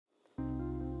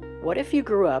What if you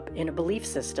grew up in a belief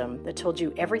system that told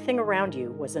you everything around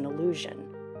you was an illusion?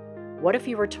 What if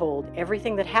you were told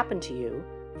everything that happened to you,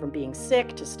 from being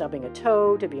sick to stubbing a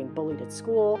toe to being bullied at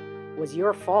school, was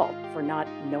your fault for not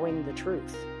knowing the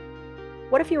truth?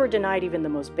 What if you were denied even the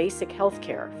most basic health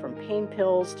care, from pain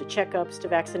pills to checkups to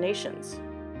vaccinations?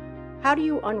 How do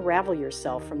you unravel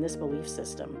yourself from this belief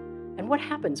system? And what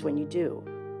happens when you do?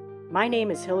 My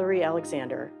name is Hillary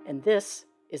Alexander, and this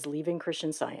is Leaving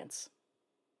Christian Science.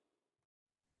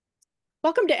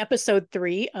 Welcome to episode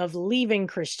 3 of Leaving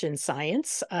Christian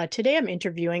Science. Today I'm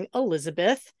interviewing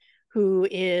Elizabeth, who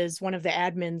is one of the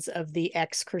admins of the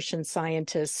ex-Christian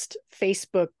Scientist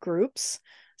Facebook groups.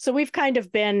 So we've kind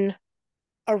of been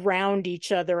around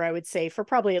each other, I would say, for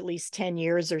probably at least 10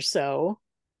 years or so.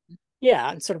 Yeah,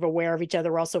 and sort of aware of each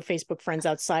other. We're also Facebook friends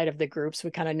outside of the groups.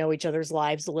 We kind of know each other's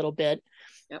lives a little bit.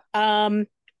 Yep.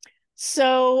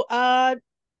 So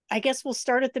I guess we'll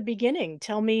start at the beginning.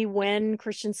 Tell me when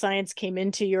Christian Science came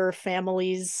into your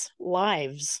family's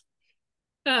lives.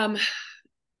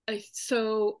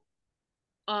 So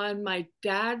on my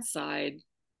dad's side,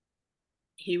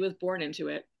 he was born into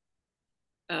it.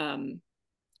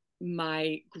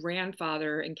 My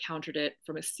grandfather encountered it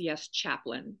from a CS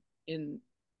chaplain in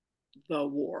the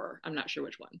war. I'm not sure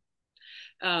which one.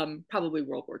 Probably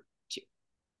World War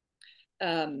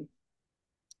II.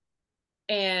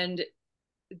 And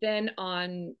then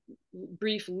on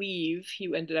brief leave,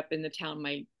 he ended up in the town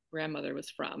my grandmother was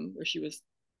from, where she was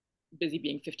busy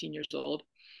being 15 years old,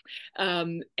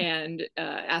 and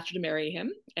asked her to marry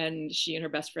him. And she and her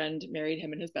best friend married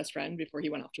him and his best friend before he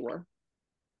went off to war.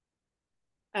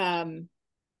 And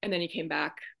then he came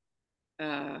back,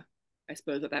 I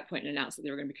suppose, at that point and announced that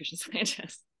they were going to be Christian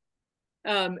Scientists.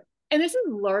 And this is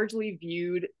largely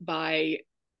viewed by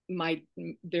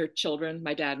their children,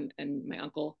 my dad and my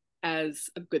uncle, as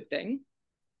a good thing.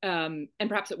 And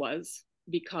perhaps it was,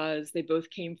 because they both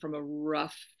came from a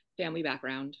rough family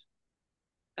background.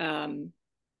 And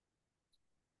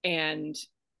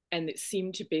it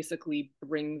seemed to basically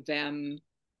bring them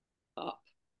up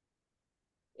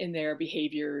in their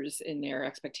behaviors, in their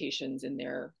expectations, and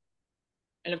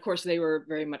of course they were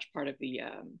very much part of the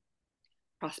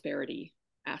prosperity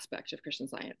aspect of Christian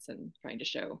Science and trying to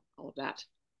show all of that.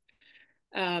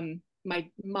 My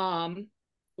mom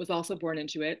was also born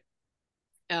into it.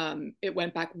 It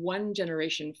went back one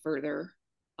generation further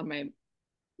on my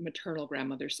maternal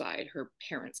grandmother's side. Her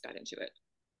parents got into it.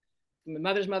 My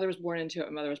mother's mother was born into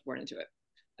it. My mother was born into it.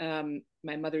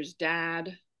 My mother's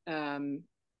dad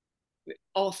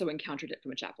also encountered it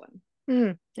from a chaplain.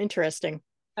 Interesting.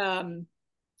 And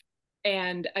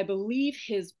I believe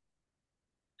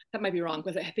that might be wrong,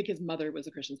 because I think his mother was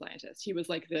a Christian Scientist. He was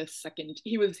like the second,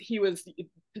 he was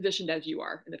positioned as you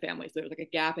are in the family. So there was like a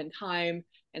gap in time,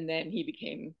 and then he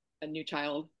became a new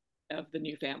child of the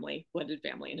new family, blended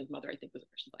family, and his mother, I think, was a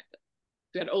Christian Scientist.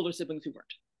 So we had older siblings who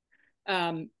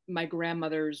weren't. My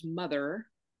grandmother's mother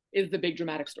is the big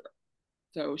dramatic story.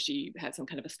 So she had some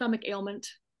kind of a stomach ailment,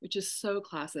 which is so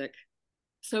classic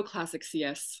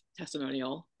CS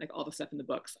testimonial, like all the stuff in the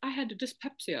books. I had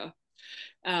dyspepsia.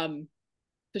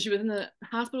 So she was in the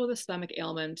hospital with a stomach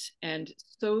ailment, and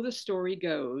so the story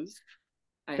goes.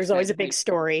 There's always a big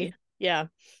story. Yeah.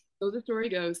 So the story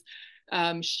goes,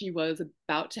 she was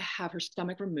about to have her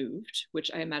stomach removed,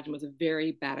 which I imagine was a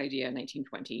very bad idea in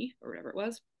 1920 or whatever it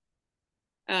was.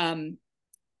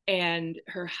 And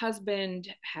her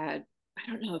husband had, I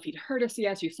don't know if he'd heard of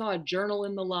CS, you saw a journal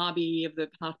in the lobby of the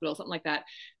hospital, something like that,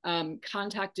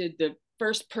 contacted the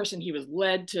first person he was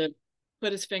led to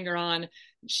put his finger on.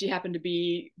 She happened to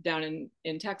be down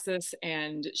in Texas,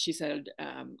 and she said,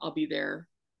 I'll be there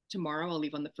tomorrow. I'll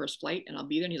leave on the first flight and I'll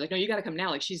be there. And he's like, no, you got to come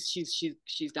now. Like she's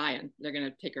dying. They're going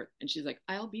to take her. And she's like,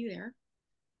 I'll be there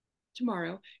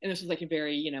tomorrow. And this was like a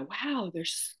very, wow, they're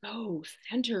so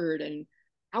centered and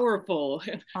powerful.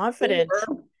 Confident.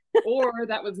 or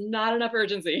that was not enough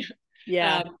urgency.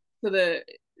 Yeah.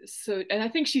 And I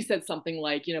think she said something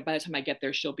like, by the time I get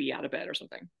there, she'll be out of bed or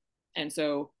something. And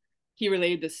so he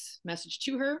relayed this message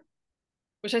to her,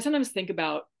 which I sometimes think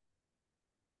about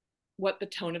what the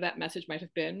tone of that message might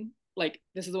have been. Like,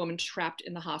 this is a woman trapped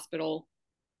in the hospital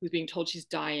who's being told she's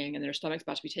dying and their stomach's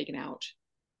about to be taken out.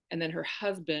 And then her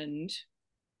husband,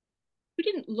 who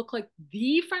didn't look like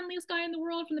the friendliest guy in the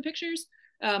world from the pictures,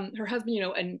 her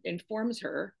husband, informs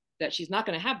her that she's not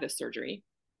going to have this surgery.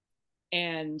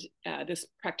 And this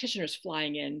practitioner is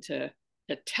flying in to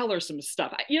tell her some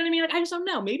stuff. You know what I mean? Like, I just don't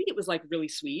know. Maybe it was like really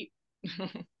sweet,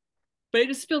 but it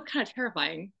just feels kind of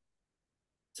terrifying.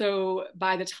 So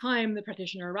by the time the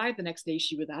practitioner arrived the next day,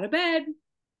 she was out of bed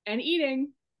and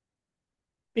eating.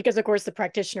 Because of course the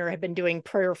practitioner had been doing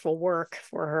prayerful work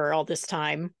for her all this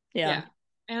time. Yeah.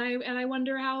 Yeah. And I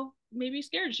wonder how maybe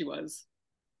scared she was.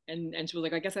 And she was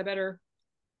like, I guess I better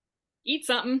eat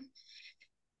something.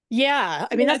 Yeah.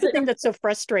 I mean, Yeah, that's it's the like, thing that's so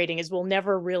frustrating is we'll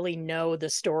never really know the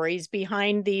stories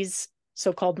behind these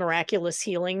so-called miraculous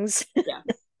healings. yeah.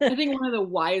 I think one of the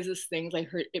wisest things I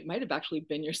heard, it might have actually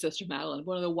been your sister Madeline.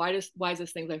 One of the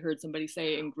wisest things I heard somebody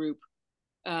say in group,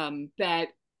 that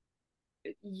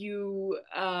you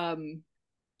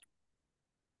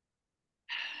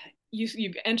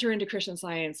you enter into Christian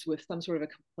Science with some sort of a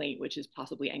complaint, which is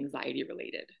possibly anxiety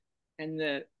related, and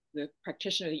the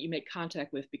practitioner that you make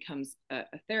contact with becomes a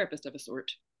therapist of a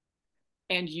sort,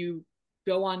 and you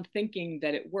go on thinking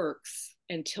that it works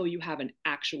until you have an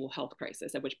actual health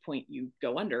crisis, at which point you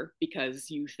go under because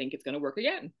you think it's going to work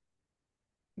again.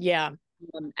 Yeah.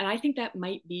 And I think that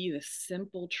might be the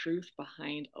simple truth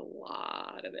behind a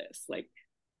lot of this. Like,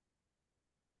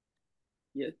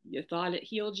 you thought it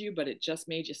healed you, but it just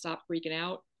made you stop freaking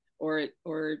out, or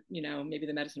maybe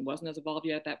the medicine wasn't as evolved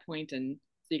yet at that point, and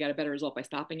so you got a better result by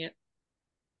stopping it,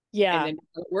 and Yeah. then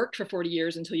it worked for 40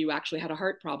 years until you actually had a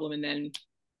heart problem, and then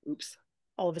oops.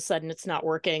 All of a sudden it's not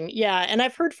working. Yeah. And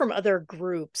I've heard from other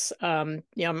groups, I'm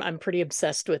pretty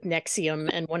obsessed with Nexium.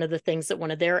 And one of the things that one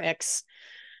of their ex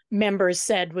members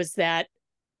said was that,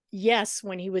 yes,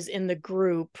 when he was in the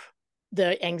group,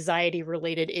 the anxiety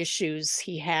related issues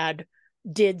he had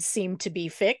did seem to be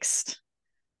fixed,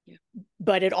 Yeah.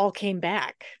 but it all came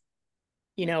back.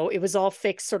 Yeah. It was all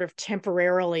fixed sort of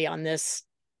temporarily on this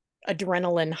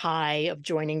adrenaline high of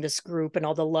joining this group and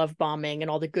all the love bombing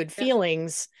and all the good Yeah.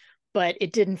 feelings, but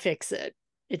it didn't fix it.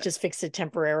 It just fixed it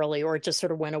temporarily, or it just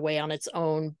sort of went away on its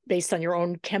own based on your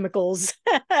own chemicals.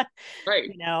 Right.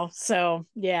 So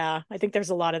yeah, I think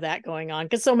there's a lot of that going on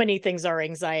because so many things are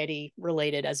anxiety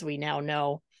related, as we now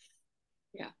know.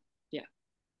 Yeah. Yeah.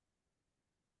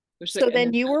 Which So and then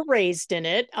then you were raised in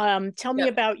it. Tell me yeah.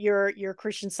 about your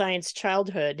Christian Science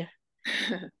childhood.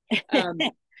 um,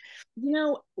 you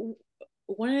know,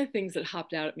 one of the things that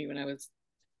hopped out at me when I was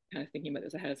kind of thinking about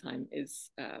this ahead of time is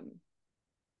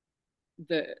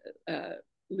the uh,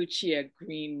 Lucia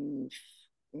Green.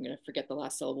 I'm going to forget the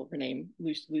last syllable of her name.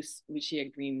 Lucia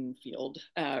Greenfield,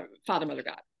 Father, Mother,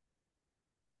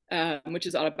 God, which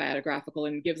is autobiographical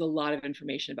and gives a lot of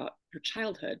information about her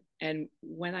childhood. And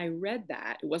when I read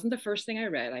that, it wasn't the first thing I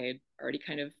read. I had already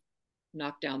kind of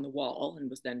knocked down the wall and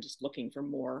was then just looking for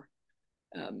more,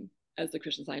 as the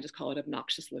Christian Scientists call it,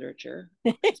 obnoxious literature.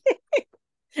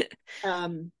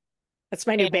 Um, That's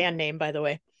my new and band name, by the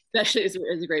way. that shit is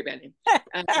a great band name.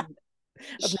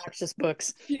 She, Obnoxious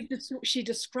books. she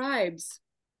describes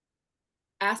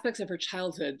aspects of her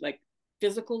childhood, like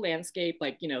physical landscape,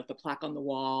 like the plaque on the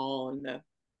wall and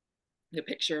the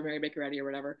picture of Mary Baker Eddy or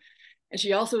whatever. And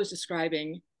she also was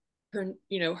describing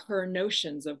her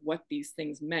notions of what these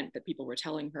things meant that people were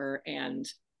telling her, and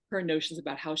her notions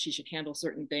about how she should handle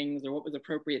certain things or what was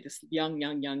appropriate. This young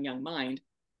mind.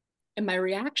 And my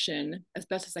reaction, as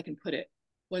best as I can put it,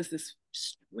 was this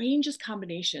strangest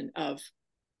combination of,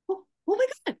 oh my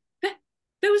god, that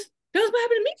was what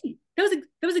happened to me. That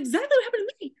was exactly what happened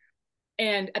to me.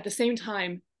 And at the same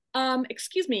time,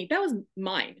 excuse me, that was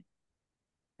mine.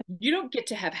 You don't get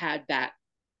to have had that.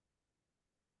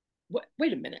 What?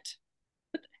 Wait a minute.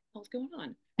 What the hell's going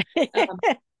on? Um,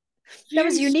 That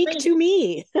was Very unique strange. to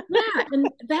me. Yeah, and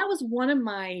that was one of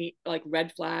my like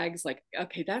red flags. Like,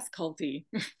 okay, that's culty.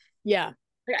 Yeah.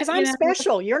 Because I'm you know,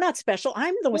 special. You're not special.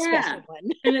 I'm the yeah. special one.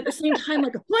 And at the same time,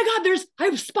 like, oh my God,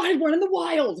 I've spotted one in the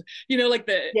wild. Like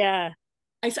Yeah.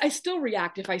 I still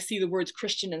react if I see the words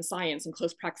Christian and science in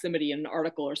close proximity in an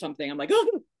article or something. I'm like,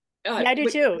 oh, Yeah, I do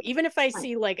but too. Even if I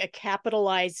see like a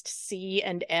capitalized C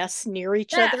and S near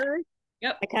each yeah, other,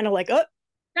 yep, I kind of like, oh,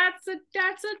 that's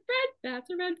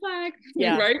a red flag,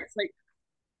 yeah. right? It's like,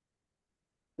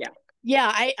 yeah, Yeah,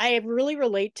 I really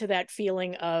relate to that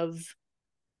feeling of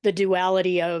the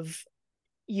duality of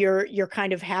you're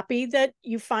kind of happy that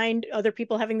you find other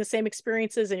people having the same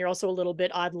experiences and you're also a little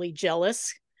bit oddly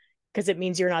jealous because it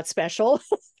means you're not special.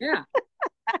 yeah.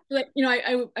 Like,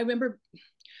 I remember,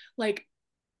 like,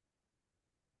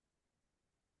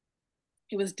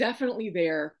 it was definitely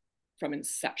there from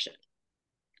inception.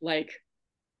 Like,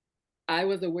 I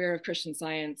was aware of Christian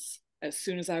Science as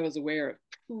soon as I was aware of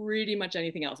pretty much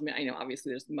anything else. I mean, I know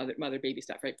obviously there's mother baby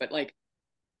stuff, right? But like,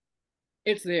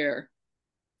 it's there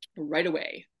right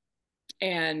away.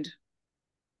 And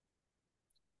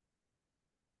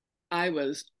I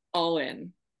was all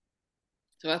in.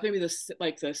 So that's maybe the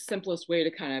simplest way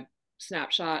to kind of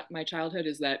snapshot my childhood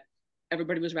is that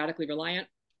everybody was radically reliant.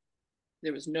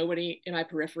 There was nobody in my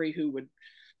periphery who would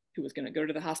who was going to go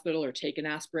to the hospital or take an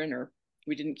aspirin, or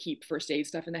we didn't keep first aid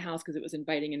stuff in the house because it was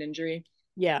inviting an injury.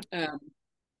 Yeah.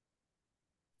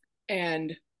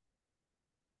 And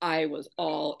I was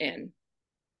all in.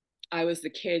 I was the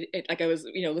kid, like I was,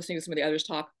 listening to some of the others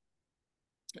talk,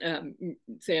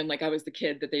 saying like I was the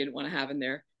kid that they didn't want to have in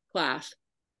their class.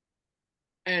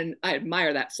 And I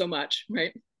admire that so much,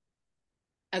 right?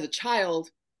 As a child,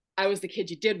 I was the kid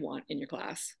you did want in your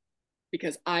class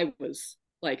because I was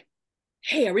like,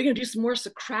 hey, are we going to do some more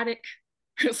Socratic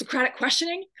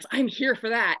questioning? Because I'm here for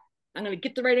that. I'm going to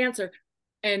get the right answer.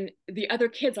 And the other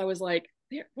kids, I was like,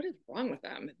 what is wrong with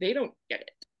them? They don't get it.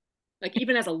 Like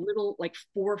even as a little like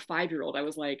 4 or 5-year-old, I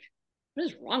was like, what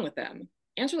is wrong with them?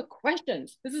 Answer the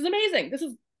questions. This is amazing. This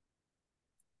is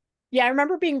Yeah, I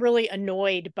remember being really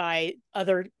annoyed by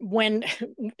when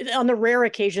on the rare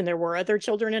occasion there were other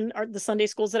children in the Sunday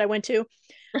schools that I went to.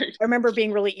 right. I remember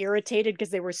being really irritated because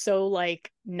they were so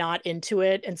like not into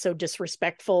it and so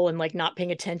disrespectful and like not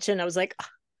paying attention. I was like,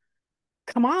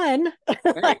 come on.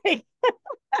 Right. Like,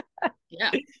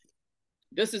 Yeah.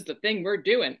 This is the thing we're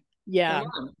doing. yeah.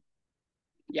 Come on.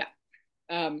 Yeah.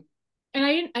 And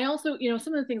I also,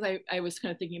 some of the things I was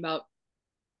kind of thinking about,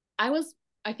 I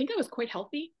think I was quite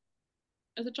healthy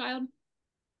as a child.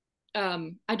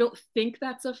 I don't think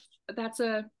that's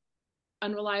a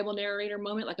unreliable narrator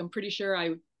moment. Like I'm pretty sure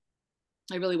I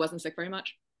really wasn't sick very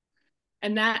much.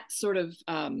 And that sort of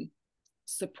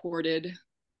supported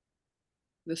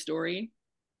the story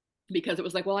because it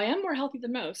was like, well, I am more healthy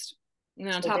than most. And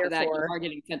then on So top of that, you therefore, are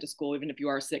getting sent to school, even if you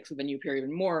are sick. So then you appear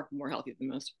even more healthy than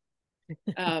most.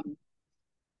 Um,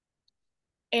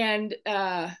 and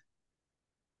I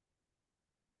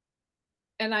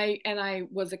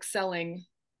was excelling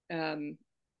at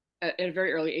a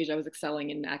very early age. I was excelling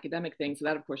in academic things, so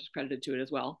that of course is credited to it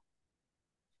as well.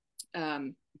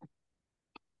 and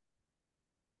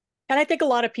I think a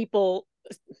lot of people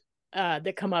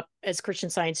that come up as Christian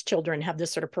Science children have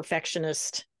this sort of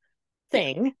perfectionist Yeah,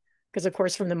 thing because of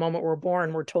course from the moment we're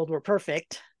born we're told we're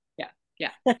perfect. yeah,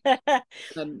 yeah.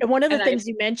 And one of the And things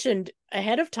you mentioned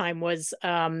ahead of time was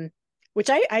which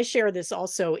I share this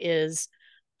also is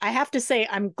I have to say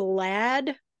I'm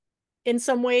glad in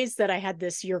some ways that I had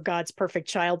this you're God's perfect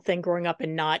child thing growing up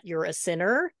and not you're a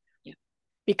sinner. Yeah.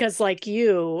 Because like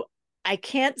you, I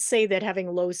can't say that having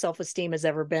low self-esteem has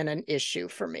ever been an issue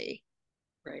for me.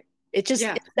 Right. It just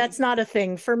Yeah. that's not a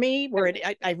thing for me where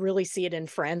I really see it in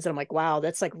friends and I'm like, wow,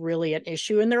 that's like really an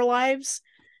issue in their lives.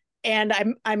 And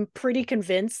I'm pretty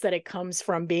convinced that it comes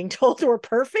from being told we're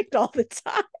perfect all the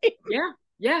time. Yeah.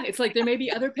 Yeah. It's like there may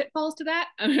be other pitfalls to that,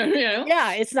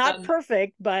 Yeah, it's not Um,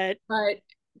 perfect, but but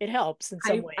it helps in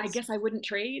some I ways. guess I wouldn't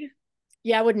trade.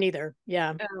 Yeah, I wouldn't either.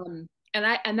 Yeah. And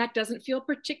that doesn't feel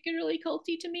particularly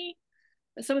culty to me.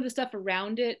 Some of the stuff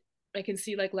around it, I can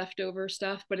see like leftover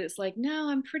stuff, but it's like, no,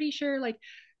 I'm pretty sure like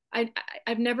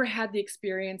I've never had the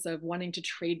experience of wanting to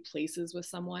trade places with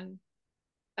someone.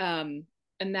 Um,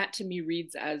 and that to me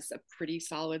reads as a pretty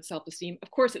solid self-esteem. Of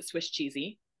course it's Swiss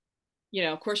cheesy,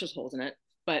 of course there's holes in it,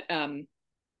 but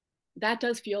that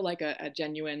does feel like a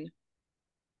genuine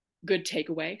good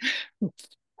takeaway.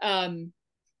 um,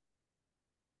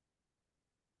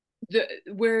 the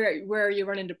where you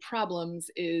run into problems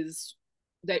is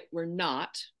that we're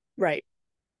not. Right.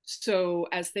 So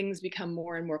as things become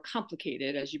more and more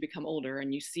complicated as you become older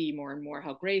and you see more and more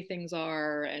how gray things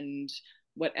are and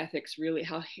what ethics really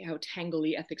how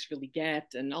tangly ethics really get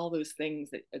and all those things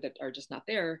that are just not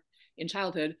there in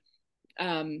childhood,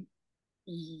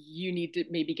 you need to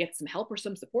maybe get some help or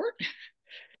some support.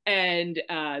 And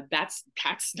that's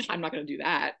I'm not going to do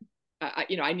that. I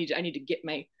need to get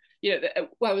my I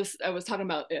was talking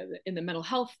about in the mental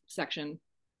health section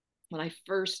when I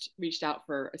first reached out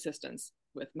for assistance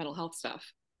with mental health stuff.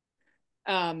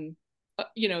 The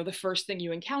first thing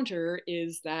you encounter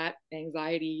is that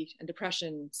anxiety and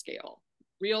depression scale,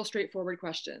 real straightforward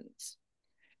questions.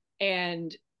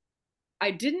 And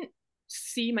I didn't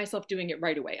see myself doing it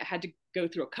right away. I had to go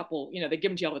through a couple, they give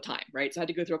them to you all the time, right? So I had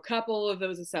to go through a couple of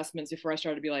those assessments before I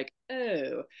started to be like,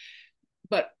 oh.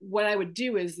 But what I would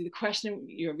do is the question,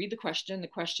 read the question. The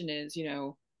question is,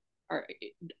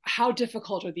 how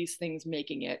difficult are these things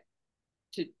making it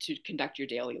to conduct your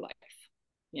daily life?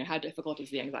 How difficult is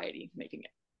the anxiety making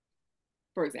it,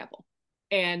 for example?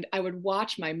 And I would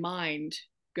watch my mind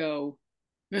go,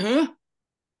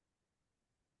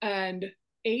 and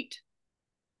 8,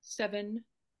 7,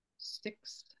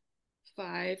 6,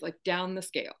 5, like down the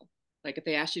scale. Like if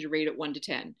they asked you to rate it 1 to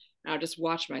 10, I'll just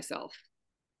watch myself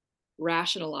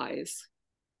rationalize,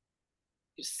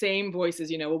 same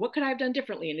voices, well, what could I have done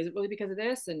differently? And is it really because of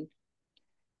this? And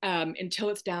until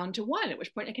it's down to 1, at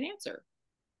which point I can answer,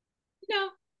 no,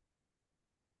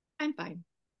 I'm fine,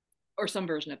 or some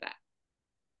version of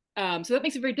that. So that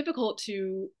makes it very difficult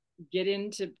to get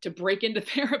into to break into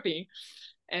therapy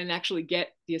and actually get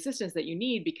the assistance that you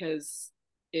need, because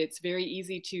it's very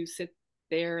easy to sit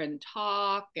there and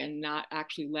talk and not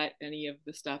actually let any of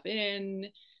the stuff in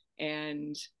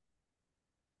and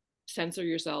censor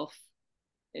yourself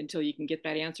until you can get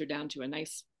that answer down to a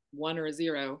nice 1 or a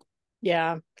 0.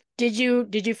 Yeah. Did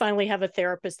you finally have a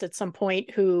therapist at some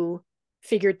point who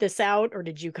figured this out, or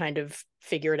did you kind of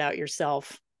figure it out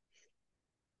yourself?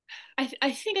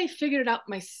 I think I figured it out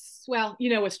well, you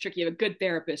know what's tricky. A good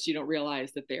therapist, you don't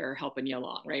realize that they're helping you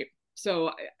along, right?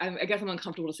 So I guess I'm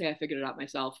uncomfortable to say I figured it out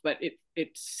myself, but it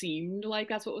seemed like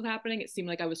that's what was happening. It seemed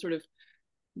like I was sort of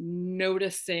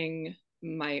noticing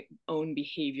my own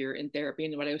behavior in therapy.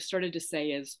 And what I started to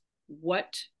say is,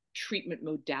 what treatment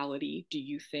modality do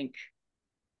you think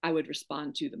I would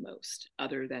respond to the most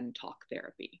other than talk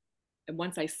therapy? And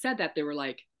once I said that, they were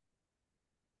like,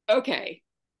 okay,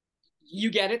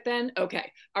 you get it then?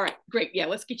 Okay. All right, great. Yeah,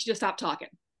 let's get you to stop talking.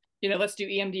 Let's do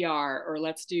EMDR, or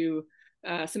let's do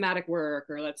somatic work,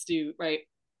 or let's do, right.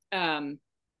 Um,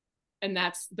 and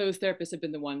those therapists have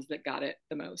been the ones that got it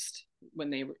the most, when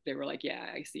they were like, yeah,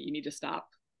 I see, you need to stop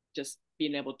just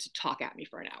being able to talk at me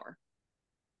for an hour.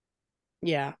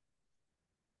 Yeah.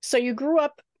 So you grew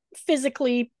up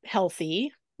physically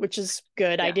healthy, which is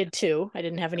good. I Yeah. did too. I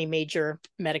didn't have any major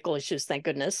medical issues, thank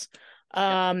goodness.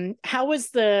 Yep. How was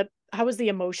the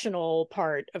emotional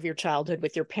part of your childhood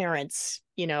with your parents?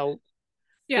 Were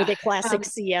Yeah. they classic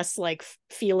CS like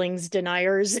feelings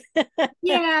deniers?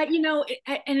 Yeah,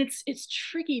 and it's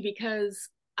tricky because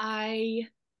I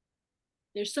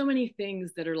there's so many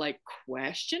things that are like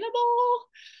questionable.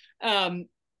 Um,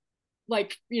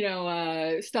 like,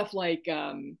 stuff like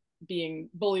being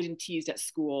bullied and teased at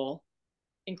school,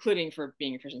 including for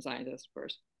being a Christian Scientist, of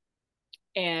course.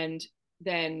 And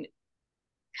then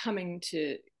coming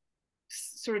to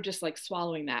sort of just like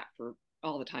swallowing that for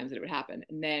all the times that it would happen.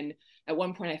 And then at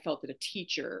one point, I felt that a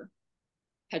teacher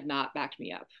had not backed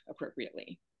me up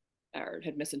appropriately, or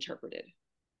had misinterpreted.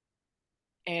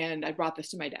 And I brought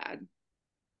this to my dad.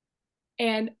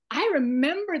 And I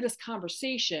remember this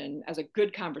conversation as a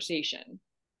good conversation.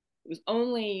 It was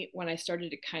only when I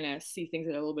started to kind of see things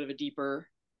at a little bit of a deeper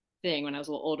thing, when I was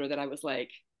a little older, that I was like,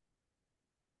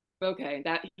 okay,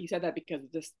 that he said that because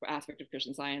of this aspect of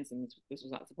Christian Science, and this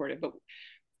was not supportive. But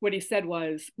what he said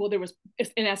was, well, there was,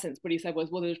 in essence, what he said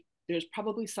was, well, there's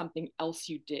probably something else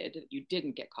you did that you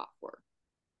didn't get caught for.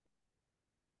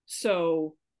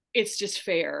 So it's just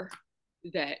fair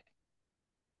that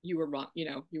you were wrong,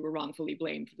 you were wrongfully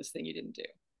blamed for this thing you didn't do.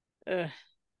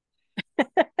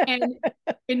 And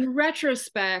in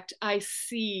retrospect, I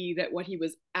see that what he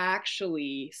was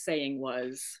actually saying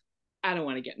was, I don't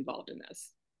want to get involved in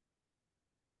this.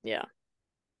 Yeah.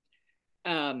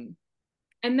 Um,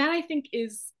 and that, I think,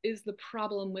 is the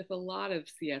problem with a lot of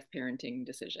CS parenting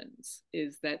decisions,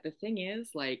 is that the thing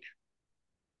is, like,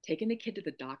 taking the kid to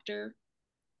the doctor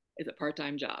is a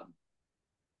part-time job.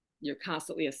 You're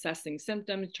constantly assessing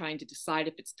symptoms, trying to decide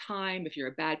if it's time, if you're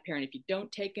a bad parent if you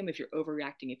don't take them, if you're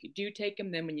overreacting if you do take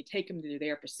them. Then when you take them, they're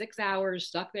there for 6 hours,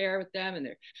 stuck there with them, and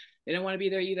they don't want to be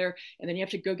there either. And then you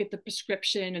have to go get the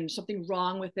prescription, and something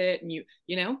wrong with it, and and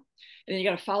then you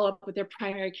got to follow up with their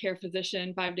primary care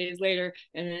physician 5 days later,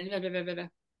 and then blah, blah, blah, blah.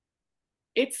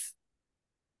 It's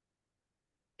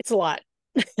a lot.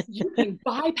 You can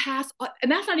bypass,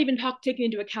 and that's not even taking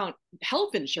into account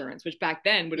health insurance, which back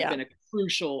then would have Yeah. been a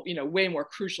crucial, way more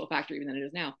crucial factor even than it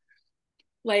is now.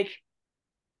 Like,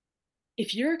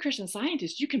 if you're a Christian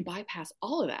Scientist, you can bypass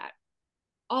all of that.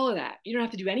 All of that. You don't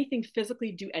have to do anything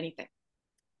physically, do anything.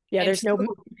 Yeah, And there's still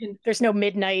no you can, there's no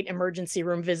midnight emergency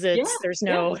room yeah, visits. There's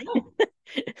yeah, no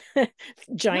no,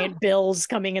 giant no. bills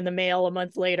coming in the mail a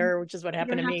month later, which is what You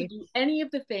happened don't to have to me. do any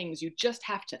of the things. You just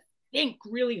have to think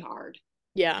really hard.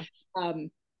 Yeah. Um,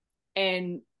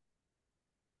 and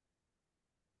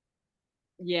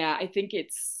yeah, I think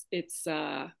it's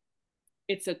a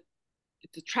it's a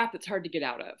trap that's hard to get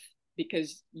out of,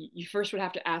 because you first would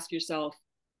have to ask yourself,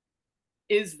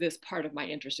 is this part of my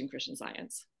interest in Christian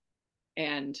Science?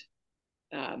 And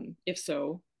if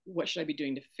so, what should I be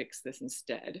doing to fix this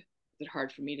instead? Is it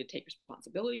hard for me to take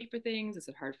responsibility for things? Is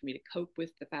it hard for me to cope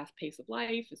with the fast pace of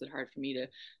life? Is it hard for me to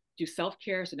do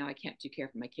self-care? So now I can't do care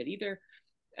for my kid either.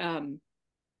 Um,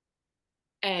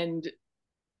 and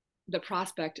the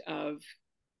prospect of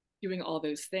doing all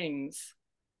those things,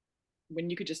 when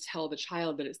you could just tell the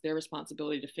child that it's their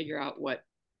responsibility to figure out what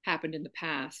happened in the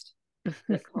past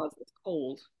that caused this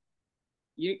cold,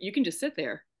 you can just sit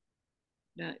there.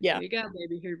 Here Yeah. you go,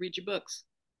 baby. Here, read your books.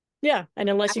 Yeah. And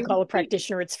unless you I call a think,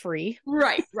 practitioner, it's free.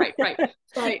 right, right, right.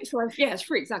 Yeah, it's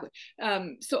free, exactly.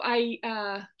 So I,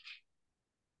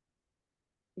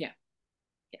 yeah,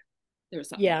 yeah, there was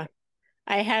something Yeah.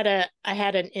 there. I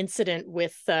had an incident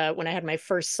with when I had my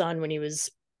first son when he was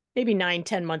maybe 9,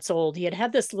 10 months old. He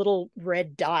had this little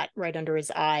red dot right under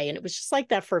his eye, and it was just like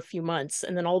that for a few months.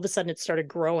 And then all of a sudden it started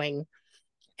growing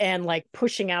and like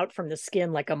pushing out from the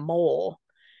skin like a mole.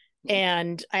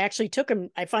 And I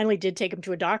finally did take him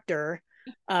to a doctor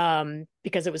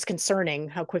because it was concerning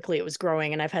how quickly it was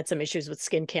growing. And I've had some issues with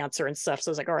skin cancer and stuff. So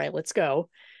I was like, all right, let's go.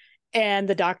 And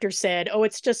the doctor said, oh,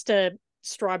 it's just a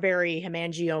strawberry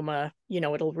hemangioma,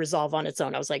 it'll resolve on its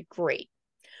own. I was like, great.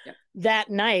 Yep. That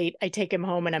night, I take him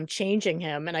home and I'm changing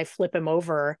him and I flip him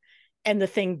over and the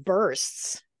thing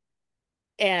bursts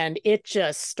and it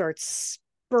just starts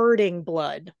spurting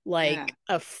blood Yeah, like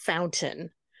a fountain.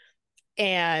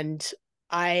 And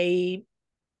I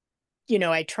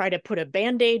I try to put a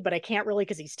band-aid, but I can't really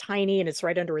because he's tiny and it's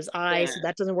right under his eye. yeah, So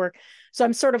that doesn't work. So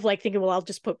I'm sort of like thinking, well, I'll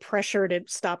just put pressure to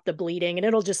stop the bleeding and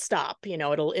it'll just stop.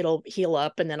 It'll heal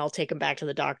up and then I'll take him back to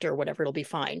the doctor or whatever. It'll be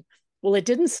fine. Well, it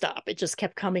didn't stop. It just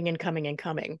kept coming and coming and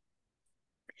coming.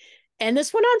 And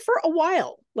this went on for a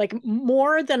while, like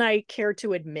more than I care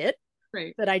to admit,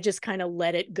 right. that I just kind of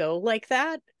let it go like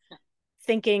that,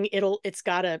 thinking it's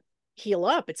gotta heal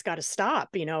up, it's gotta stop.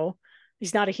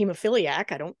 He's not a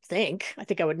hemophiliac, I don't think. I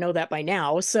think I would know that by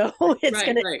now. So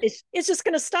Right, right. it's just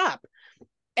gonna stop.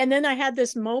 And then I had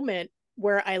this moment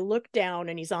where I look down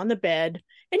and he's on the bed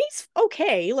and he's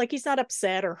okay, like he's not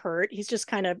upset or hurt. He's just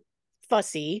kind of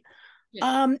fussy.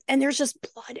 Yeah, And there's just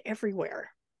blood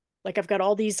everywhere. Like I've got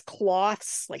all these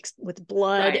cloths like with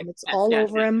blood right. and it's Yes, all yes,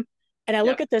 over yes. him. And I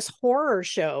look Yep. at this horror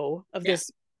show of Yeah, this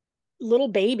little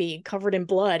baby covered in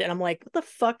blood. And I'm like, what the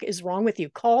fuck is wrong with you?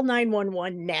 Call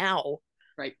 911 now.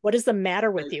 right, What is the matter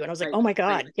with right, you? And I was like, right, oh my right.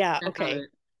 God. Yeah. That's how Okay. it.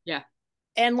 Yeah,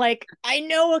 And like, I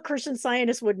know a Christian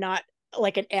Scientist would not,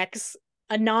 like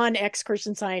a non ex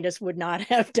Christian Scientist would not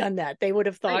have done that. They would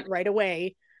have right, thought right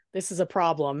away, this is a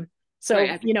problem. right. I So,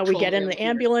 have to we control get the way in I'm the here.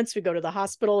 ambulance, we go to the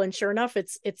hospital, and sure enough,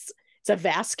 it's a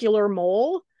vascular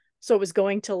mole. So it was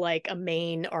going to like a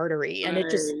main artery. Right. And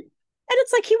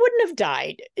it's like he wouldn't have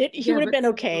died. He Yeah, would have but been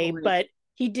okay, still, like, but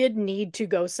he did need to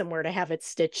go somewhere to have it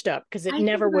stitched up because it I think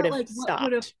never would about have like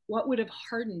stopped. what would have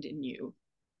hardened in you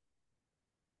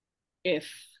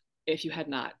if you had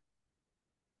not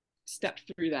stepped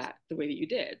through that the way that you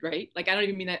did, right? Like I don't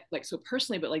even mean that like so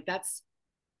personally, but like that's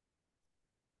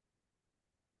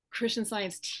Christian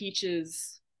Science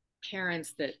teaches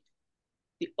parents that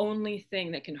the only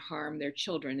thing that can harm their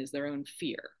children is their own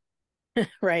fear,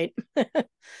 Right.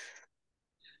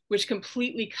 which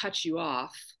completely cuts you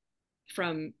off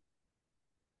from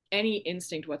any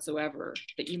instinct whatsoever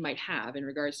that you might have in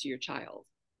regards to your child.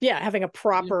 Yeah. Having a You're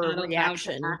proper not allowed to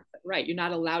reaction. access, right. You're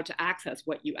not allowed to access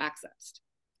what you accessed.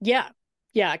 Yeah.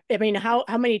 Yeah. I mean, how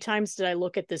many times did I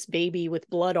look at this baby with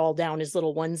blood all down his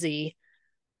little onesie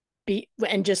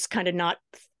and just kind of not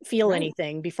feel Right.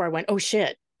 anything before I went, oh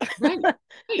shit, Right. Right.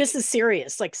 this is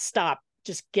serious. Like, stop,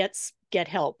 just get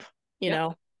help, you Yep.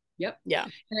 know? Yep. Yeah.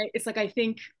 And it's like I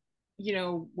think,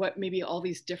 what maybe all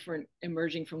these different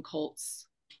emerging from cults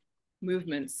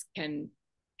movements can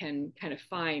kind of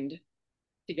find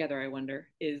together, I wonder,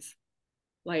 is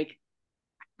like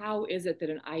how is it that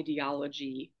an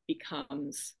ideology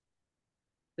becomes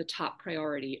the top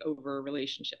priority over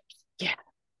relationships? Yeah.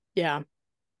 Yeah.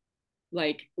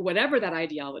 Like whatever that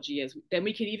ideology is, then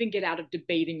we can even get out of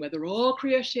debating whether all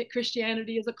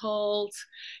Christianity is a cult,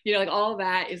 like all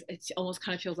that is, it almost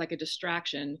kind of feels like a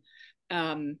distraction,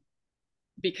 um,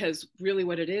 because really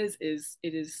what it is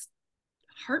it is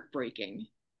heartbreaking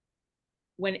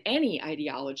when an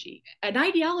ideology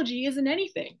isn't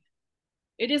anything.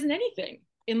 It isn't anything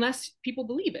unless people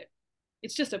believe it.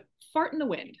 It's just a fart in the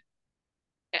wind.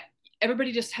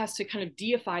 Everybody just has to kind of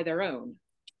deify their own.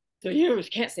 So you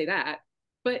can't say that,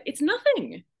 but it's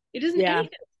nothing. It isn't Yeah.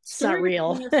 anything. It's not Story we're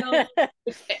real. telling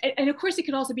ourselves. And of course, it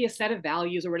could also be a set of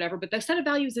values or whatever, but the set of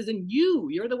values isn't you.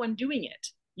 You're the one doing it.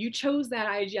 You chose that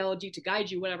ideology to guide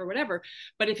you, whatever, whatever.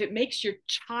 But if it makes your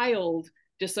child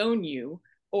disown you,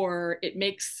 or it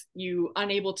makes you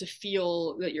unable to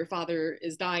feel that your father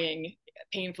is dying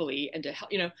painfully and to help,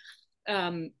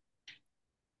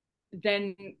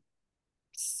 then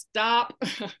stop,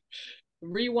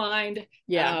 rewind.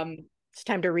 Yeah. It's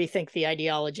time to rethink the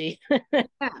ideology. Yeah,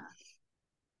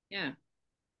 yeah.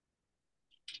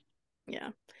 Yeah.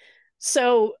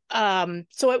 So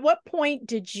at what point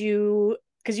did you,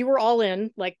 because you were all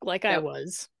in like I Yep.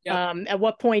 was, Yep. at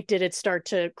what point did it start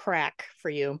to crack for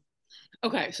you?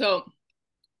 Okay, so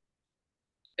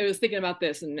I was thinking about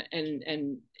this,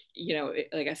 and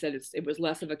like I said, it was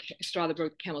less of a straw that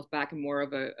broke the camel's back and more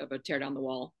of a tear down the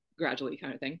wall gradually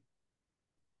kind of thing.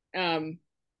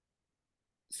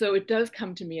 So it does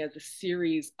come to me as a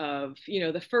series of,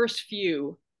 the first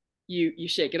few, you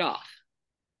shake it off.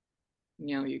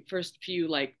 You first few,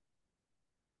 like,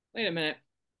 wait a minute,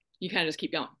 you kind of just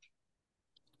keep going.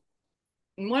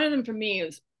 And one of them for me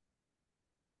is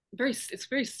it's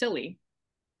very silly,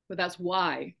 but that's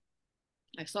why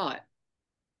I saw it.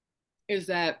 Is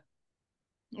that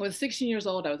I was 16 years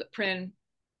old, I was at Prin,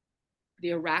 the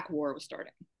Iraq War was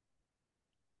starting.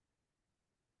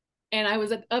 And I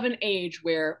was of an age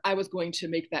where I was going to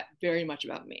make that very much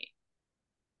about me.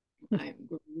 I'm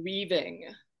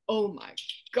grieving. Oh my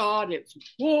God, it's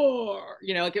war.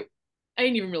 I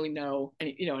didn't even really know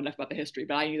enough about the history,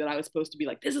 but I knew that I was supposed to be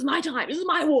like, this is my time, this is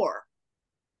my war.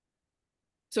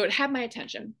 So it had my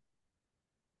attention.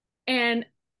 And,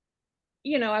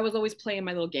 I was always playing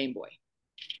my little Game Boy,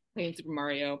 playing Super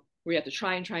Mario, where you have to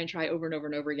try over and over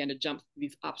and over again to jump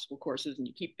these obstacle courses, and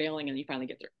you keep failing and you finally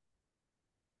get through.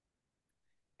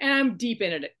 And I'm deep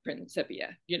in it at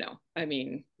Principia. I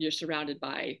mean, you're surrounded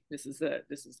by, this is the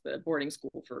boarding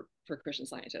school for Christian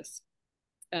Scientists.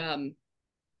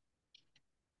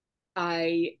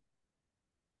 I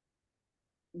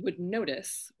would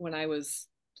notice when I was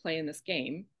playing this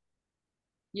game,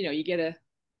 you get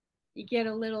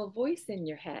a little voice in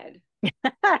your head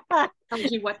tells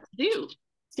you what to do.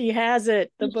 She has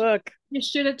it, the book. You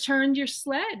should have turned your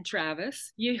sled,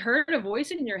 Travis. You heard a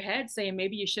voice in your head saying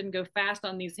maybe you shouldn't go fast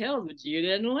on these hills, but you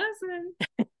didn't listen.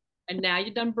 And now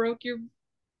you done broke your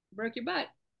butt.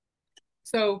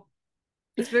 So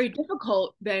it's very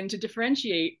difficult then to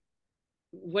differentiate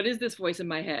what is this voice in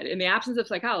my head in the absence of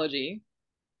psychology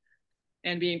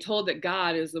and being told that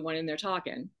God is the one in there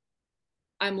talking.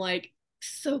 I'm like,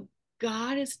 so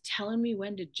God is telling me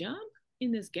when to jump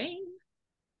in this game,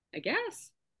 I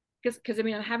guess. Because I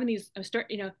mean,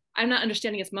 I'm not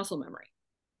understanding its muscle memory.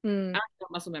 I don't know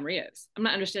what muscle memory is. I'm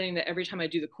not understanding that every time I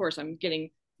do the course, I'm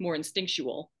getting more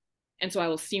instinctual. And so I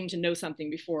will seem to know something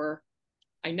before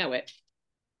I know it.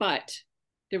 But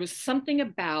there was something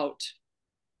about,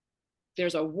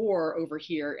 there's a war over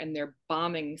here and they're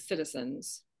bombing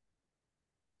citizens.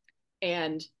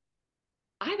 And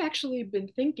I've actually been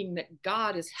thinking that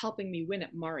God is helping me win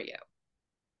at Mario.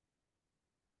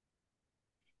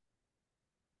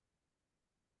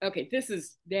 Okay,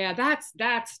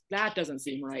 that doesn't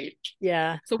seem right.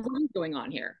 Yeah. So what is going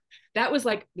on here? That was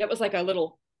like a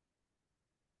little,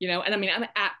 and I mean, I'm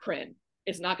at Prin.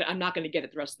 I'm not going to get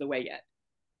it the rest of the way yet.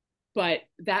 But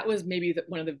that was maybe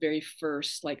one of the very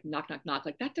first, like, knock, knock, knock.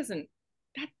 Like, this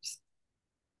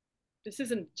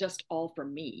isn't just all for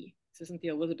me. This isn't the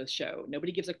Elizabeth show.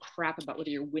 Nobody gives a crap about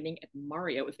whether you're winning at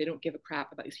Mario if they don't give a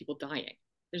crap about these people dying.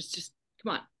 There's just,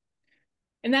 come on.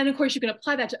 And then, of course, you can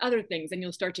apply that to other things, and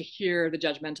you'll start to hear the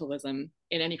judgmentalism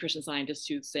in any Christian Scientist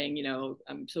who's saying,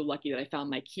 I'm so lucky that I found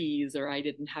my keys, or I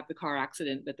didn't have the car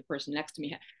accident that the person next to me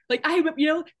had. Like,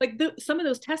 some of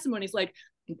those testimonies, like,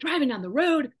 I'm driving down the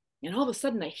road, and all of a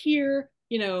sudden I hear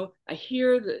the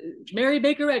Mary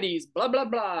Baker Eddy's blah, blah,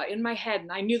 blah in my head,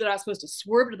 and I knew that I was supposed to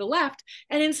swerve to the left,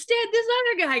 and instead this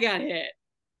other guy got hit.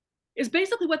 Is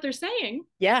basically what they're saying.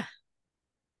 Yeah.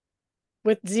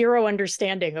 With zero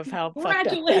understanding of how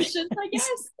congratulations,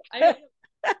 I guess.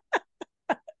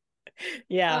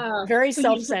 Yeah, very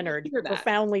self-centered,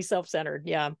 profoundly self-centered.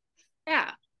 Yeah.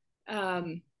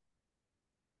 And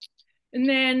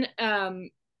then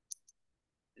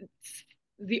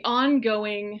the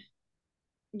ongoing,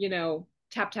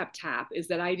 tap, tap, tap is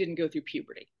that I didn't go through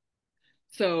puberty.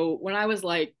 So when I was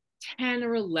like 10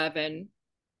 or 11,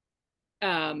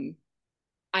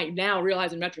 I now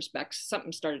realize in retrospect,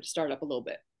 something started to start up a little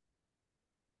bit.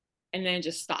 And then it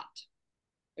just stopped.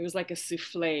 It was like a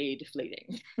souffle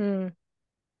deflating.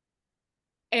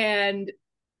 And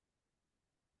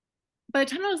by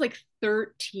the time I was like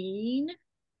 13,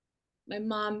 my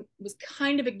mom was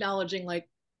kind of acknowledging, like,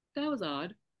 that was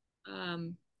odd. I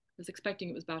was expecting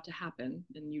it was about to happen,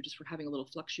 and you just were having a little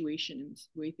fluctuation in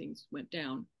the way things went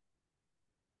down.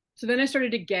 So then I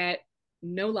started to get,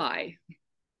 no lie,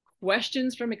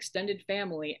 questions from extended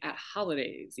family at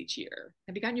holidays each year.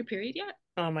 Have you gotten your period yet?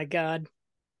 Oh my God.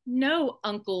 No,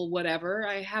 uncle, whatever.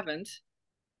 I haven't.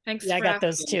 Thanks. Yeah, I got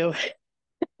those too.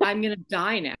 I'm going to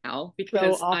die now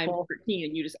because I'm 13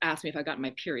 and you just asked me if I got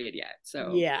my period yet.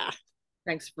 So yeah.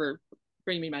 Thanks for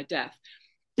bringing me my death.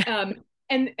 And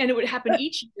it would happen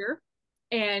each year,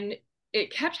 and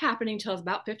it kept happening until I was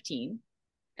about 15.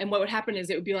 And what would happen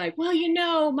is it would be like,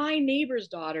 well, my neighbor's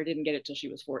daughter didn't get it till she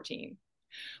was 14.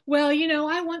 Well,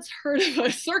 I once heard of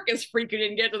a circus freak who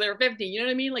didn't get to their 50. You know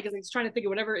what I mean? Like, I was trying to think of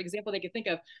whatever example they could think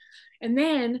of. And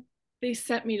then they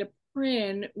sent me to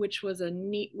Prin, which was a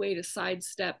neat way to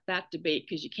sidestep that debate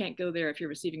because you can't go there if you're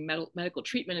receiving medical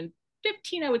treatment. And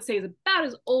 15, I would say, is about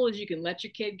as old as you can let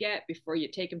your kid get before you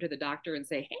take him to the doctor and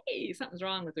say, hey, something's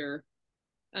wrong with their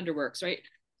underworks, right?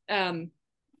 Um,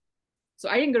 so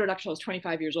I didn't go to a doctor until I was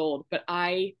 25 years old, but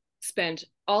I spent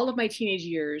all of my teenage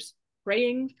years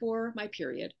praying for my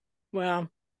period Wow.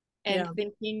 and Yeah.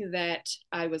 thinking that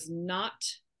I was not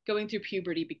going through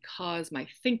puberty because my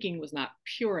thinking was not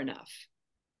pure enough,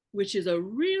 which is a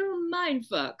real mind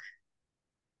fuck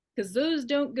because those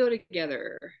don't go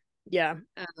together. Yeah.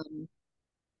 Um,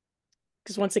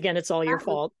 Because once again, it's all your that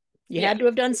was, fault. You yeah, had to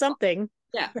have done something.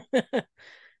 yeah.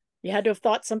 You had to have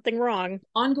thought something wrong.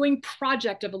 Ongoing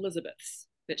project of Elizabeth's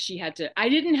that she had to. I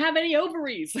didn't have any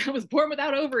ovaries. I was born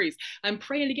without ovaries. I'm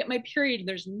praying to get my period, and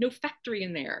there's no factory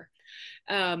in there.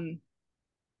 Um,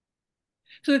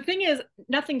 so the thing is,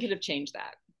 nothing could have changed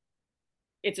that.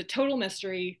 It's a total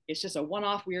mystery. It's just a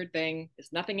one-off weird thing.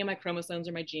 It's nothing in my chromosomes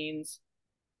or my genes.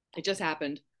 It just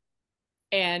happened.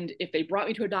 And if they brought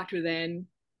me to a doctor then,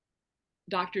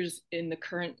 doctors in the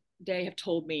current day have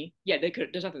told me, yeah,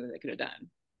 there's nothing that they could have done.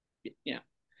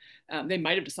 They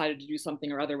might have decided to do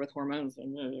something or other with hormones.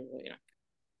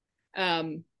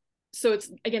 Um, so it's,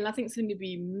 again, nothing to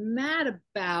be mad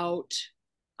about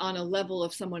on a level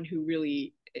of someone who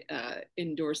really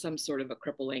endures some sort of a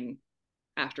crippling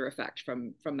after effect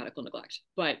from medical neglect.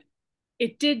 But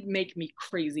it did make me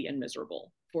crazy and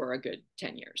miserable for a good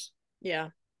 10 years. Yeah.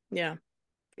 Yeah.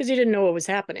 Because you didn't know what was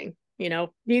happening. Do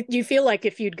you feel like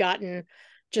if you'd gotten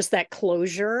just that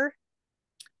closure,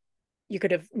 you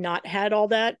could have not had all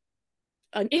that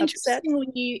upset?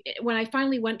 Interestingly, when I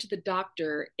finally went to the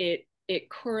doctor, it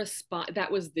correspond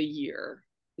that was the year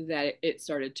that it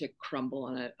started to crumble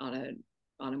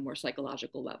on a more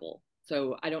psychological level.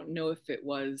 So I don't know if it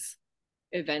was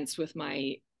events with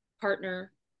my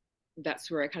partner. That's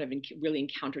where I kind of really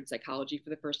encountered psychology for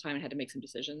the first time and had to make some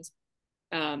decisions,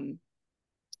 um,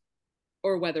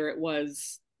 or whether it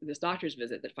was this doctor's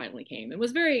visit that finally came and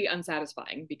was very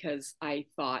unsatisfying because I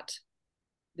thought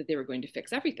that they were going to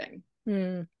fix everything.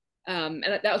 Mm. And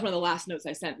that was one of the last notes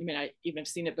I sent. You may not even have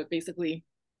seen it, but basically,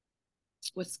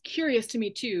 what's curious to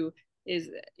me too is,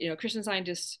 Christian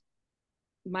Scientist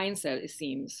mindset, it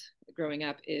seems, growing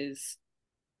up is,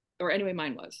 or anyway,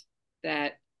 mine was,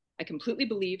 that I completely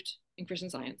believed in Christian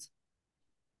Science.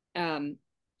 Um,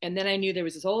 and then I knew there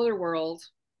was this whole other world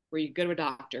where you go to a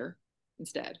doctor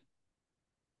instead,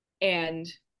 and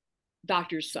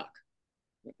doctors suck.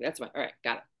 That's my, all right,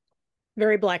 got it.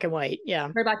 Very black and white. Yeah.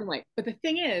 Very black and white. But the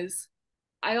thing is,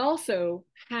 I also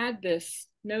had this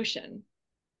notion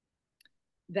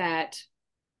that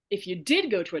if you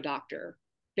did go to a doctor,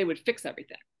 they would fix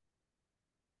everything,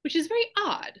 which is very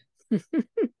odd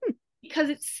because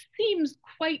seems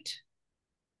quite,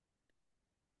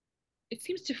 it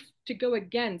seems to go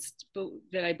against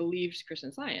that I believed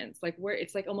Christian Science, like where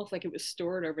it's like almost like it was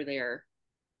stored over there.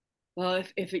 Well,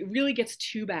 if it really gets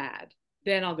too bad,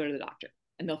 then I'll go to the doctor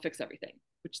and they'll fix everything,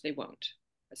 which they won't.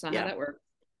 That's not how Yeah. that works.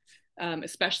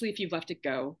 Especially if you've left it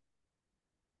go.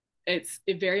 It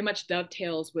very much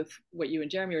dovetails with what you and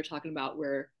Jeremy were talking about,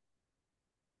 where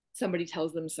somebody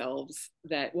tells themselves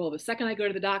that, well, the second I go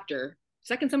to the doctor,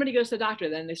 second somebody goes to the doctor,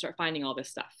 then they start finding all this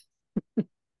stuff.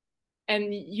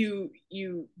 And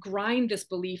you grind this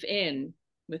belief in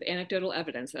with anecdotal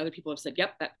evidence that other people have said,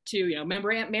 yep, that too.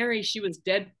 Remember Aunt Mary, she was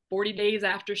dead 40 days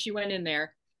after she went in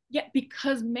there. Yet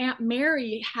because Aunt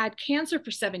Mary had cancer for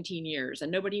 17 years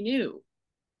and nobody knew.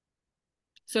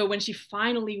 So when she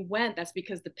finally went, that's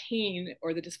because the pain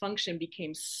or the dysfunction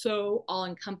became so all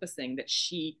encompassing that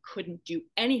she couldn't do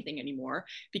anything anymore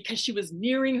because she was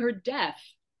nearing her death.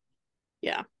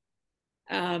 Yeah.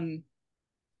 Um,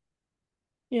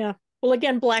 Yeah. Well,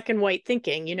 again, black and white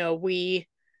thinking, it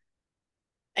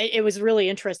was really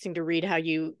interesting to read how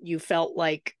you felt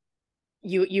like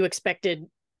you expected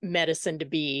medicine to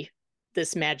be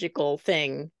this magical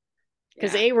thing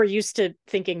because yeah. we're used to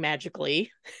thinking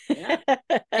magically. Yeah.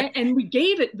 And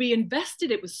we invested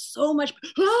it with so much.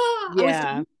 I was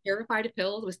Yeah. terrified of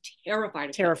pills. I was terrified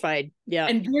of pills Terrified. Yeah.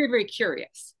 and very, very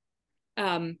curious.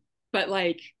 But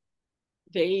like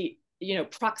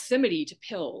proximity to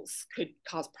pills could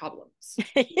cause problems.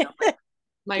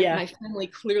 My family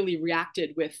clearly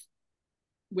reacted with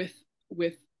with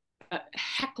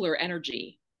heckler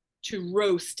energy to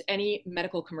roast any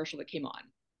medical commercial that came on.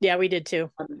 Yeah, we did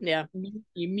too. Yeah.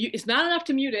 You mute. It's not enough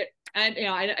to mute it. And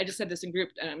I just said this in group.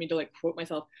 I don't mean to like quote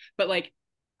myself, but like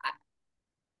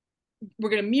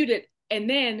we're gonna mute it And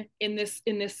then in this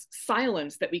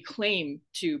silence that we claim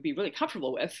to be really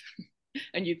comfortable with,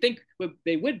 and you think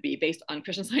they would be based on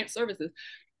Christian Science services,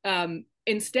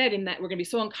 instead, in that we're going to be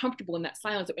so uncomfortable in that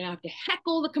silence that we now have to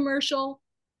heckle the commercial,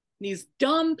 these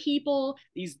dumb people,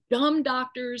 these dumb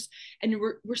doctors, and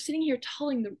we're sitting here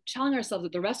telling ourselves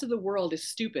that the rest of the world is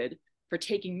stupid for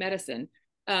taking medicine,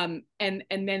 and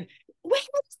then where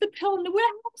does the pill know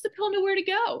where to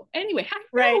go anyway? How do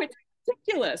you know? Right. It's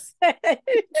ridiculous.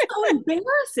 It's so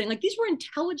embarrassing. Like, these were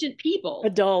intelligent people,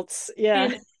 Adults.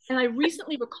 Yeah. and I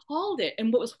recently recalled it,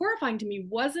 and what was horrifying to me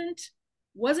wasn't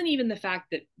even the fact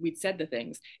that we'd said the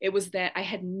things. It was that I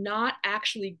had not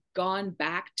actually gone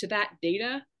back to that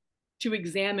data to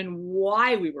examine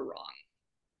why we were wrong.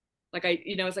 Like,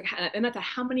 it's like, and that's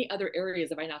how many other areas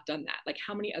have I not done that? Like,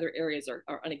 how many other areas are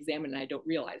unexamined and I don't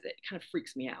realize it? It kind of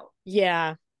freaks me out.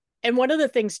 Yeah. And one of the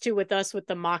things too with us, with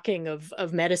the mocking of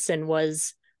medicine,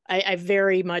 was I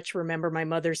very much remember my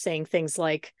mother saying things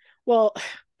like, well,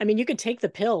 I mean, you could take the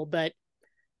pill, but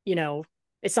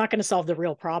it's not going to solve the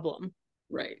real problem.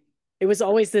 Right. It was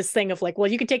always this thing of like,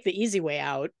 well, you can take the easy way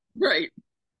out, right,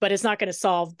 but it's not going to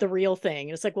solve the real thing.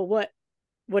 And it's like, well,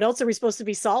 what else are we supposed to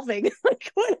be solving?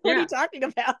 Like, what are you talking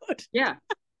about? Yeah.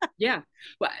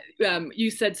 Well,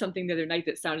 you said something the other night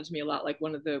that sounded to me a lot like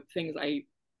one of the things I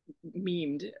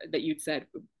memed that you'd said,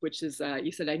 which is,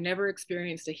 you said, I never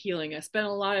experienced a healing. I spent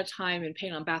a lot of time in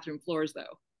pain on bathroom floors,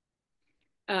 though.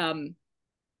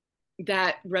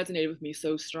 That resonated with me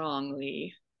so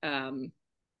strongly.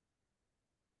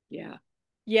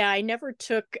 Yeah, I never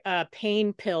took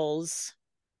pain pills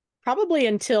probably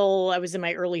until I was in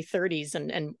my early 30s,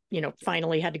 and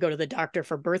finally had to go to the doctor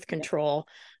for birth control.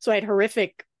 So I had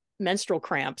horrific menstrual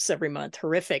cramps every month,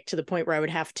 horrific, to the point where I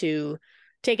would have to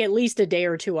take at least a day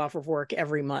or two off of work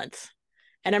every month.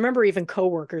 And I remember even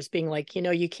coworkers being like,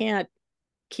 you can't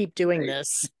keep doing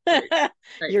this. Right.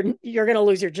 You're going to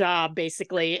lose your job,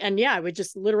 basically. And yeah, I would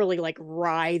just literally like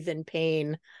writhe in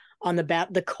pain on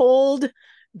the cold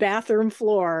bathroom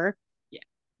floor,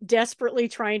 desperately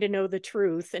trying to know the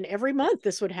truth. And every month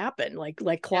this would happen, like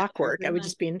clockwork. I would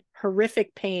just be in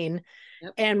horrific pain.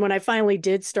 Yep. And when I finally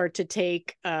did start to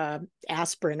take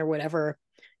aspirin or whatever,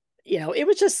 it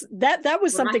was just that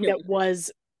was something that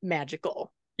was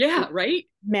magical. Yeah, right?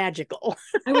 Magical.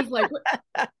 I was like,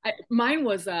 mine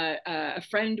was a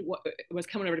friend was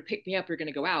coming over to pick me up. We were going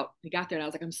to go out. We got there and I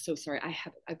was like, I'm so sorry.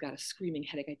 I've got a screaming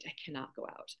headache. I cannot go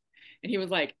out. And he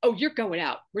was like, oh, you're going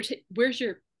out. Where's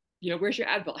your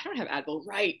Advil? I don't have Advil.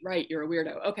 Right. You're a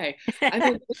weirdo. Okay. I'm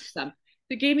going to fix some.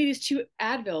 They gave me these 2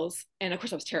 Advils. And of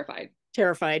course I was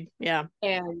terrified. Yeah.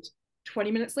 And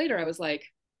 20 minutes later, I was like,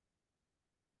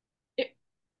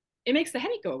 it makes the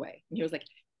headache go away. And he was like,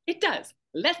 it does.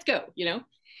 Let's go.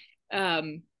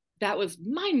 That was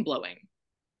mind blowing.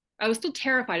 I was still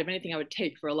terrified of anything I would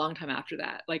take for a long time after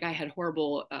that. Like, I had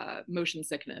horrible motion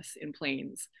sickness in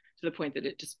planes to the point that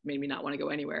it just made me not want to go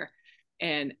anywhere.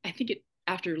 And I think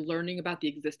after learning about the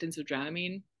existence of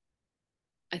Dramamine,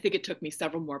 I think it took me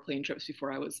several more plane trips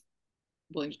before I was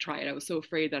willing to try it. I was so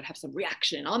afraid that I'd have some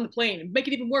reaction on the plane and make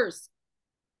it even worse.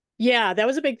 Yeah, that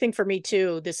was a big thing for me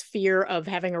too. This fear of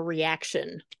having a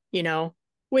reaction,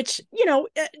 which,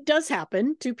 it does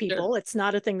happen to people. Sure. It's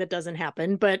not a thing that doesn't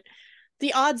happen, but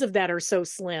the odds of that are so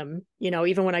slim.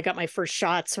 Even when I got my first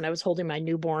shots, when I was holding my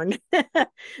newborn,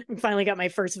 finally got my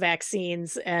first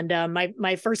vaccines. And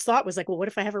my first thought was like, well, what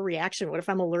if I have a reaction? What if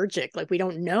I'm allergic? Like, we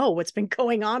don't know what's been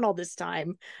going on all this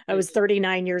time. I was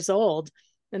 39 years old.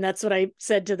 And that's what I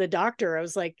said to the doctor. I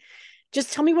was like,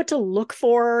 just tell me what to look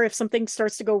for if something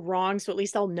starts to go wrong. So at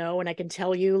least I'll know and I can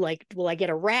tell you, like, will I get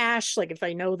a rash? Like, if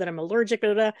I know that I'm allergic,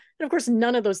 blah, blah, blah. And of course,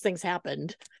 none of those things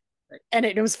happened. Right. And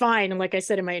it was fine. And like I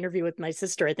said in my interview with my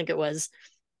sister, I think it was,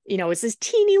 it's this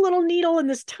teeny little needle and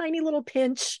this tiny little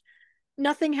pinch.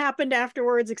 Nothing happened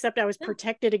afterwards, except I was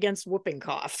protected against whooping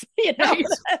cough. Right.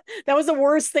 That was the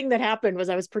worst thing that happened, was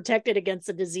I was protected against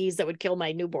a disease that would kill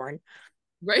my newborn.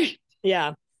 Right.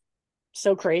 Yeah.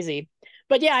 So crazy.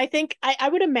 But yeah, I think I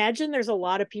would imagine there's a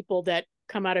lot of people that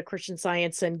come out of Christian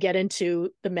Science and get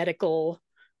into the medical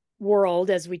world,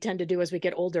 as we tend to do as we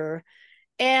get older,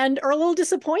 and are a little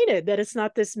disappointed that it's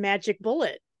not this magic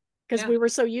bullet, because we were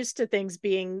so used to things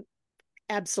being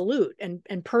absolute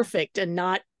and perfect and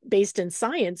not based in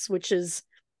science, which is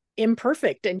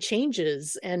imperfect and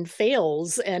changes and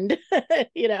fails. And,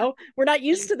 we're not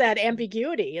used to that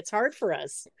ambiguity. It's hard for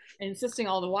us. And insisting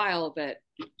all the while that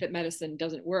medicine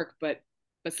doesn't work, but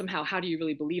somehow, how do you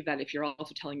really believe that if you're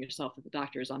also telling yourself that the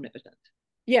doctor is omnipotent?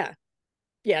 Yeah.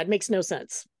 It makes no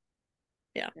sense.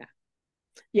 Yeah.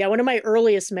 One of my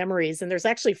earliest memories, and there's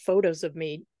actually photos of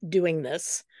me doing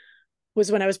this,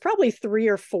 was when I was probably 3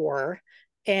 or 4,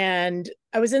 and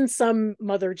I was in some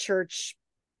mother church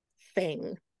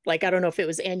thing. Like, I don't know if it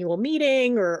was annual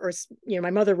meeting or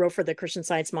my mother wrote for the Christian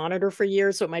Science Monitor for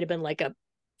years, so it might have been like a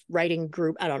writing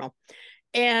group. I don't know.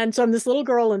 And so I'm this little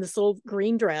girl in this little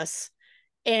green dress,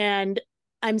 and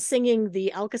I'm singing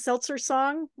the Alka-Seltzer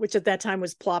song, which at that time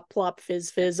was plop, plop,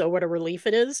 fizz, fizz. Oh, what a relief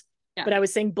it is. Yeah. But I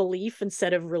was saying belief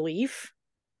instead of relief.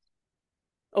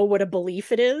 Oh, what a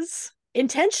belief it is.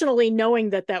 Intentionally knowing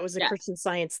that that was a Yes. Christian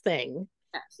Science thing.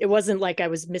 Yes. It wasn't like I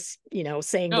was saying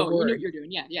the No, you knew word. what you're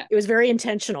doing. Yeah. Yeah. It was very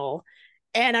intentional.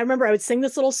 And I remember I would sing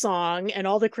this little song, and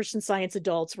all the Christian Science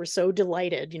adults were so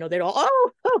delighted. They'd all,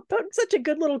 I'm such a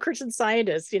good little Christian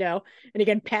scientist, and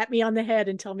again, pat me on the head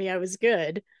and tell me I was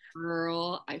good.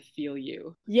 Girl, I feel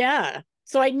you. Yeah.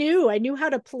 So I knew how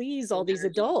to please all these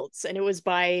Energy. adults, and it was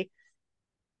by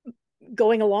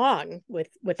going along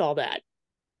with all that.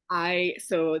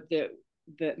 So the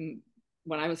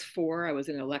when I was 4, I was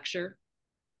in a lecture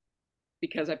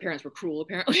because my parents were cruel,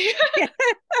 apparently.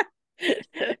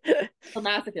 A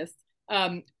masochist.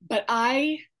 But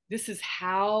this is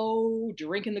how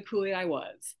drinking the Kool-Aid I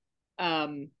was.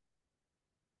 Um,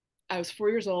 I was 4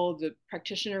 years old. The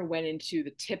practitioner went into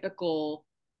the typical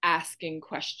asking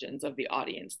questions of the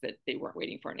audience that they weren't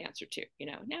waiting for an answer to.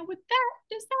 Now with that,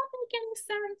 does that make any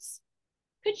sense?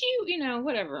 Could you,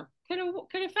 whatever? Could a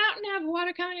fountain have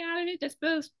water coming out of it that's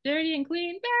both dirty and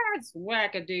clean? That's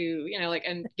wackadoo.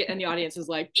 And the audience is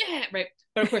like, yeah, right.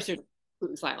 But of course they're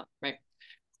completely silent, right?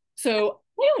 So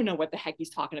I don't know what the heck he's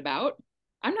talking about.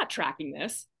 I'm not tracking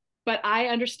this, but I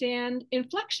understand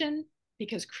inflection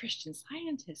because Christian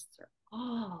scientists are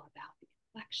all about the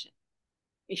inflection.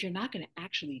 If you're not going to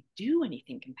actually do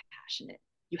anything compassionate,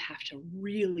 you have to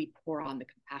really pour on the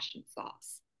compassion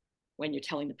sauce when you're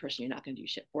telling the person you're not going to do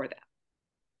shit for them.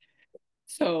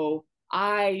 So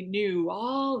I knew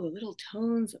all the little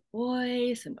tones of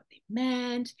voice and what they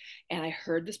meant. And I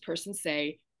heard this person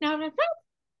say, now,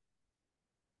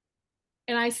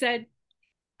 and I said,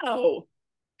 oh,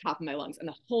 top of my lungs. And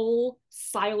the whole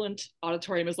silent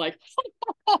auditorium is like,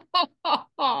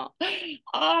 oh,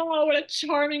 what a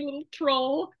charming little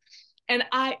troll. And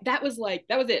that was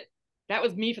it. That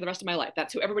was me for the rest of my life.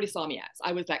 That's who everybody saw me as.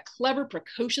 I was that clever,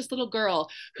 precocious little girl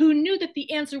who knew that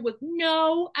the answer was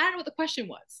no. I don't know what the question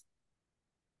was.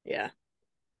 Yeah.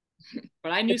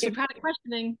 But I knew Socratic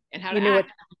questioning and how You to knew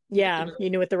act. you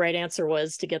knew what the right answer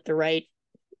was to get the right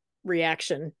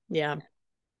reaction. Yeah.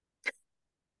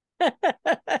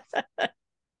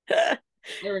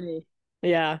 Irony.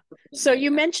 Yeah. So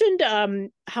you mentioned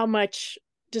how much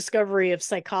discovery of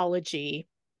psychology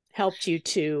helped you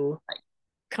to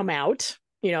come out.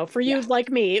 For you, Yeah. like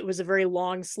me, it was a very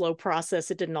long, slow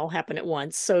process. It didn't all happen at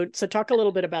once. So talk a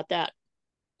little bit about that.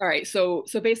 All right. So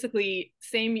basically,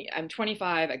 I'm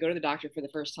 25. I go to the doctor for the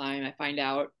first time. I find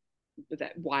out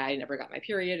that why I never got my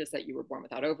period is that you were born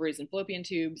without ovaries and fallopian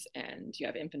tubes, and you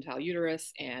have infantile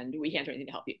uterus, and we can't do anything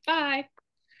to help you. Bye.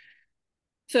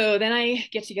 So then I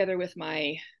get together with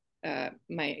my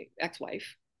my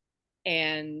ex-wife,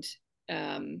 and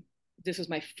this was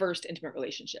my first intimate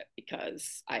relationship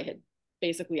because I had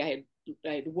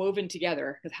woven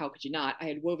together, because how could you not? I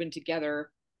had woven together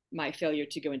my failure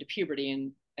to go into puberty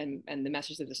and the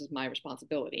message that this is my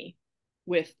responsibility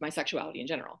with my sexuality in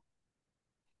general.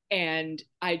 And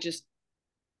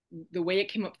the way it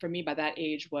came up for me by that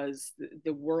age was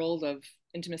the world of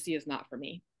intimacy is not for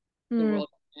me. The world of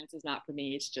romance is not for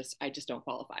me. I just don't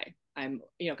qualify. I'm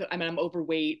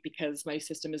overweight because my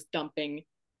system is dumping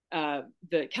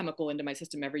the chemical into my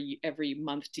system every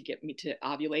month to get me to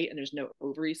ovulate, and there's no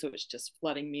ovary, so it's just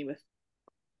flooding me with.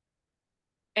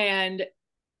 And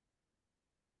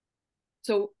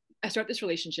so I start this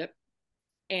relationship,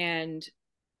 and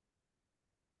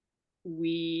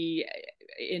we,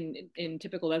 in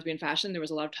typical lesbian fashion, there was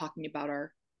a lot of talking about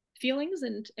our feelings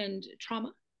and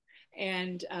trauma,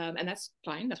 and that's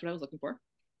fine. That's what I was looking for.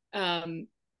 And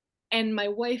my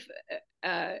wife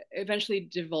eventually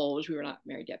divulged, we were not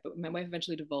married yet, but my wife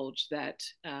eventually divulged that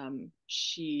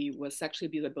she was sexually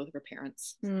abused by both of her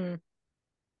parents.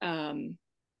 Um,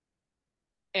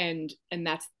 and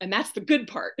that's the good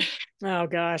part. Oh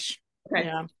gosh. Okay.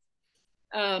 Yeah.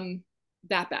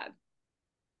 That bad.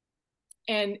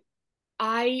 And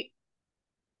I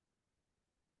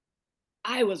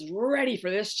was ready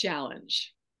for this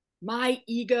challenge. My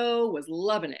ego was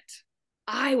loving it.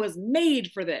 I was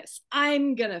made for this.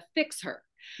 I'm gonna fix her,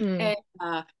 and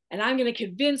I'm gonna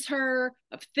convince her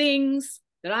of things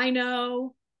that I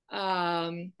know.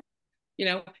 And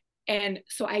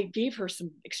so I gave her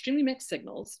some extremely mixed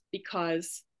signals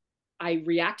because I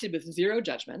reacted with zero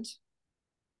judgment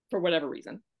for whatever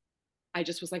reason. I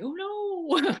just was like, oh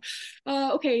no.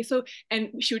 Okay. So,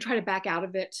 and she would try to back out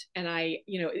of it. And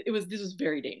this was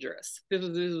very dangerous. This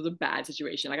was a bad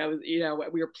situation. Like I was,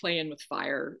 we were playing with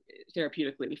fire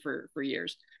therapeutically for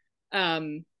years,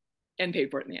 and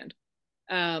paid for it in the end.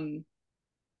 Um,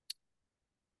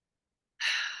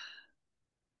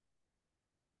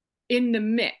 in the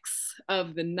mix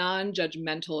of the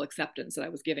non-judgmental acceptance that I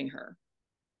was giving her,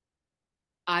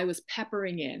 I was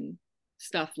peppering in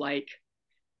stuff like,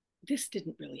 this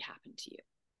didn't really happen to you.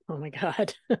 Oh my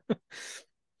God.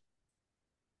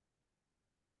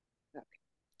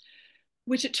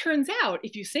 Which it turns out,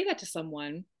 if you say that to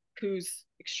someone who's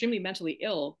extremely mentally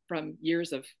ill from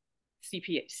years of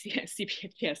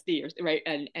CPTSD, right,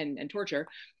 and torture,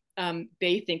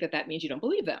 they think that means you don't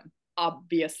believe them,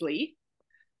 obviously,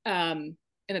 and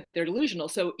that they're delusional.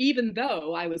 So even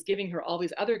though I was giving her all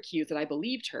these other cues that I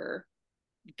believed her,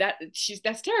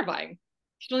 that's terrifying.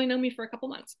 She'd only known me for a couple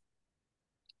months.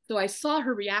 So I saw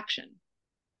her reaction,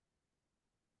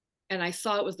 and I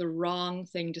saw it was the wrong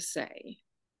thing to say,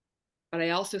 but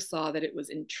I also saw that it was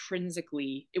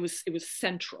intrinsically, it was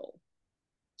central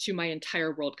to my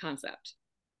entire world concept.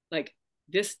 Like,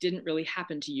 this didn't really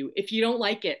happen to you. If you don't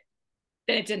like it,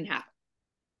 then it didn't happen.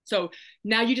 So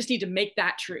now you just need to make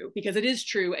that true, because it is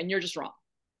true and you're just wrong.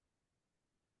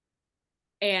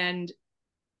 And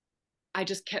I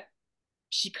just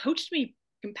she coached me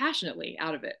compassionately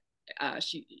out of it.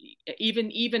 She even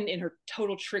in her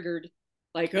total triggered,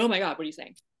 like, oh my God, what are you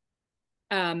saying?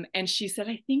 And she said,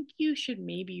 I think you should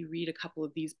maybe read a couple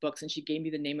of these books. And she gave me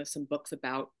the name of some books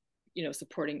about,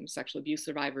 supporting sexual abuse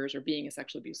survivors or being a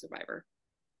sexual abuse survivor.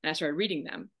 And I started reading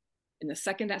them. And the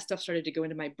second that stuff started to go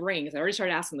into my brain, because I already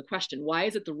started asking the question, why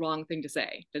is it the wrong thing to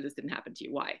say that this didn't happen to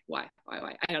you? Why? I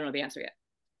don't know the answer yet.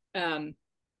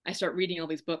 I start reading all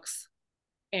these books,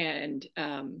 and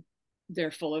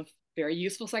they're full of very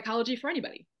useful psychology for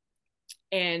anybody.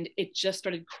 And it just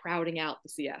started crowding out the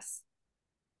CS.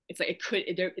 It's like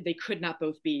they could not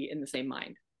both be in the same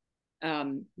mind.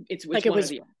 It's Like one or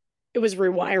the other. It was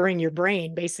rewiring your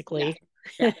brain, basically.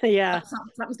 Yeah. Yeah.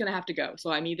 Something's going to have to go.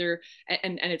 So I'm either,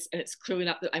 and it's clearly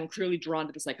not that I'm clearly drawn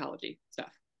to the psychology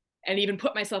stuff, and even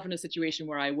put myself in a situation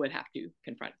where I would have to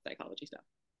confront psychology stuff.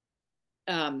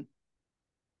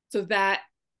 So that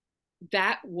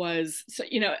was, so,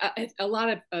 a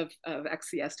lot of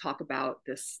XCS talk about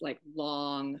this like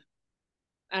long,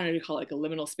 I don't know, you call it like a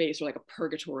liminal space or like a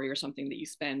purgatory or something that you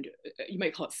spend. You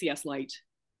might call it CS light.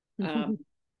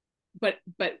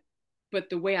 But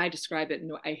the way I describe it,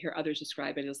 and I hear others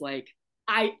describe it, is like,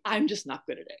 I'm just not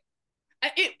good at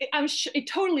it. It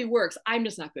totally works. I'm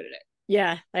just not good at it.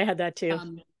 Yeah, I had that too.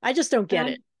 I just don't get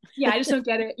it. Yeah, I just don't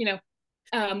get it.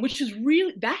 Which was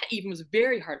really, that even was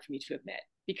very hard for me to admit,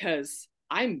 because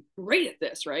I'm great at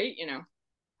this, right?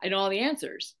 I know all the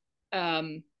answers.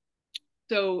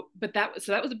 So that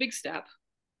was a big step.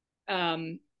 But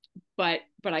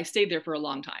I stayed there for a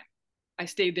long time. I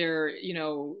stayed there,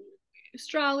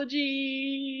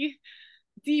 astrology,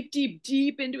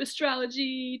 deep into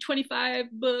astrology, 25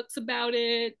 books about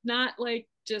it, not like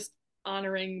just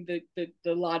honoring the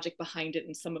logic behind it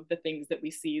and some of the things that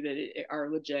we see that are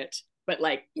legit, but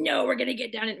like, no, we're gonna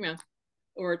get down it,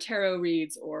 or tarot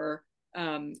reads, or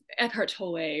Eckhart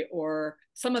Tolle, or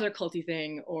some other culty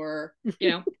thing, or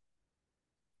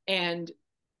and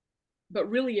but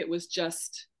really it was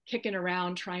just kicking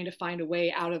around trying to find a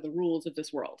way out of the rules of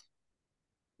this world.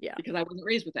 Yeah. Because I wasn't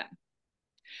raised with them.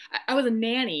 I was a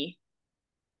nanny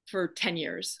for 10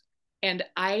 years, and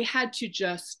I had to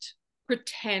just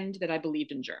pretend that I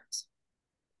believed in germs,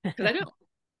 because I don't.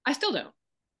 I still don't.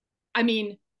 I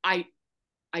mean, I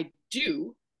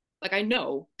do. Like, I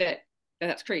know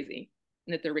that's crazy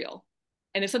and that they're real.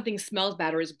 And if something smells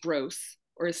bad or is gross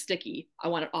or is sticky, I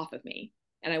want it off of me.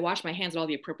 And I wash my hands at all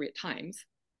the appropriate times.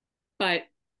 But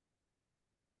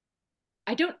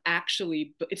I don't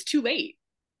actually, it's too late.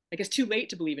 Like, it's too late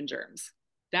to believe in germs.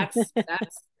 That's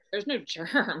there's no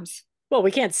germs. Well,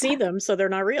 we can't see them, so they're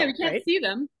not real. Yeah, we can't right? see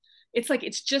them. It's like,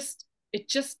 it just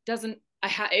doesn't.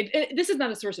 This is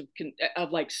not a source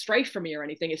of like strife for me or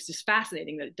anything. It's just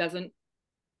fascinating that it doesn't.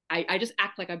 I just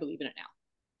act like I believe in it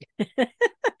now.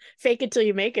 Fake it till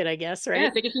you make it, I guess, right? Yeah,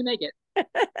 fake it till you make it.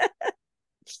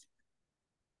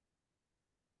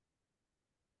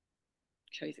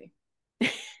 Crazy.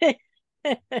 Just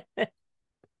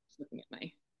looking at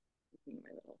my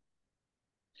little.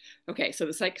 Okay, so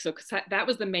that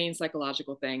was the main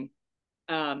psychological thing,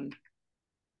 and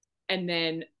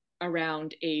then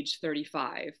around age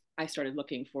 35, I started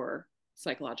looking for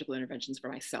psychological interventions for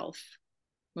myself,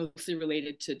 mostly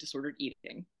related to disordered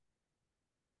eating,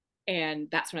 and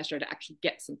that's when I started to actually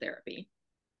get some therapy.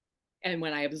 And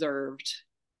when I observed,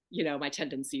 my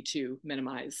tendency to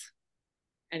minimize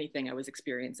anything I was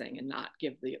experiencing and not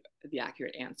give the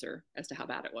accurate answer as to how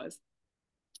bad it was.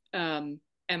 And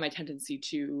my tendency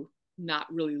to not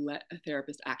really let a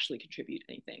therapist actually contribute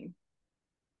anything,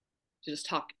 to just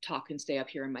talk and stay up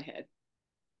here in my head.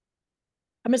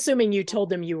 I'm assuming you told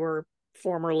them you were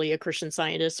formerly a Christian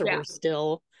Scientist or Yeah. were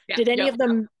still. Yeah. Did any Yep. of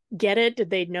them get it? Did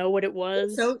they know what it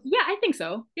was? So yeah, I think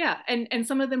so. Yeah, and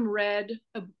some of them read,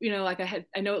 like I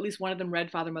know at least one of them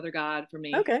read Father, Mother, God for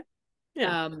me. Okay.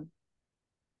 Yeah.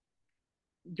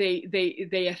 They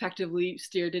effectively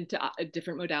steered into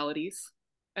different modalities,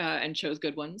 and chose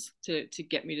good ones to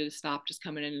get me to stop just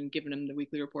coming in and giving them the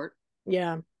weekly report.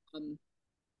 Yeah. Um,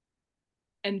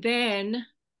 and then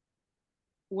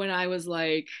when I was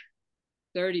like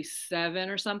 37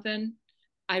 or something,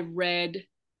 I read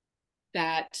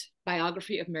that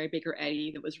biography of Mary Baker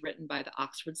Eddy that was written by the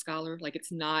Oxford scholar. Like,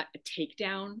 it's not a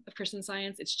takedown of Christian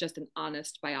Science, it's just an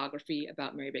honest biography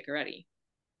about Mary Baker Eddy.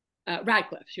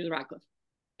 Radcliffe, she was Radcliffe.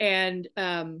 And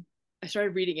I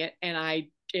started reading it, and I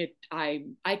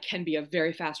can be a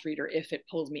very fast reader if it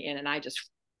pulls me in, and I just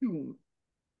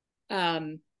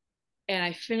and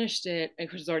I finished it,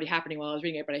 which was already happening while I was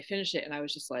reading it, but I finished it and I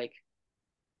was just like,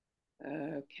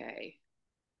 okay,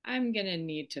 I'm gonna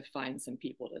need to find some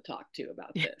people to talk to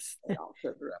about this that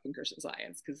also grew up in Christian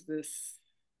Science, because this,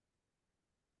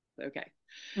 okay.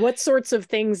 What sorts of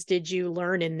things did you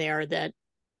learn in there that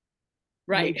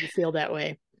Right. made you feel that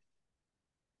way?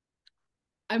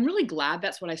 I'm really glad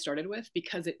that's what I started with,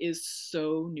 because it is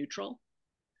so neutral.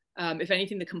 If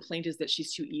anything, the complaint is that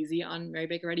she's too easy on Mary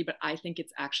Baker Eddy, but I think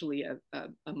it's actually a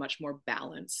much more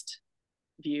balanced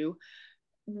view.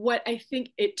 What I think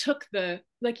it took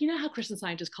how Christian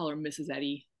scientists call her Mrs.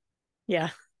 Eddy. Yeah.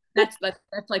 That's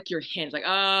like your hint, like,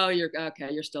 oh, you're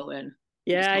okay, you're still in.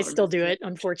 Yeah, I still do it,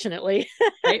 unfortunately.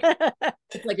 Right?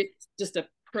 It's like, it's just a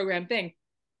program thing.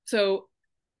 So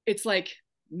it's like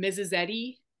Mrs.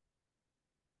 Eddy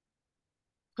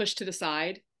pushed to the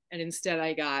side, and instead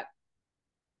I got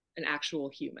an actual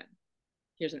human.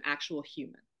 Here's an actual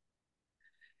human.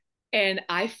 And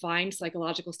I find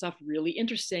psychological stuff really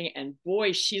interesting. And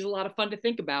boy, she's a lot of fun to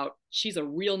think about. She's a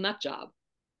real nut job.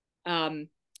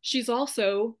 She's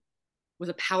also was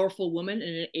a powerful woman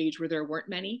in an age where there weren't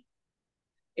many.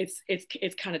 It's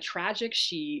kind of tragic.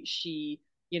 She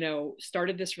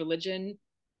started this religion,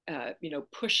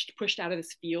 pushed out of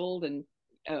this field and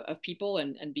of people,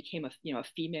 and became a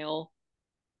female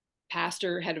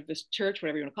pastor, head of this church,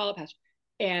 whatever you want to call it, pastor,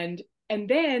 and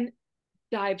then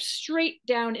dive straight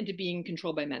down into being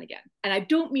controlled by men again. And I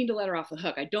don't mean to let her off the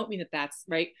hook. I don't mean that that's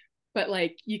right, but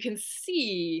like, you can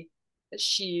see that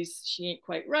she ain't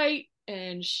quite right,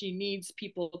 and she needs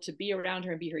people to be around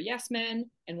her and be her yes men.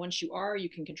 And once you are, you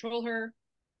can control her.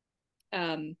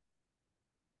 And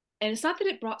it's not that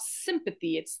it brought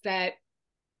sympathy; it's that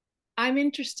I'm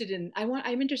interested in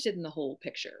the whole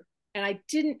picture. And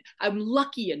I'm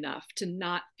lucky enough to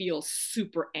not feel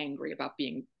super angry about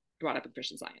being brought up in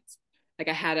Christian Science. Like,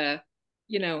 I had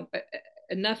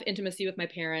enough intimacy with my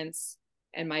parents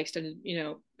and my extended,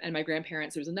 and my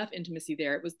grandparents. There was enough intimacy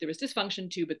there. There was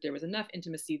dysfunction too, but there was enough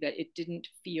intimacy that it didn't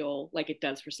feel like it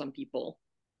does for some people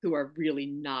who are really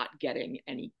not getting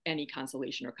any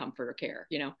consolation or comfort or care,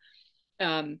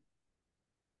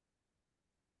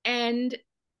 and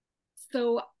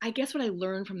so I guess what I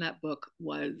learned from that book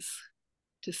was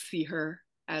to see her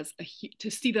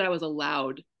to see that I was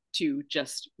allowed to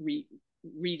just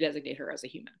redesignate her as a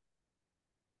human,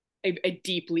 a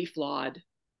deeply flawed,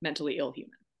 mentally ill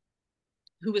human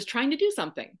who was trying to do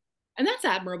something. And that's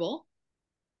admirable.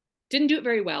 Didn't do it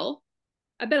very well.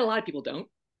 I bet a lot of people don't.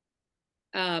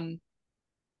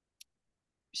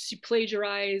 She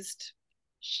plagiarized.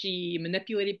 She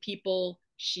manipulated people.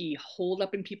 She holed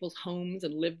up in people's homes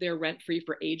and lived there rent-free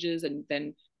for ages, and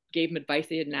then gave them advice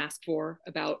they didn't ask for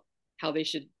about how they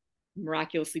should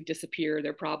miraculously disappear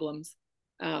their problems.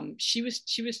 She was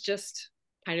just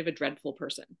kind of a dreadful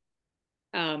person.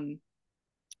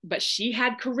 But she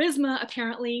had charisma,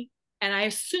 apparently, and I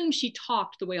assume she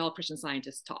talked the way all Christian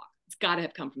Scientists talk. It's got to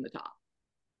have come from the top.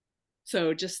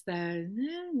 So just the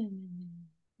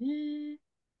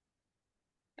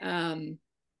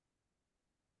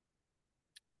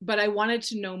but I wanted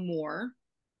to know more,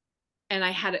 and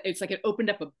it's like it opened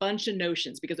up a bunch of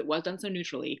notions because it was done so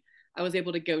neutrally. I was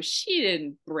able to go, she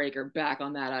didn't break her back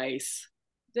on that ice.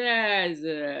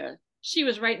 She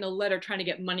was writing a letter trying to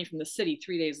get money from the city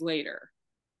 3 days later.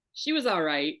 She was all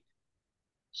right.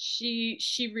 She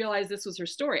realized this was her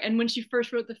story. And when she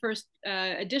first wrote the first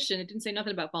edition, it didn't say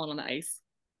nothing about falling on the ice.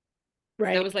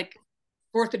 Right. That was like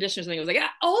fourth edition or something. It was like,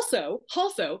 also,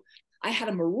 I had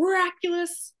a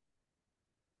miraculous,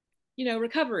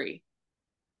 recovery.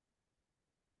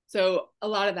 So a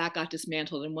lot of that got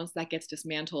dismantled. And once that gets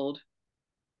dismantled,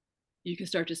 you can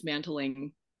start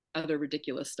dismantling other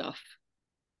ridiculous stuff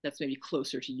that's maybe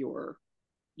closer to your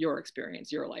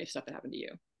experience, your life, stuff that happened to you.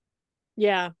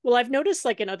 Yeah. Well, I've noticed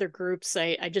like in other groups,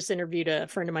 I just interviewed a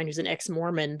friend of mine who's an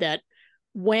ex-Mormon, that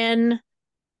when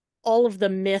all of the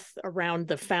myth around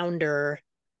the founder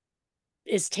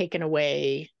is taken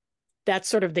away, that's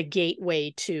sort of the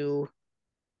gateway to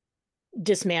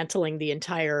dismantling the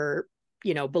entire,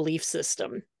 belief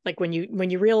system. Like when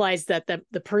you realize that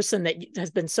the person that has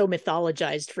been so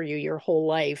mythologized for you your whole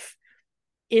life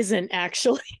isn't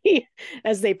actually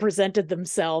as they presented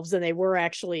themselves, and they were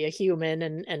actually a human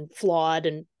and flawed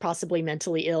and possibly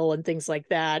mentally ill and things like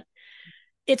that.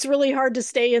 It's really hard to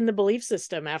stay in the belief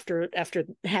system after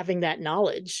having that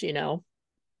knowledge.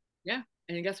 Yeah.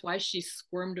 And guess why she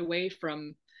squirmed away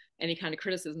from any kind of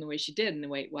criticism the way she did, and the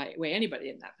way anybody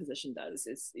in that position does.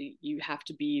 Is you have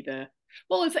to be the,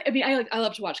 well, it's, I mean, I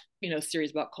love to watch,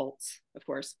 series about cults, of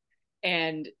course.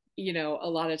 And, a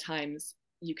lot of times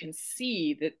you can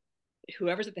see that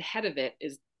whoever's at the head of it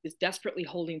is desperately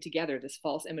holding together this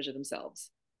false image of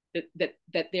themselves,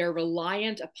 that they're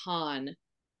reliant upon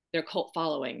their cult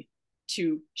following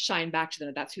to shine back to them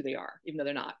that that's who they are, even though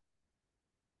they're not.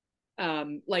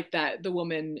 Like that, the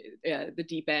woman, the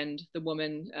deep end, the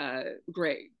woman,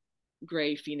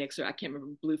 gray Phoenix, or I can't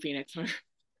remember, blue Phoenix.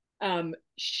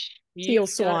 Teal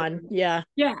Swan, yeah,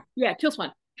 Teal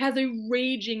Swan has a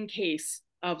raging case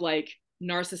of like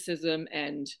narcissism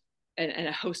and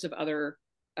a host of other,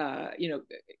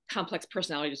 complex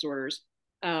personality disorders.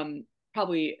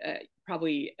 Probably,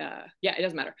 yeah, it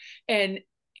doesn't matter. And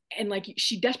like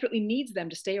she desperately needs them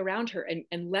to stay around her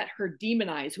and let her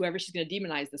demonize whoever she's going to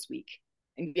demonize this week,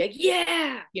 and be like,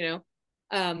 yeah,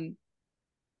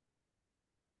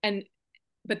 and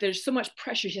but there's so much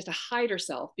pressure, she has to hide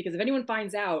herself, because if anyone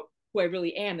finds out who I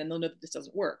really am, then they'll know that this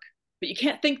doesn't work. But you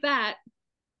can't think that,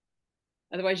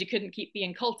 otherwise you couldn't keep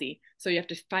being culty. So you have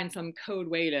to find some code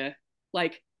way to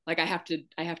like I have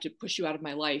to push you out of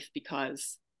my life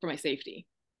because for my safety.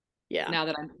 Yeah. Now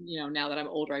that I'm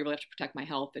older, I really have to protect my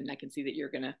health, and I can see that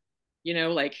you're gonna,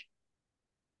 like.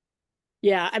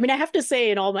 Yeah, I mean, I have to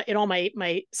say, in all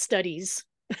my studies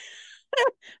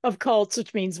of cults,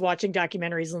 which means watching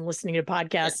documentaries and listening to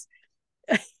podcasts,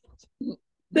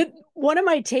 that one of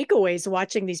my takeaways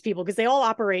watching these people, because they all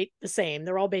operate the same,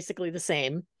 they're all basically the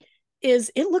same, is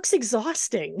it looks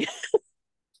exhausting.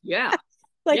 Yeah.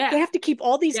 Like they have to keep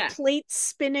all these plates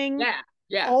spinning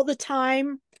all the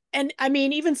time. And I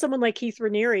mean, even someone like Keith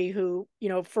Raniere, who,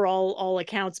 for all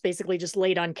accounts, basically just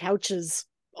laid on couches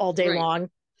all day long,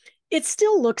 it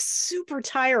still looks super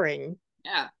tiring.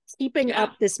 Yeah. Keeping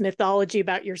up this mythology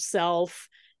about yourself,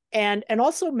 and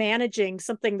also managing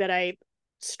something that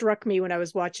struck me when I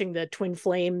was watching the Twin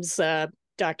Flames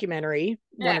documentary.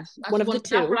 One of the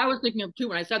two. That's what I was thinking of too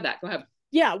when I said that. Go ahead.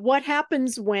 Yeah. What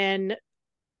happens when,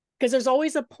 because there's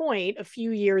always a point a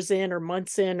few years in or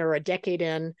months in or a decade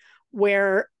in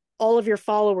where all of your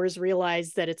followers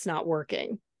realize that it's not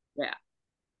working. Yeah.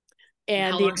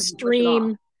 And the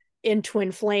extreme in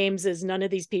Twin Flames is none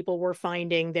of these people were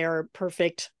finding their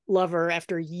perfect lover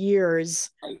after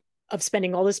years of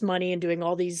spending all this money and doing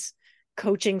all these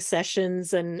coaching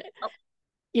sessions. And,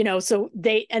 so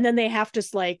then they have to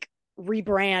like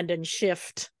rebrand and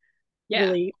shift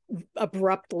really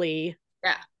abruptly.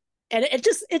 Yeah. And it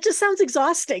just sounds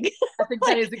exhausting. I think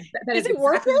that is it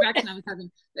worth exactly the reaction I was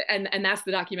having. And that's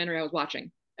the documentary I was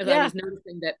watching. As I was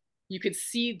noticing that you could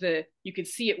see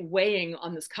it weighing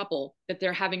on this couple, that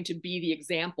they're having to be the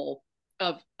example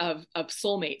of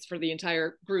soulmates for the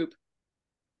entire group.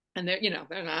 And they're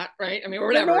not, right? I mean, or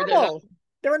whatever.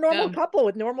 They're a normal couple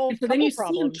with normal so then you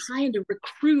problems. See them trying to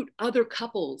recruit other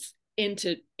couples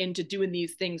into doing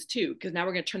these things too, because now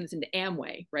we're going to turn this into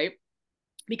Amway, right?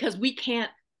 Because we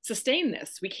can't sustain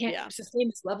this. We can't sustain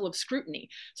this level of scrutiny.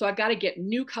 So I've got to get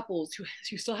new couples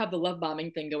who still have the love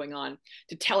bombing thing going on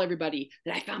to tell everybody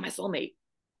that I found my soulmate.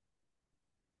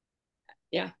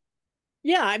 Yeah.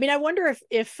 Yeah. I mean, I wonder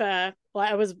if well,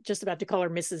 I was just about to call her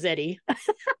Mrs. Eddie.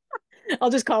 I'll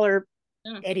just call her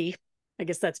Eddie. I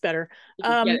guess that's better.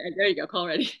 There you go. Call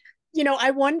her Eddie.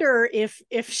 I wonder if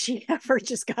she ever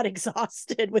just got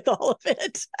exhausted with all of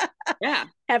it. Yeah.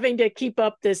 Having to keep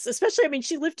up this, especially, I mean,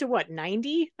 she lived to what,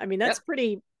 90? I mean, that's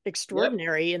pretty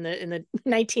extraordinary in the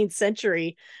 19th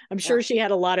century. I'm sure she had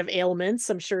a lot of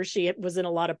ailments. I'm sure she was in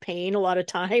a lot of pain a lot of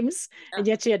times. And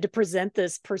yet she had to present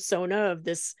this persona of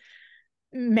this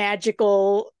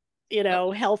magical,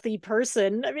 healthy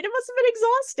person. I mean, it must have been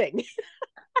exhausting.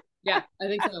 Yeah, I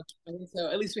think so. I think so.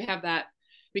 At least we have that.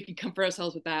 We can comfort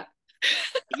ourselves with that.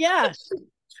 Yeah.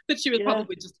 That she was Yeah.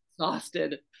 probably just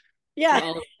exhausted from Yeah.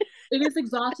 all of it. It is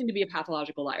exhausting to be a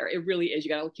pathological liar. It really is. You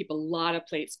got to keep a lot of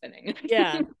plates spinning.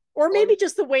 Yeah. Or Or maybe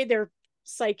just the way their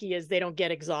psyche is, they don't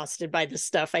get exhausted by this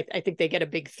stuff. I think they get a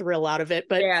big thrill out of it.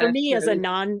 But yeah, for that's me, true. as a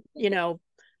non, Right.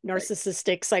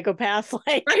 narcissistic psychopath,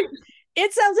 like Right.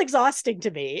 it sounds exhausting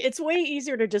to me. It's way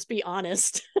easier to just be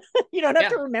honest. You don't have Yeah.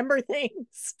 to remember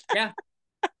things. Yeah.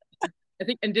 I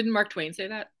think, and didn't Mark Twain say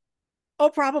that? Oh,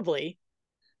 probably.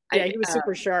 Yeah, I he was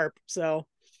super sharp. So,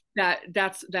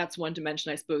 that's one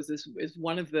dimension, I suppose, is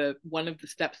one of the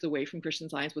steps away from Christian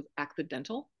Science was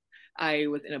accidental. I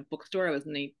was in a bookstore. I was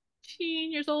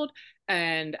 19 years old,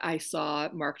 and I saw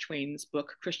Mark Twain's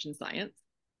book Christian Science,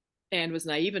 and was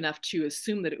naive enough to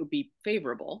assume that it would be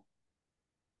favorable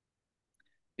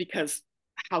because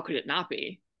how could it not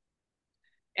be?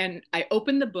 And I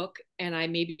opened the book and I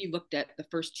maybe looked at the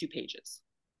first 2 pages,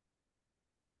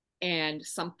 and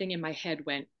something in my head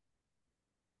went,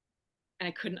 and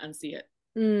I couldn't unsee it.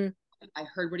 mm, I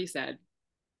heard what he said.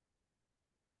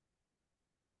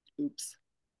 Oops.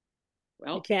 you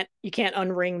Well, can't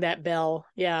unring that bell.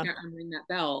 Yeah. can't unring that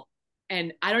bell.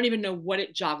 And I don't even know what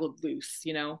it joggled loose,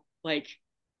 like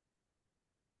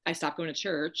I stopped going to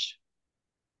church.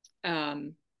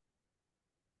 Um,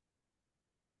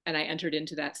 and I entered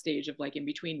into that stage of like in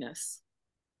betweenness.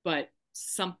 But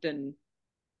something,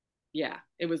 yeah,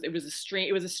 it was a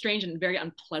strange and very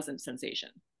unpleasant sensation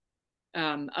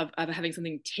of having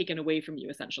something taken away from you,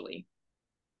 essentially.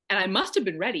 And I must have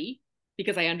been ready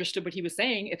because I understood what he was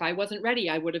saying. If I wasn't ready,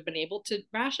 I would have been able to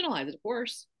rationalize it, of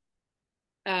course.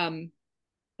 Um,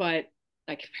 but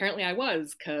like apparently I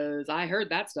was, because I heard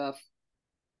that stuff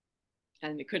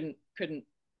and it couldn't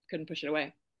push it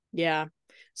away. Yeah.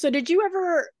 So, did you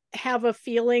ever have a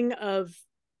feeling of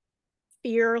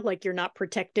fear, like you're not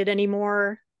protected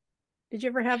anymore? Did you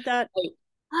ever have that? Like,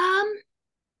 um,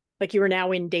 Like you were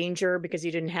now in danger because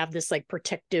you didn't have this like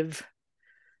protective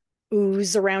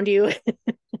ooze around you?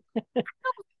 I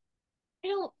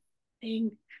don't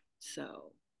think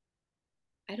so.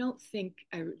 I don't think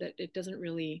that it doesn't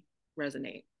really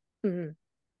resonate. Mhm.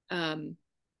 Um,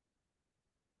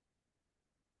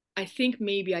 I think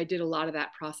maybe I did a lot of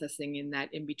that processing in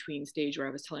that in between stage where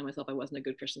I was telling myself I wasn't a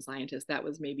good Christian Scientist. That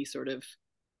was maybe sort of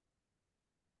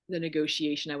the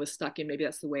negotiation I was stuck in. Maybe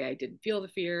that's the way I didn't feel the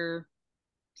fear,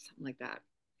 something like that.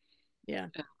 Yeah.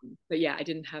 But yeah, I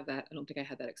didn't have that. I don't think I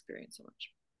had that experience so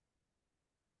much.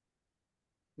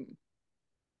 Hmm.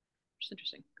 Which is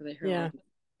interesting because I hear a lot Yeah. of.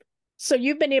 So,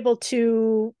 you've been able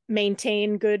to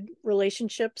maintain good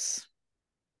relationships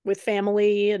with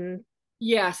family and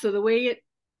Yeah. So the way it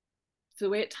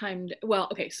timed. Well,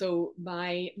 okay. So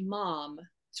my mom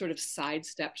sort of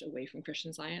sidestepped away from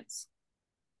Christian Science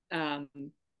um,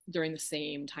 during the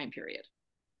same time period.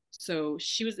 So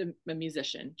she was a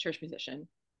musician, church musician,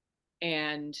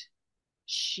 and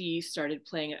she started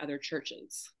playing at other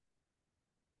churches.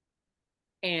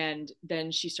 And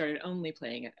then she started only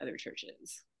playing at other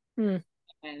churches hmm,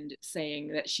 and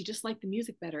saying that she just liked the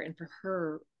music better. And for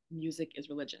her, music is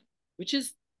religion, which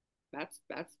is, that's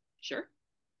sure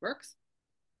works.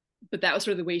 But that was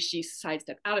sort of the way she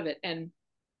sidestepped out of it. And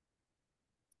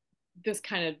this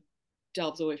kind of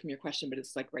delves away from your question, but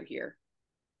it's like right here.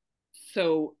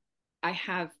 So I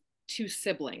have 2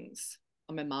 siblings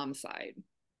on my mom's side.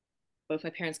 Both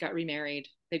my parents got remarried.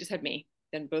 They just had me.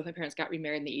 Then both my parents got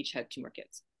remarried and they each had 2 more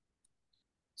kids.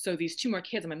 So these 2 more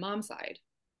kids on my mom's side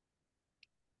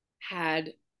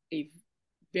had a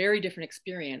very different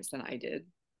experience than I did.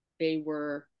 They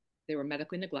were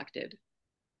medically neglected,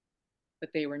 but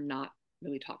they were not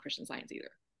really taught Christian Science either.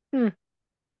 hmm,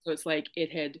 So it's like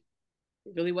it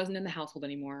really wasn't in the household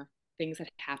anymore. Things had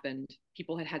happened.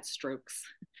 People had had strokes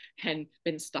and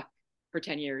been stuck for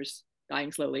 10 years,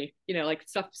 dying slowly. Like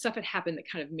stuff had happened that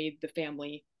kind of made the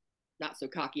family not so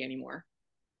cocky anymore.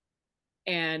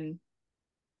 And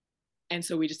and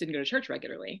so we just didn't go to church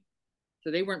regularly.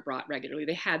 So they weren't brought regularly.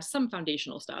 They had some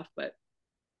foundational stuff, but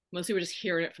mostly we're just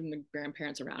hearing it from the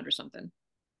grandparents around or something.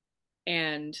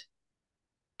 And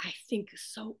I think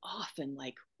so often,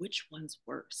 like, which one's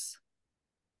worse?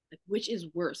 Like, which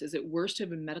is worse? Is it worse to have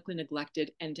been medically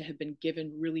neglected and to have been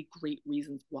given really great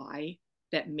reasons why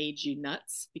that made you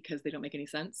nuts because they don't make any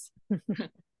sense?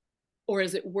 Or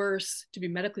is it worse to be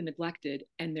medically neglected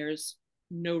and there's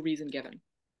no reason given?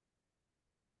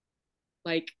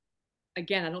 Like,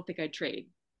 again, I don't think I'd trade.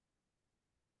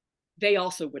 They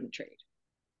also wouldn't trade.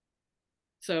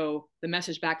 So the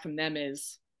message back from them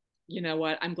is, you know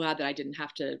what? I'm glad that I didn't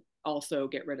have to also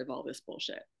get rid of all this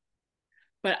bullshit.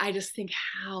 But I just think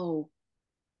how,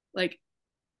 like,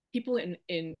 people in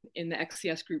the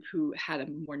XCS group who had a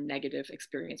more negative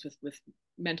experience with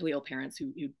mentally ill parents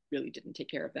who really didn't take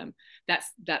care of them.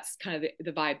 That's kind of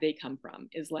the vibe they come from,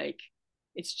 is like,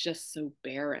 it's just so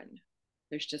barren.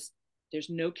 There's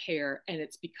no care, and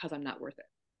it's because I'm not worth it.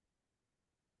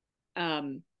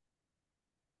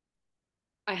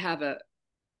 I have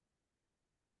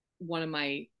one of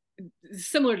my,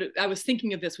 similar to, I was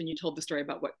thinking of this when you told the story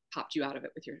about what popped you out of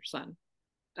it with your son.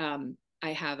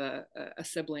 I have a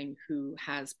sibling who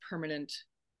has permanent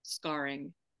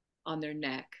scarring on their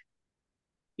neck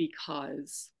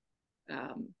because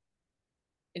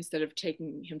instead of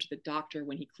taking him to the doctor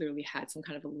when he clearly had some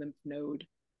kind of a lymph node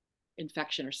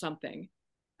infection or something,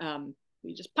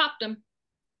 we just popped him.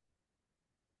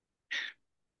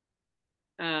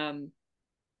 So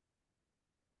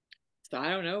I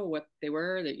don't know what they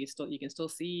were, that you can still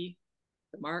see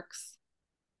the marks.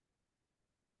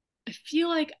 I feel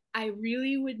like I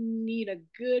really would need a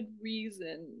good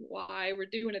reason why we're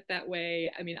doing it that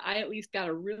way. I mean, I at least got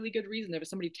a really good reason. There was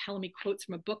somebody telling me quotes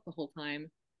from a book the whole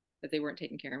time that they weren't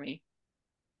taking care of me.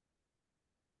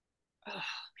 Oh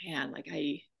man,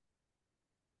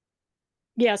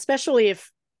 Yeah, especially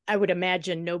if, I would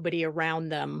imagine, nobody around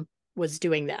them was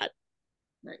doing that.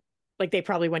 Right. Like they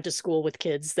probably went to school with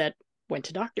kids that went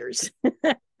to doctors.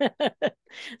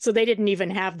 So they didn't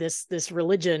even have this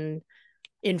religion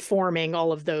informing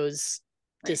all of those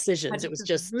decisions. It was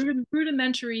just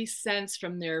rudimentary sense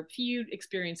from their few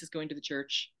experiences going to the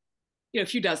church, a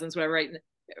few dozens, whatever, right,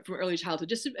 from early childhood,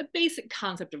 just a basic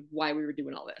concept of why we were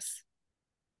doing all this.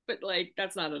 But like,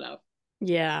 that's not enough.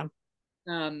 Yeah.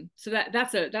 So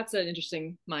that's an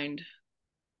interesting mind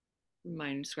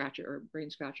scratcher or brain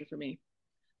scratcher for me.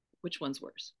 Which one's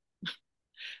worse?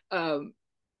 One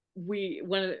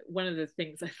of the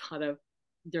things I thought of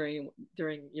during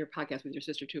your podcast with your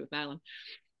sister too, with Madeline,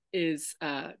 is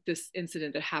this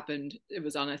incident that happened. It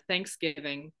was on a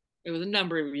Thanksgiving. It was a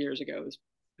number of years ago. It was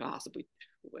possibly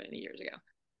 20 years ago.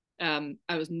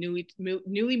 I was newly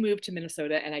moved to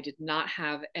Minnesota, and I did not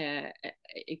have a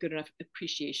good enough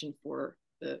appreciation for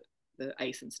the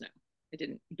ice and snow. I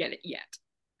didn't get it yet,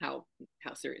 how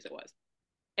serious it was.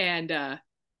 And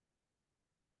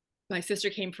my sister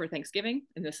came for Thanksgiving,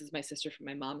 and this is my sister from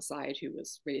my mom's side who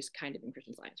was raised kind of in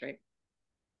Christian Science, right?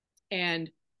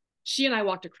 And she and I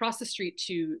walked across the street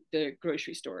to the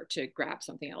grocery store to grab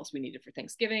something else we needed for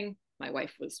Thanksgiving. My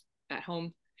wife was at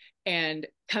home, and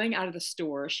coming out of the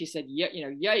store, she said, "Yeah,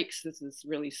 yikes, this is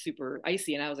really super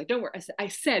icy." And I was like, "Don't worry." I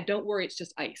said, "Don't worry, it's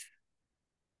just ice."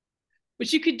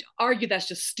 Which you could argue that's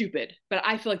just stupid, but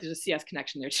I feel like there's a CS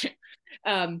connection there too.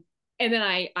 And then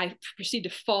I proceed to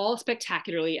fall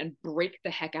spectacularly and break the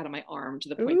heck out of my arm to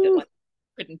the point that like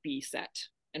couldn't be set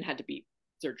and had to be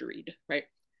surgeried, right?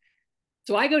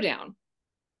 So I go down,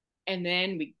 and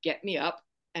then we get me up,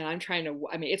 and I'm trying to,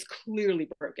 I mean, it's clearly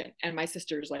broken. And my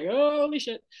sister's like, "Oh, holy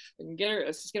shit,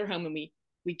 let's just get her home." And we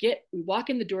walk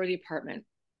in the door of the apartment,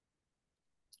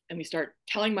 and we start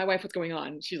telling my wife what's going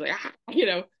on. She's like,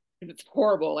 it's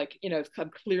horrible. Like, it's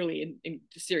clearly in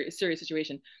a serious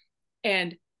situation.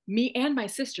 And me and my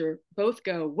sister both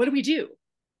go, "What do we do?"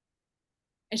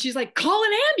 And she's like, "Call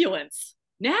an ambulance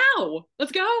now.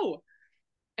 Let's go."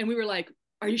 And we were like,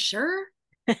 "Are you sure?"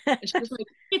 And she was like,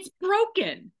 "It's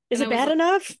broken." Is it bad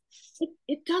enough?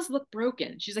 It does look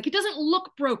broken. She's like, "It doesn't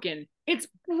look broken. It's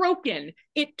broken.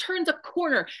 It turns a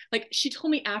corner." Like, she told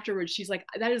me afterwards, she's like,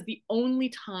 "That is the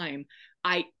only time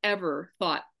I ever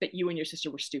thought that you and your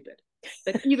sister were stupid.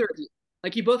 That either of you,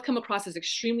 like, you both come across as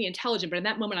extremely intelligent." But in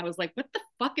that moment, I was like, "What the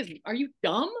fuck are you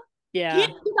dumb? Yeah. Get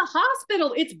to the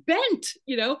hospital. It's bent."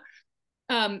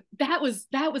 That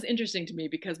was interesting to me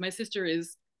because my sister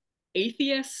is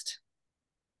atheist,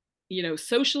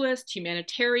 socialist,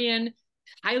 humanitarian,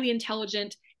 highly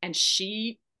intelligent, and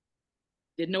she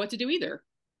didn't know what to do either.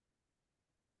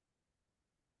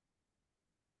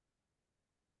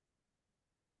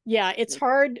 Yeah, it's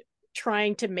hard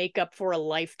trying to make up for a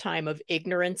lifetime of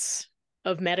ignorance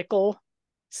of medical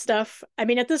stuff. I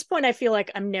mean, at this point, I feel like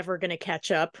I'm never going to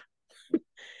catch up.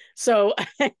 So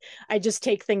I just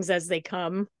take things as they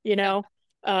come, Yeah.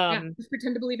 Just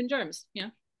pretend to believe in germs. Yeah.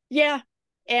 Yeah.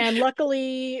 And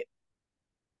luckily,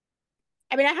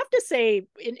 I mean, I have to say,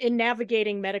 in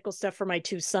navigating medical stuff for my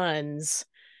two sons,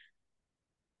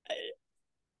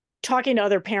 talking to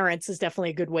other parents is definitely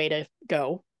a good way to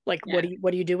go. Like,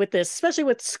 what do you do with this, especially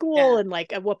with school, and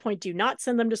like, at what point do you not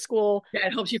send them to school? Yeah,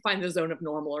 it helps you find the zone of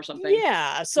normal or something.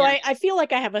 Yeah. So I feel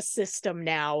like I have a system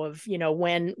now of,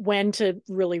 when to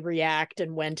really react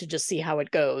and when to just see how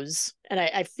it goes. And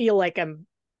I feel like I'm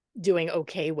doing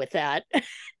okay with that.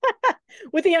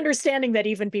 With the understanding that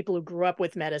even people who grew up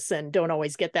with medicine don't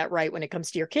always get that right when it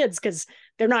comes to your kids, because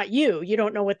they're not you. You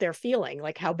don't know what they're feeling.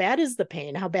 Like, how bad is the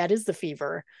pain? How bad is the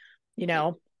fever? You Right.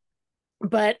 know?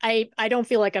 But I don't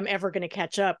feel like I'm ever going to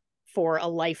catch up for a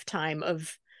lifetime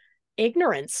of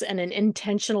ignorance and an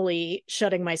intentionally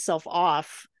shutting myself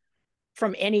off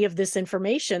from any of this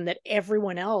information that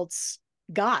everyone else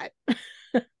got.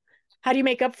 How do you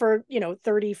make up for,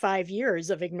 35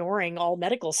 years of ignoring all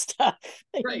medical stuff?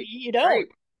 Right. You don't. Right.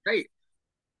 Right.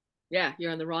 Yeah,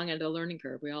 you're on the wrong end of the learning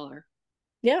curve. We all are.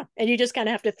 Yeah. And you just kind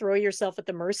of have to throw yourself at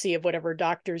the mercy of whatever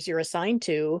doctors you're assigned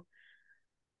to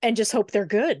and just hope they're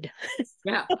good.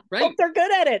 Yeah. Hope Right. they're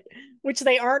good at it, which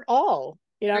they aren't all.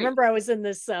 I Right. remember I was in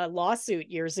this lawsuit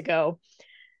years ago,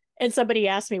 and somebody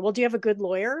asked me, well, do you have a good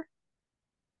lawyer?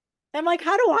 I'm like,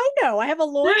 how do I know? I have a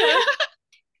lawyer.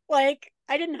 Like,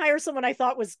 I didn't hire someone I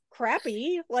thought was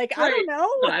crappy. Like, I Right. don't know.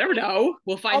 But I don't know.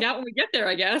 We'll find I'll, out when we get there,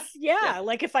 I guess. Yeah. yeah,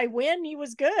 like if I win, he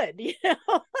was good. Like, Yeah.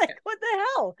 what the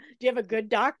hell? Do you have a good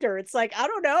doctor? It's like, I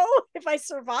don't know. If I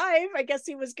survive, I guess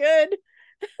he was good.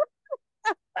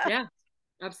 Yeah.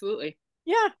 Absolutely.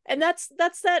 Yeah, and that's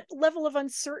that level of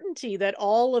uncertainty that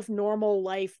all of normal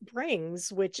life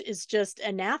brings, which is just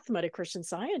anathema to Christian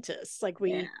Scientists. Like,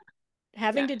 Yeah. we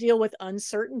having Yeah. to deal with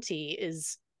uncertainty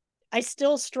is, I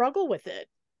still struggle with it.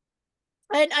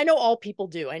 And I know all people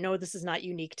do. I know this is not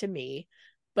unique to me,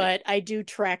 Right. but I do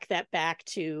track that back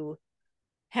to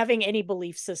having any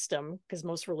belief system, because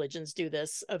most religions do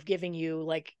this, of giving you,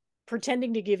 like,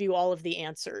 pretending to give you all of the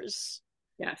answers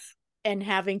Yes. and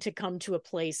having to come to a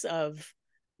place of,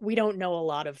 we don't know a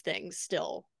lot of things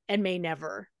still and may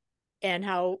never, and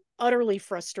how utterly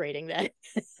frustrating that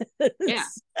Yeah.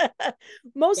 is.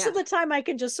 Most of Yeah. the time I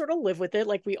can just sort of live with it,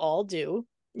 like we all do.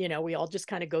 We all just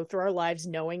kind of go through our lives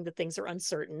knowing that things are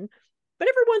uncertain. But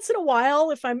every once in a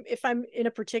while, if I'm in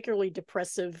a particularly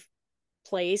depressive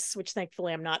place, which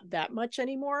thankfully I'm not that much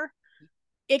anymore,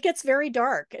 it gets very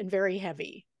dark and very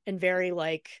heavy and very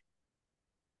like,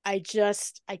 I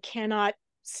cannot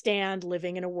stand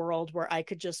living in a world where I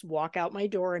could just walk out my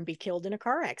door and be killed in a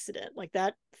car accident. Like,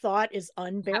 that thought is Right.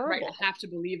 unbearable. I have to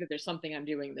believe that there's something I'm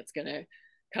doing that's going to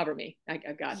cover me.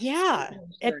 I've got so Yeah.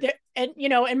 sure.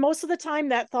 And most of the time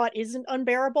that thought isn't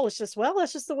unbearable. It's just, well,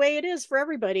 that's just the way it is for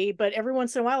everybody. But every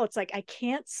once in a while, it's like, I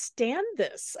can't stand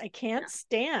this. I Yeah. can't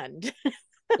stand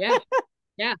Yeah.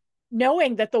 Yeah.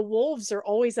 knowing that the wolves are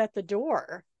always at the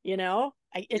door. Yeah.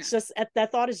 It's just,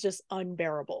 that thought is just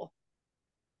unbearable.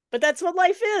 But that's what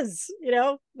life is.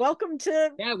 Welcome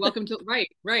to. Yeah. Welcome to right.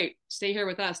 Right. Stay here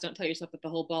with us. Don't tell yourself that the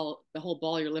whole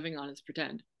ball you're living on is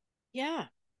pretend. Yeah.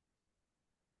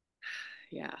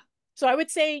 Yeah. So I would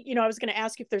say, I was going to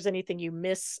ask you if there's anything you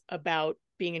miss about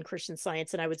being in Christian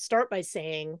Science. And I would start by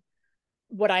saying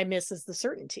what I miss is the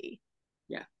certainty,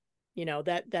 Yeah.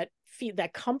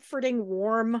 that comforting,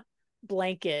 warm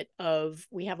blanket of,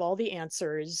 we have all the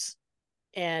answers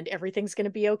and everything's going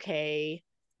to be okay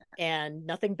and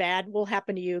nothing bad will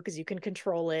happen to you because you can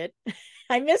control it.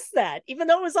 I miss that. Even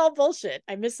though it was all bullshit,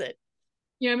 I miss it.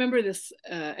 Yeah. I remember this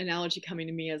analogy coming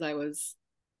to me as I was,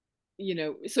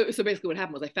 so basically what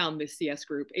happened was I found this CS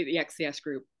group, the XCS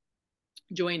group,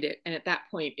 joined it. And at that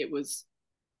point it was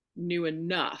new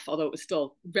enough, although it was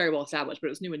still very well established, but it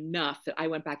was new enough that I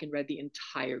went back and read the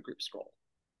entire group scroll,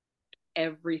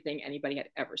 everything anybody had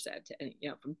ever said to any,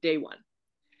 from day one.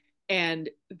 And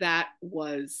that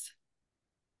was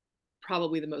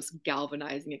probably the most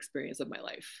galvanizing experience of my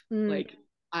life. Mm. Like,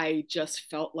 I just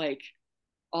felt like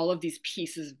all of these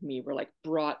pieces of me were like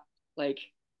brought, like,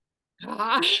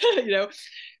 you know,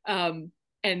 um,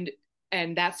 and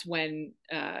and that's when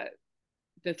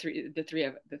the three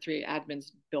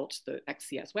admins built the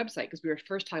XCS website, because we were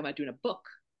first talking about doing a book,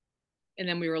 and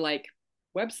then we were like,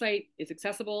 website is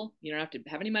accessible, you don't have to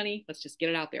have any money, let's just get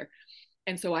it out there.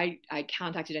 And so I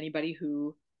contacted anybody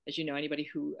who, as you know, anybody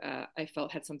who I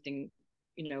felt had something,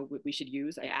 we should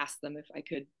use. I asked them if I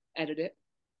could edit it.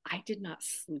 I did not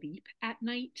sleep at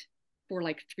night for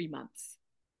like 3 months.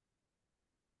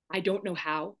 I don't know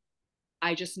how.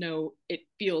 I just know it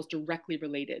feels directly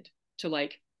related to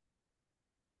like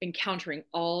encountering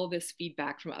all this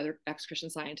feedback from other ex-Christian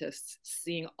scientists,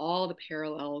 seeing all the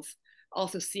parallels,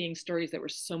 also seeing stories that were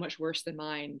so much worse than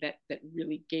mine, that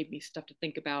really gave me stuff to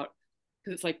think about.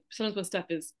 Because it's like, sometimes when stuff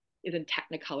is in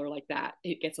technicolor like that,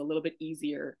 it gets a little bit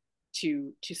easier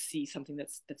to see something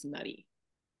that's nutty,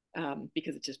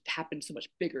 because it just happened so much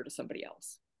bigger to somebody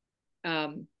else.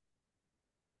 Um,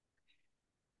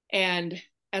 and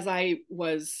as I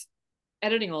was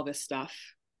editing all this stuff,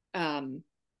 um,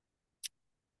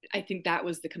 I think that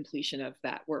was the completion of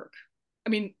that work. I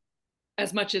mean,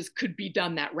 as much as could be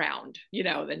done that round,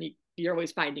 then you're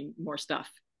always finding more stuff.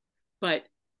 But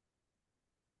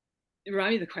remind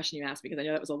me of the question you asked me, because I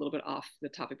know that was a little bit off the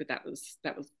topic, but that was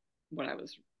what I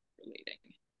was relating.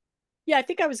 Yeah, I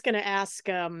think I was going to ask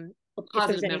if there's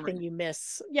Positive anything memory. you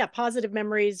miss. Yeah, positive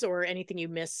memories or anything you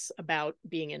miss about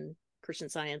being in Christian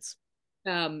Science.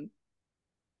 Um,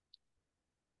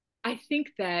 I think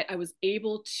that I was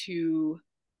able to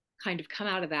kind of come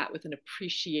out of that with an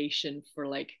appreciation for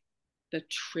like the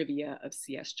trivia of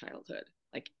CS childhood.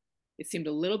 Like it seemed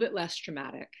a little bit less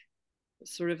traumatic.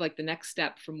 Sort of like the next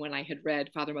step from when I had read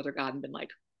Father, Mother, God and been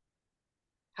like,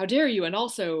 how dare you? And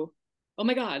also, oh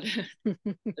my God, there's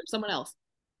someone else.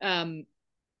 Um,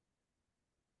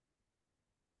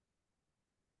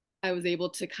 I was able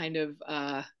to kind of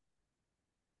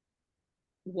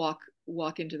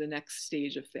walk into the next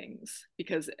stage of things,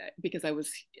 because I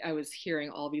was hearing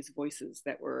all these voices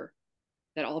that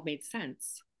all made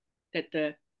sense, that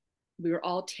the we were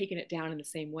all taking it down in the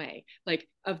same way. Like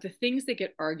of the things that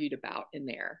get argued about in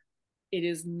there, it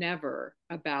is never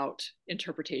about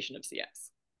interpretation of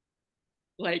CS.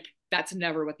 Like that's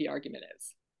never what the argument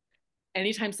is.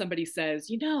 Anytime somebody says,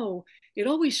 it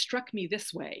always struck me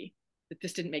this way, that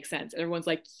this didn't make sense, and everyone's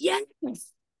like, yes,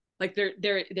 like there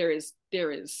is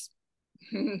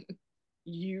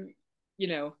you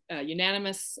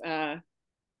unanimous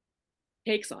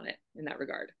takes on it in that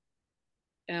regard,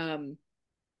 um,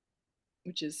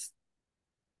 which is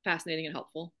fascinating and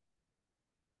helpful.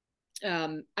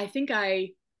 I think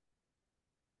I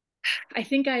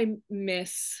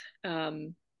miss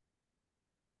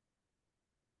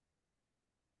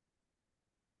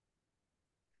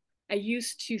I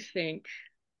used to think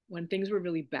when things were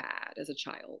really bad as a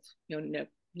child,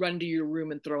 run to your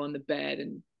room and throw on the bed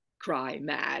and cry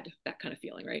mad, that kind of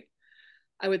feeling, right?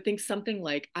 I would think something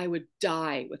like I would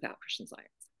die without Christian Science.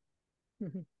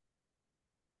 Mm-hmm.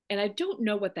 And I don't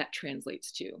know what that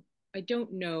translates to. I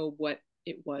don't know what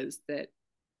it was that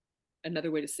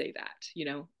another way to say that,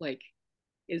 like,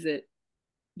 is it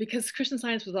because Christian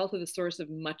Science was also the source of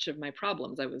much of my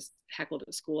problems? I was heckled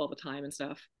at school all the time and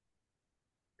stuff.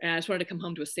 And I just wanted to come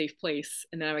home to a safe place.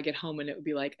 And then I would get home and it would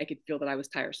be like I could feel that I was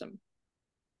tiresome.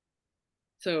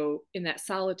 So in that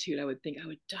solitude, I would think I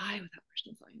would die without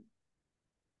Christian Science.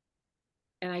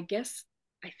 And I guess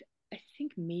I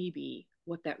think maybe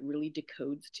what that really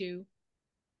decodes to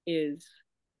is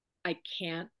I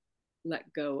can't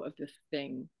let go of this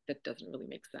thing that doesn't really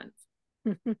make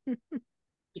sense,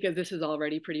 because this is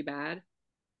already pretty bad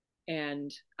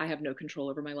and I have no control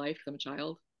over my life because I'm a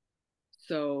child.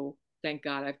 So thank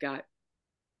God I've got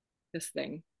this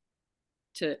thing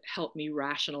to help me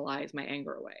rationalize my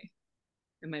anger away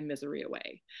and my misery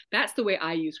away. That's the way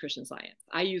I use Christian Science.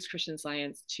 I use Christian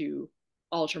Science to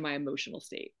alter my emotional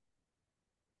state.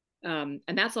 And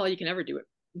that's all you can ever do it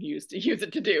use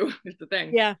it to do is the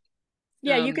thing. Yeah.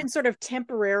 Yeah, you Um, can sort of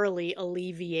temporarily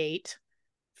alleviate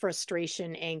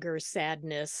frustration, anger,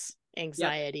 sadness, yep,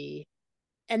 anxiety.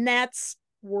 And that's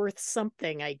worth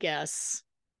something, I guess.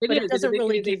 it But it is. doesn't It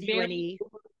really is a give you very any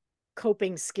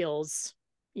coping skills.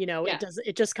 It yeah. does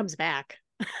it just comes back.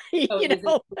 Oh, you it is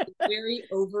know. a very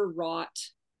overwrought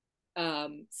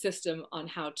system on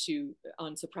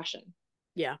suppression,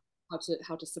 Yeah.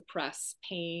 how to suppress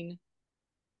pain,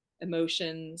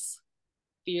 emotions,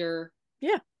 fear.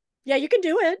 Yeah. Yeah, you can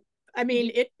do it. I You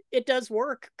mean, do. it does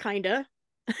work kind of.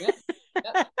 Yep.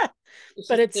 Yep. It's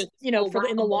But just it's, there's this whole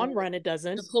in the long whack-a-mole, run it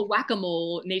doesn't. this whole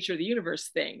whack-a-mole nature of the universe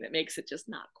thing that makes it just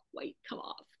not quite come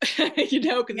off, because it's Yeah.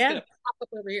 gonna pop up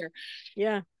over here.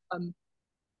 Yeah. Um,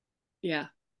 yeah,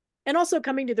 And also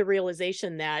coming to the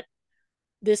realization that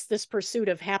this pursuit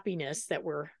of happiness that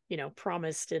we're,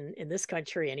 promised in this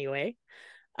country anyway,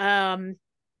 um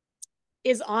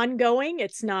is ongoing.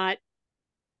 It's not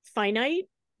finite,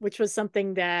 which was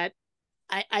something that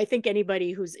I think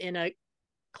anybody who's in a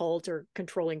cult or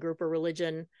controlling group or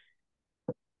religion,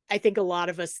 I think a lot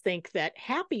of us think that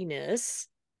happiness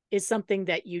is something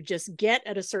that you just get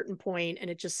at a certain point and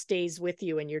it just stays with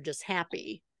you and you're just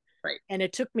happy. right. And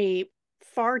it took me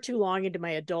far too long into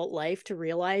my adult life to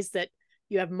realize that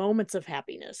you have moments of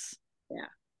happiness. Yeah,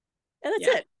 And that's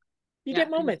yeah, it. You yeah. get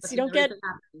And moments. You accepting don't get, everything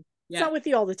happening. it's Yeah, not with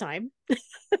you all the time.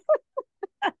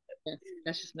 yeah.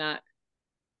 That's just not.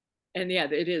 And yeah,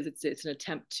 it is. It's an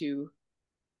attempt to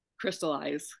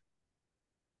crystallize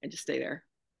and just stay there,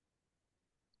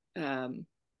 um,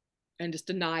 and just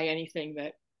deny anything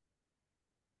that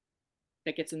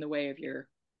gets in the way of your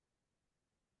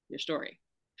story.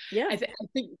 Yeah. I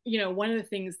think one of the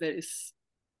things that is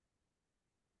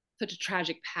such a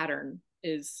tragic pattern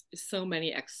is so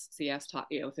many ex-CS taught,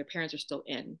 if their parents are still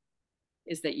in,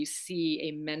 is that you see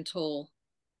a mental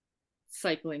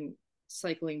cycling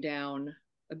down.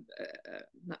 I'm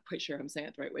not quite sure if I'm saying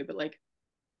it the right way, but like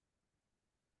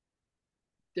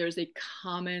there's a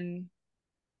common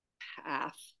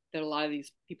path that a lot of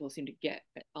these people seem to get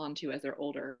onto as they're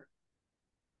older,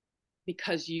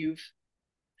 because you've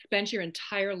spent your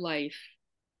entire life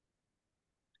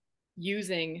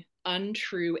using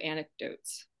untrue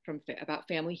anecdotes about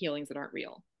family healings that aren't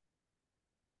real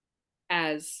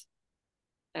as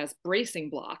bracing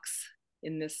blocks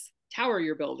in this tower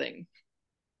you're building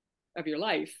of your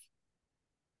life.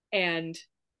 And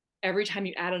every time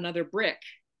you add another brick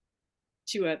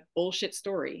to a bullshit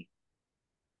story,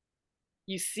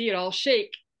 you see it all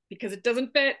shake because it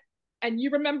doesn't fit. And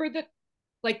you remember that,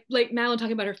 like Madeline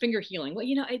talking about her finger healing. Well,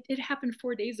 it happened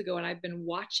 4 days ago, and I've been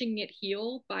watching it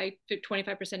heal by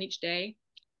 25% each day.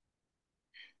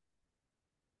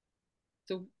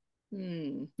 So,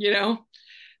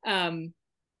 um,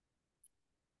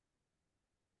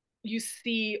 you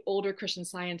see older Christian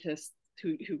scientists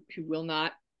who will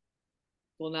not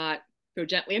go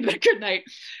gently into good night,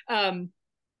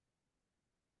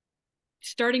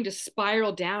 starting to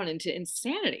spiral down into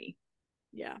insanity.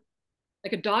 Yeah.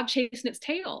 Like a dog chasing its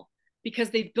tail, because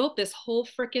they've built this whole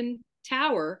freaking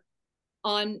tower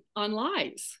on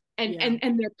lies, and Yeah.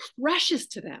 and they're precious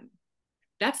to them.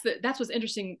 That's what's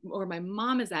interesting. Where my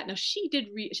mom is at now. She did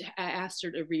read. I asked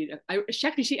her to read.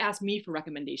 She asked me for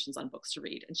recommendations on books to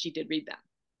read, and she did read them.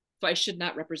 So I should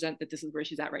not represent that this is where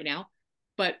she's at right now.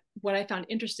 But what I found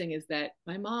interesting is that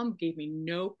my mom gave me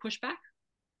no pushback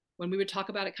when we would talk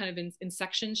about it, kind of in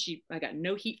sections. I got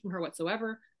no heat from her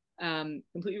whatsoever.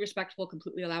 Completely respectful,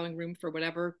 completely allowing room for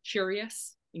whatever,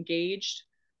 curious, engaged,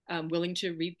 willing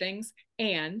to read things.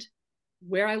 And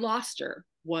where I lost her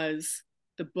was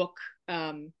the book,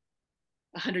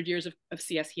 100 Years of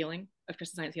CS Healing, of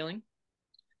Christian Science Healing,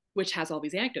 which has all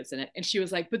these anecdotes in it. And she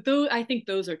was like, but I think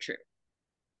those are true.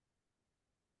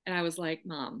 And I was like,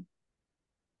 Mom,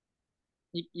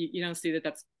 you don't see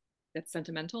that's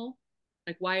sentimental?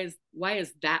 Like, why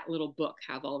is that little book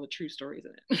have all the true stories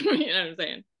in it? You know what I'm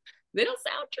saying? They don't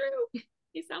sound true.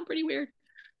 They sound pretty weird.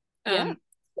 Yeah.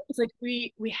 It's like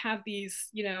we have these,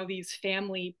 these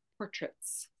family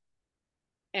portraits,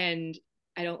 and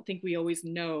I don't think we always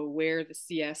know where the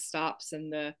CS stops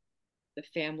and the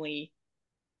family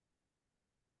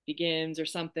begins or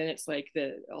something. It's like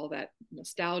all that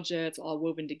nostalgia, it's all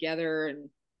woven together. And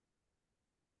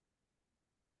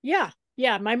Yeah.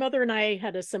 Yeah. My mother and I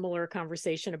had a similar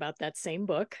conversation about that same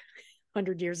book,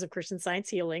 100 Years of Christian Science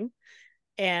Healing.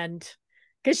 And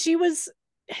because this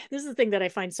is the thing that I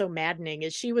find so maddening,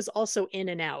 is she was also in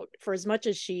and out. For as much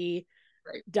as she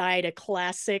right. died a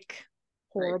classic,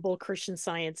 horrible right. Christian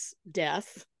Science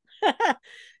death,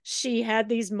 she had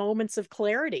these moments of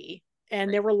clarity. And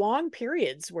right. there were long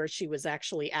periods where she was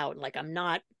actually out, like, I'm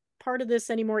not part of this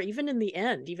anymore. Even in the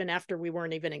end, even after we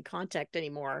weren't even in contact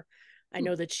anymore, I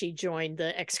know that she joined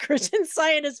the ex-Christian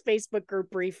Scientist Facebook group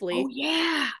briefly. Oh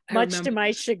yeah, much to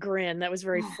my chagrin. That was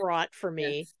very fraught for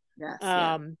me. Yes.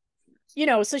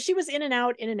 So she was in and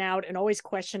out, and always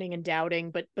questioning and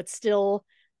doubting, but still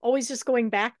always just going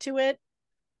back to it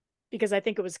because I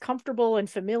think it was comfortable and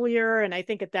familiar. And I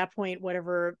think at that point,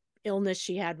 whatever illness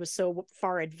she had was so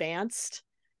far advanced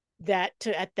that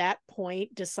at that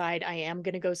point decide I am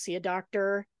going to go see a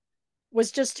doctor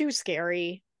was just too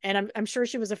scary. And I'm sure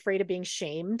she was afraid of being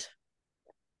shamed.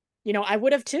 I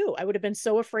would have too. I would have been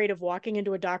so afraid of walking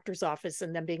into a doctor's office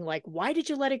and them being like, why did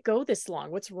you let it go this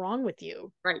long? What's wrong with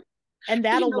you? Right. And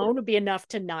that alone would be enough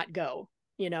to not go,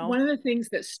 One of the things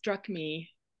that struck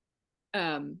me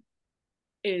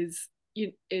is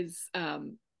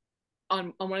on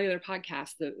one of the other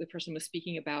podcasts, the person was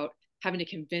speaking about having to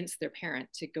convince their parent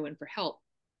to go in for help,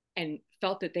 and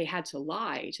felt that they had to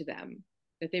lie to them,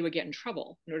 that they would get in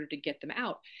trouble in order to get them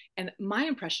out. And my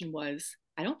impression was,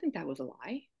 I don't think that was a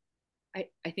lie.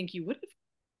 I think you would have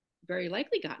very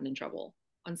likely gotten in trouble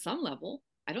on some level.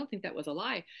 I don't think that was a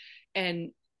lie.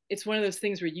 And it's one of those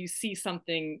things where you see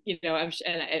something,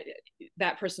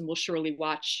 that person will surely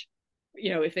watch,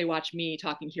 if they watch me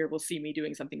talking here, will see me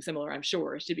doing something similar, I'm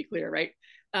sure, to be clear, right?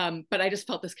 But I just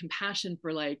felt this compassion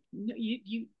for like, no,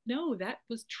 you know, that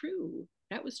was true.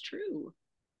 That was true.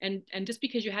 And just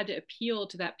because you had to appeal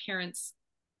to that parent's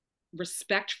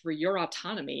respect for your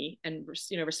autonomy and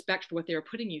respect for what they were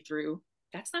putting you through,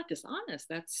 that's not dishonest.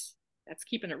 That's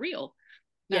keeping it real.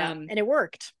 Yeah, and it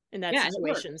worked in that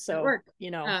situation. It worked.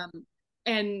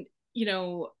 And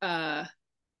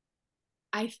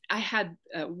I had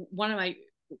one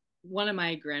of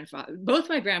my grandfather, both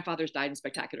my grandfathers died in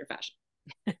spectacular fashion.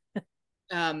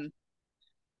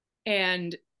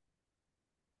 And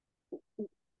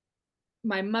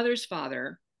my mother's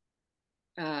father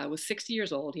was 60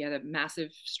 years old. He had a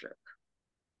massive stroke.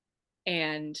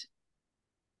 And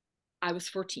I was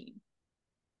 14.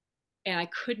 And I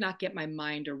could not get my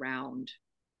mind around.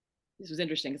 This was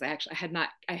interesting because I had not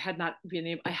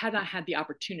had the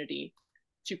opportunity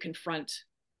to confront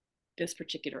this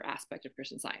particular aspect of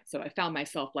Christian Science. So I found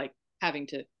myself like having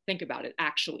to think about it,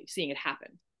 actually seeing it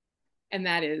happen. And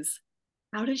that is,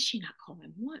 how did she not call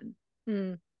 911?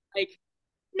 Mm. Like,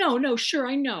 no, no, sure,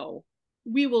 I know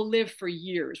we will live for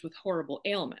years with horrible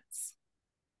ailments,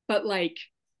 but like,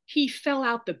 he fell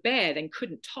out the bed and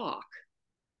couldn't talk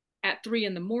at 3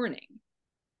 in the morning.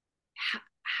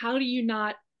 How do you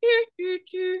not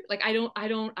like, I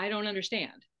don't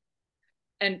understand.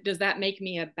 And does that make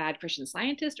me a bad Christian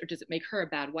Scientist, or does it make her a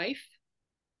bad wife?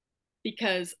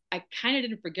 Because I kind of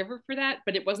didn't forgive her for that,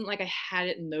 but it wasn't like I had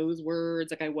it in those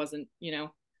words, like I wasn't,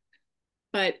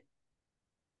 but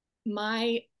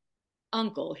my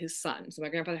uncle, his son, so my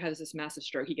grandfather has this massive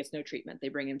stroke. He gets no treatment. They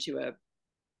bring him to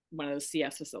one of those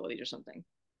CS facilities or something.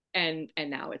 And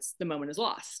now it's, the moment is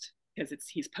lost because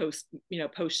he's post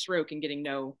stroke and getting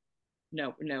no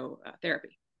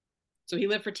therapy. So he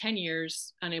lived for 10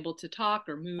 years, unable to talk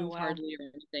or Oh, move wow. hardly or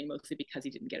anything, mostly because he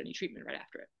didn't get any treatment right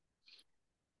after it.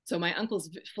 So my uncle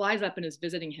flies up and is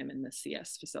visiting him in the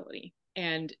CS facility.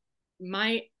 And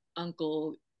my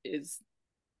uncle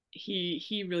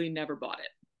he really never bought it.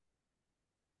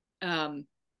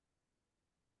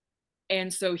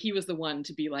 And so he was the one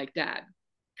to be like, Dad,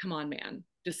 come on, man,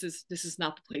 this is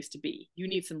not the place to be. You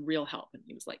need some real help. And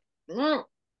he was like, "Ugh."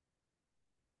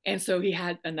 And so he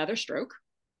had another stroke.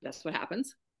 That's what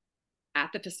happens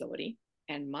at the facility.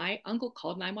 And my uncle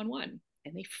called 911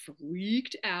 and they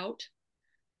freaked out.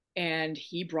 And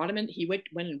he brought him in. He went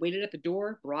and waited at the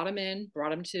door, brought him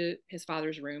to his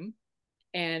father's room.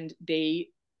 And they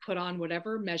put on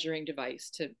whatever measuring device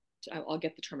I'll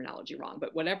get the terminology wrong,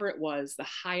 but whatever it was, the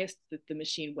highest that the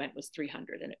machine went was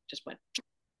 300, and it just went.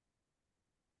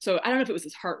 So I don't know if it was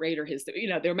his heart rate or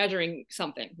they're measuring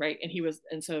something, right?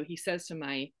 And so he says to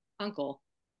my uncle,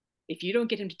 if you don't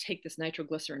get him to take this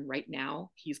nitroglycerin right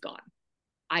now, he's gone.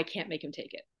 I can't make him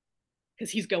take it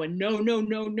because he's going, no, no,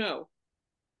 no, no.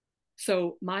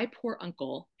 So my poor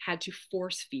uncle had to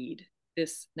force feed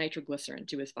this nitroglycerin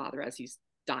to his father as he's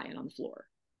dying on the floor.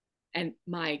 And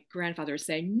my grandfather is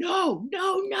saying, no,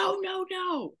 no, no, no,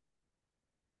 no.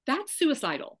 That's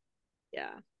suicidal.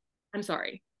 Yeah. I'm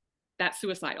sorry. That's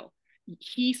suicidal.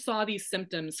 He saw these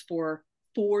symptoms for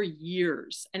 4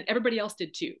 years, and everybody else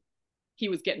did too. He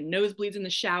was getting nosebleeds in the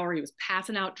shower. He was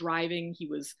passing out driving. He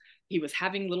was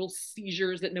having little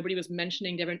seizures that nobody was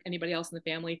mentioning to anybody else in the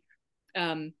family.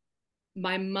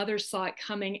 My mother saw it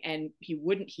coming, and he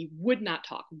would not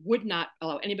talk, would not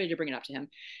allow anybody to bring it up to him.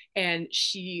 And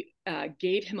she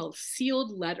gave him a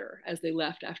sealed letter as they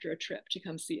left after a trip to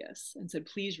come see us and said,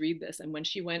 please read this. And when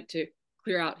she went to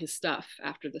clear out his stuff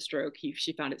after the stroke,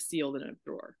 she found it sealed in a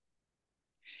drawer.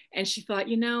 And she thought,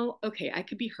 okay, I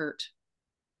could be hurt,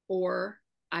 or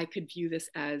I could view this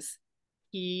as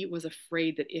he was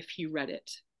afraid that if he read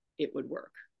it, it would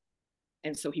work.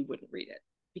 And so he wouldn't read it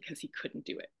because he couldn't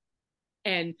do it.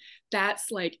 And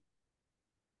that's like,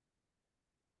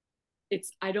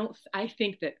 I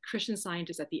think that Christian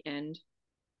Scientists at the end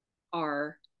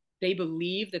they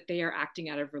believe that they are acting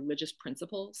out of religious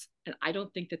principles. And I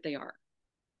don't think that they are.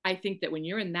 I think that when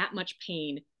you're in that much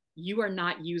pain, you are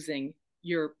not using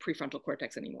your prefrontal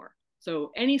cortex anymore.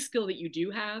 So any skill that you do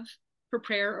have for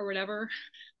prayer or whatever,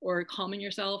 or calming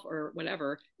yourself or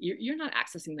whatever, you're not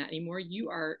accessing that anymore. You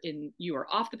are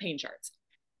off the pain charts.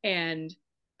 And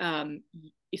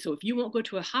so if you won't go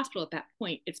to a hospital at that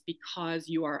point, it's because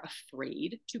you are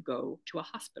afraid to go to a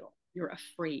hospital. You're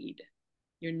afraid.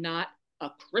 You're not a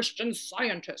Christian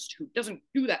Scientist who doesn't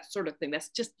do that sort of thing. That's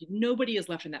just, nobody is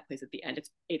left in that place at the end.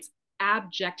 It's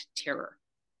abject terror.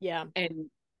 Yeah.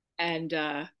 And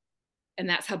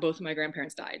that's how both of my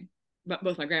grandparents died. But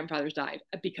both my grandfathers died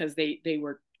because they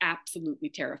were absolutely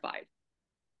terrified.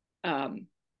 And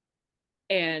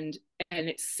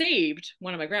it saved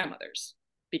one of my grandmothers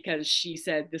because she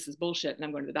said, this is bullshit and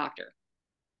I'm going to the doctor,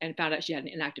 and found out she had an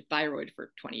inactive thyroid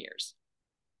for 20 years.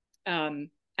 And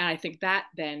I think that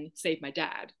then saved my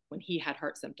dad when he had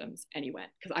heart symptoms and he went,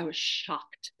 because I was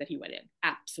shocked that he went in,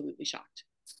 absolutely shocked,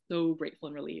 so grateful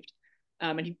and relieved.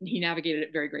 And he navigated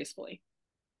it very gracefully,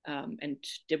 and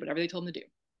did whatever they told him to do.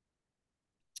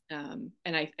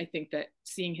 And I think that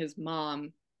seeing his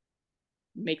mom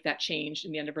make that change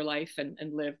in the end of her life and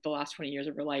live the last 20 years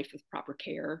of her life with proper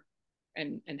care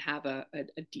and have a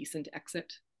decent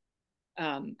exit,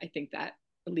 I think that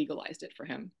legalized it for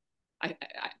him. I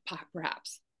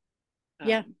perhaps.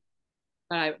 Yeah.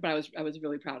 But I was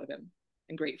really proud of him.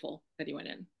 and grateful that he went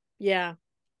in. Yeah.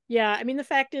 Yeah. I mean, the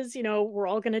fact is, we're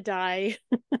all going to die.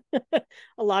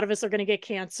 A lot of us are going to get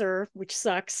cancer, which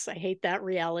sucks. I hate that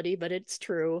reality, but it's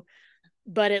true.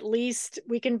 But at least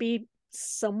we can be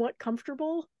somewhat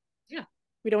comfortable. Yeah.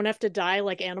 We don't have to die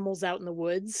like animals out in the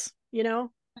woods.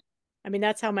 I mean,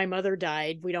 that's how my mother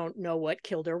died. We don't know what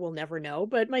killed her. We'll never know.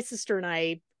 But my sister and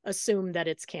I assume that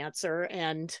it's cancer.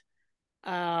 And,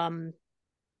 um,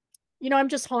 I'm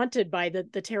just haunted by the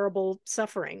terrible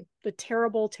suffering, the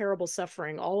terrible, terrible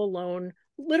suffering, all alone,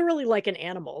 literally like an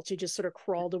animal. She just sort of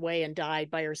crawled away and died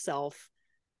by herself.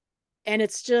 And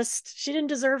it's just, she didn't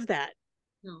deserve that.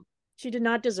 No. She did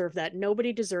not deserve that.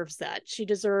 Nobody deserves that. She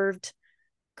deserved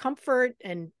comfort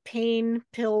and pain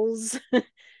pills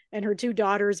and her two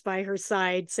daughters by her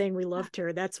side saying we Yeah. loved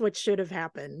her. That's what should have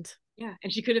happened. Yeah,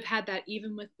 and she could have had that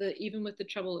even with the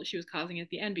trouble that she was causing at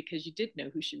the end, because you did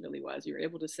know who she really was. You were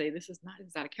able to say this is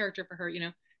not a character for her, you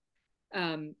know.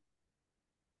 Um,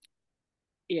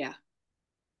 yeah,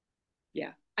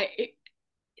 yeah. I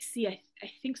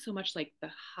think so much like the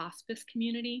hospice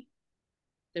community.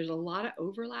 There's a lot of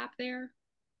overlap there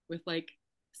with like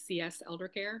CS elder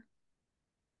care.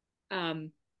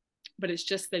 Um, but it's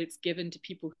just that it's given to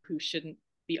people who shouldn't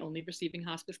be only receiving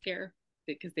hospice care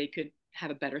because they could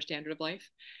have a better standard of life.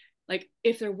 Like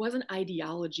if there was an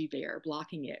ideology there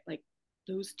blocking it, like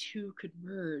those two could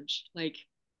merge. Like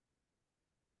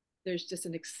there's just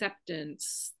an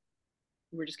acceptance.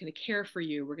 We're just going to care for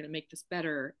you. We're going to make this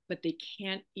better, but they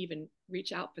can't even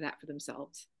reach out for that for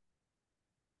themselves.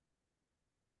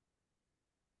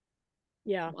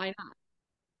 Yeah. Why not?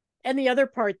 And the other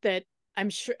part that I'm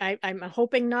sure I'm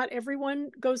hoping not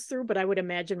everyone goes through, but I would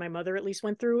imagine my mother at least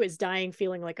went through is dying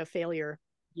feeling like a failure.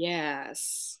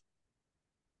 Yes.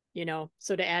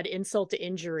 So to add insult to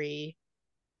injury,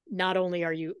 not only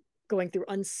are you going through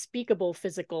unspeakable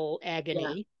physical Yeah.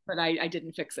 agony. But I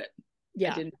didn't fix it. I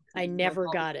Yeah, didn't. I No never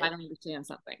fault. got I it. don't understand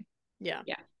something. Yeah,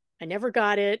 Yeah. I never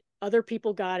got it. Other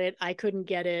people got it. I couldn't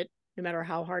get it no matter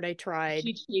how hard I tried.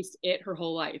 She chased it her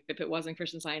whole life. If it wasn't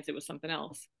Christian Science, it was something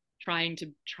else. Trying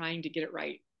to get it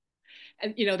right.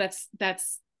 And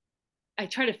that's I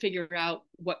try to figure out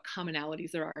what commonalities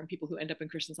there are in people who end up in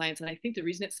Christian Science. And I think the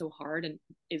reason it's so hard and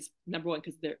is number one,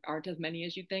 because there aren't as many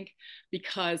as you think,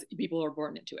 because people are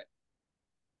born into it.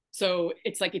 So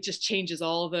it's like it just changes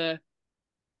all the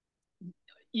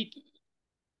you,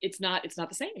 it's not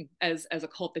the same as a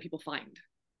cult that people find.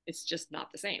 It's just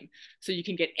not the same. So you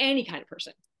can get any kind of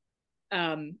person.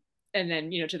 Um, and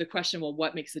then, to the question, well,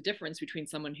 what makes the difference between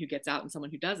someone who gets out and someone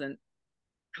who doesn't?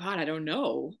 God, I don't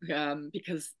know,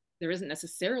 because there isn't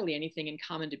necessarily anything in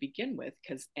common to begin with,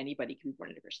 because anybody can be born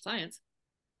into Christian Science.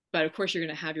 But of course, you're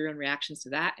going to have your own reactions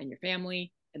to that and your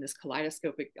family and this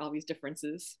kaleidoscopic, all these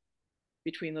differences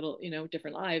between little,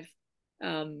 different lives.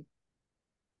 Um,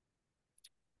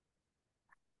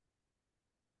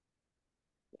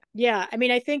 Yeah, I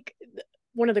mean, I think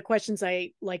one of the questions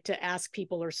I like to ask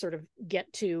people or sort of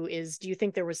get to is, do you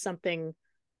think there was something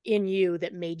in you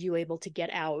that made you able to get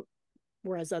out,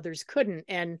 whereas others couldn't?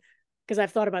 And because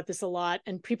I've thought about this a lot,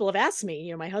 and people have asked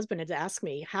me, my husband had asked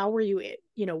me, how were you,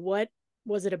 what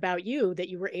was it about you that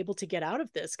you were able to get out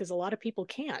of this? Because a lot of people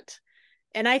can't.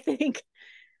 And I think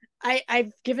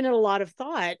I've given it a lot of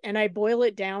thought, and I boil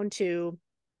it down to,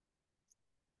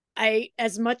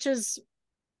 as much as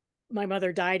my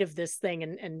mother died of this thing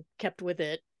and kept with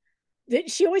it,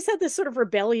 she always had this sort of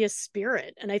rebellious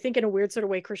spirit. And I think in a weird sort of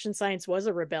way, Christian Science was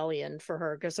a rebellion for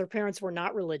her because her parents were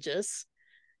not religious.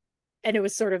 And it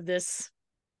was sort of this,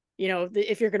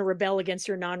 if you're going to rebel against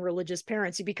your non-religious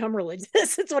parents, you become religious.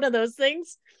 It's one of those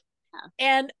things.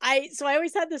 yeah. And so I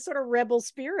always had this sort of rebel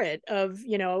spirit of,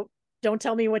 don't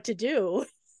tell me what to do.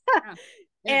 Yeah.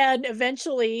 Yeah. And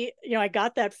eventually, I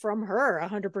got that from her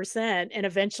 100%. And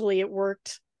eventually it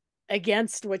worked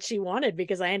against what she wanted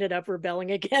because I ended up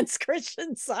rebelling against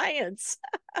Christian Science.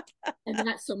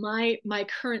 And so my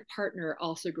current partner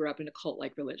also grew up in a cult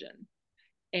like religion.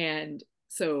 And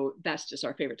so that's just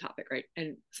our favorite topic, right?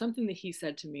 And something that he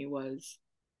said to me was,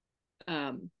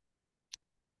 um,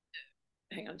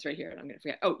 hang on, it's right here, and I'm gonna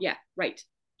forget. Oh yeah, right.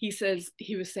 He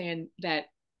was saying that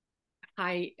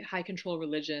high control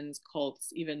religions, cults,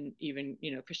 even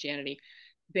Christianity,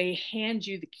 they hand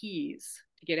you the keys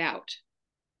to get out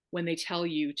when they tell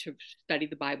you to study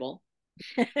the Bible.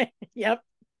 Yep.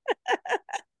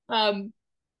 Um,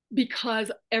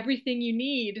 because everything you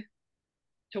need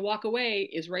to walk away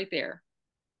is right there.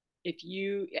 If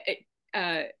you,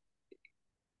 uh,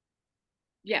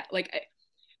 yeah, like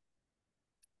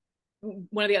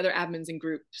one of the other admins in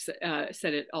groups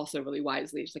said it also really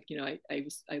wisely. It's like,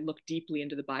 I looked deeply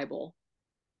into the Bible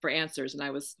for answers, and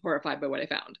I was horrified by what I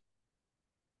found.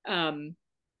 Um,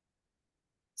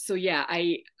 so yeah,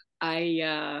 I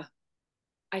I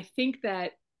think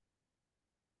that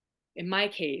in my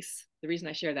case, the reason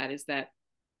I share that is that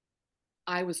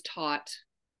I was taught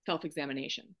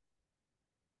self-examination,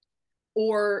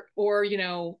 or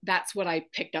that's what I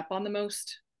picked up on the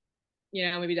most.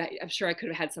 Maybe that, I'm sure I could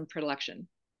have had some predilection,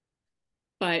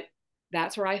 but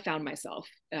that's where I found myself,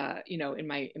 in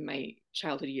my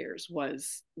childhood years,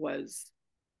 was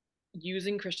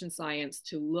using Christian Science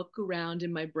to look around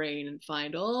in my brain and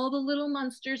find all the little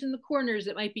monsters in the corners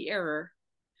that might be error.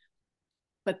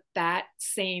 But that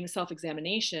same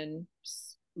self-examination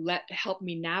helped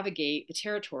me navigate the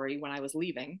territory when I was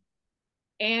leaving,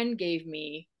 and gave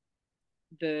me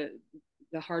the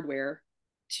hardware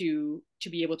to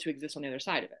be able to exist on the other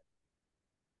side of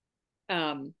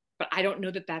it. But I don't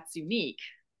know that that's unique.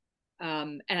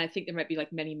 And I think there might be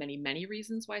like many, many, many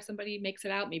reasons why somebody makes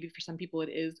it out. Maybe for some people it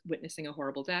is witnessing a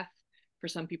horrible death. For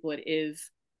some people it is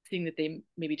seeing that they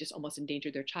maybe just almost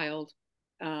endangered their child.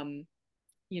 Um,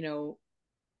 you know,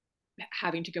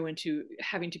 having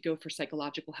to go for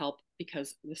psychological help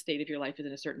because the state of your life is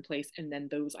in a certain place, and then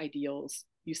those ideals,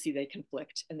 you see, they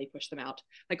conflict and they push them out.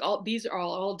 Like, all these are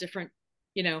all different,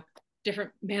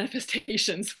 different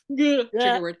manifestations. Yeah.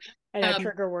 Trigger word. I know,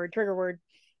 trigger word.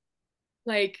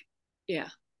 Like, yeah,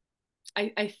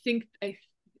 I think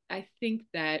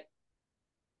that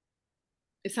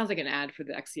it sounds like an ad for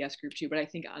the XCS group too, but I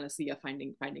think honestly, yeah,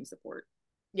 finding support.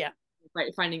 Yeah.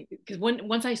 Right, finding, because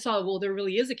once I saw, well, there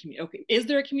really is a community. Okay, is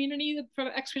there a community from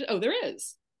experts? Oh, there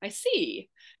is. I see.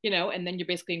 And then you're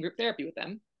basically in group therapy with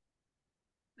them,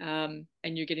 and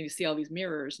you're getting to see all these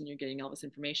mirrors, and you're getting all this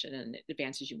information, and it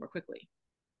advances you more quickly.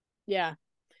 Yeah.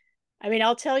 I mean,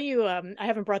 I'll tell you, I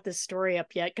haven't brought this story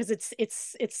up yet because it's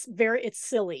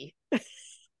silly,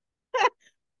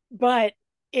 but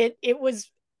it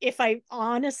was, if I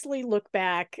honestly look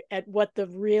back at what the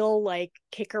real like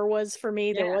kicker was for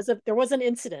me, Yeah. there was an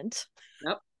incident,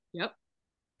 Yep. Yep.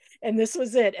 and this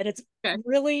was it, and it's Okay.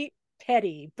 really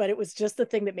petty, but it was just the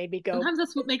thing that made me go. Sometimes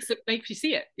that's what makes you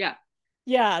see it. Yeah.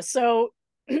 Yeah. So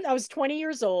I was 20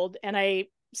 years old, and I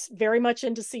very much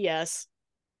into CS.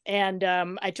 And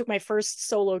I took my first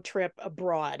solo trip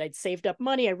abroad. I'd saved up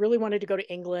money. I really wanted to go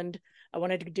to England. I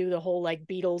wanted to do the whole like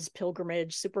Beatles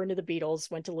pilgrimage, super into the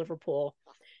Beatles, went to Liverpool.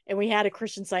 And we had a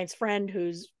Christian Science friend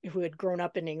who had grown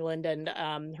up in England, and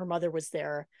her mother was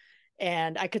there.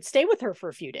 And I could stay with her for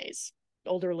a few days.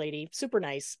 Older lady, super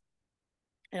nice.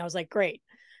 And I was like, great.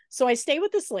 So I stay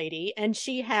with this lady, and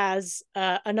she has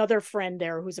another friend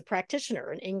there who's a practitioner,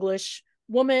 an English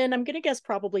woman. I'm going to guess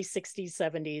probably 60s,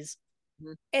 70s.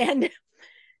 Mm-hmm.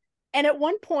 And at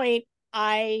one point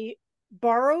I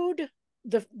borrowed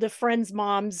the friend's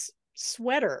mom's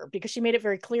sweater because she made it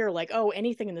very clear, like, oh,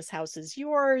 anything in this house is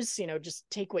yours, just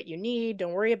take what you need,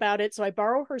 don't worry about it. So I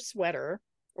borrow her sweater,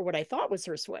 or what I thought was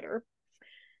her sweater,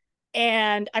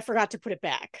 and I forgot to put it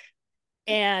back,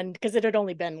 and because it had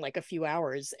only been like a few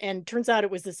hours, and turns out it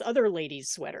was this other lady's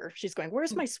sweater. She's going,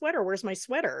 where's my sweater, where's my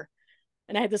sweater?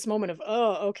 And I had this moment of,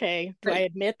 oh, okay, do I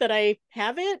admit that I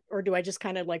have it, or do I just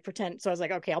kind of like pretend? So I was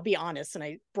like, okay, I'll be honest. And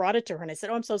I brought it to her and I said,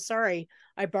 oh, I'm so sorry.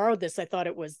 I borrowed this. I thought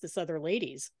it was this other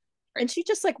lady's. Right. And she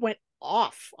just like went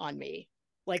off on me,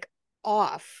 like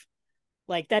off.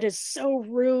 Like, that is so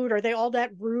rude. Are they all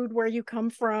that rude where you come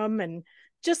from? And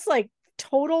just like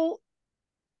total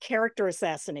character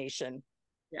assassination.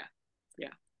 Yeah. Yeah.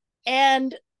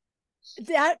 And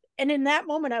in that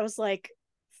moment, I was like,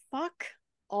 fuck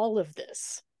all of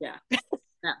this. Yeah.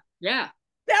 Yeah. Yeah.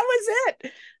 That was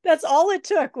it. That's all it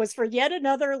took, was for yet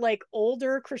another like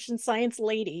older Christian Science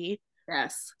lady,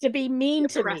 Yes, to be mean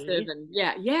to oppressive, me. and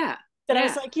yeah. That I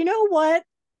was like, you know what?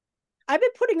 I've been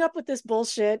putting up with this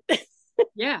bullshit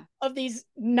Yeah. of these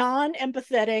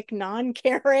non-empathetic,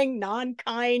 non-caring,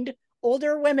 non-kind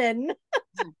older women,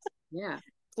 Yeah.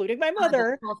 including my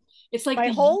mother, It's like my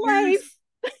the whole years,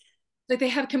 life. like they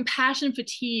have compassion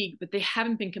fatigue, but they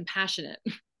haven't been compassionate.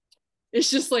 It's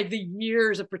just like the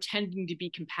years of pretending to be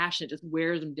compassionate just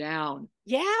wears them down.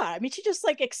 Yeah, I mean, she just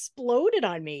like exploded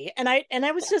on me, and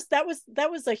I was just, that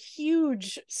was a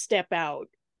huge step out,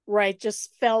 where I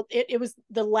just felt it was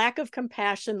the lack of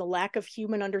compassion, the lack of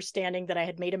human understanding, that I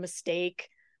had made a mistake,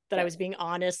 that I was being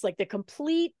honest, like the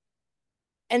complete.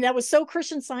 And that was so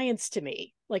Christian Science to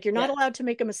me. Like, you're not allowed to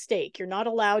make a mistake, you're not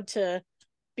allowed to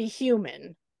be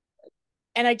human.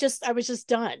 And I was just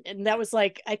done. And that was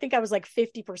like, I think I was like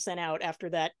 50% out after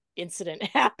that incident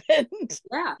happened.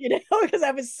 Yeah. Because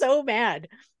I was so mad.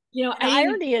 The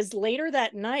irony is, later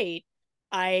that night,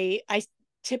 I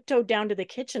tiptoed down to the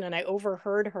kitchen, and I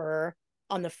overheard her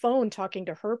on the phone talking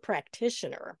to her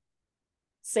practitioner,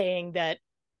 saying that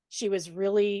she was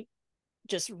really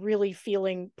just really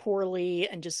feeling poorly,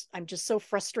 and just I'm just so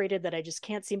frustrated that I just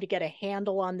can't seem to get a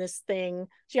handle on this thing.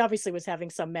 She obviously was having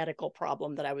some medical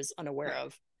problem that I was unaware Right.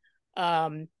 of.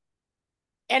 Um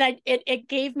and it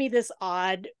gave me this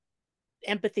odd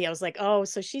empathy. I was like, "Oh,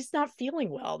 so she's not feeling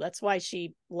well. That's why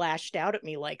she lashed out at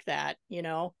me like that, you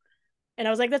know?" And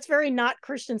I was like, "That's very not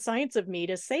Christian Science of me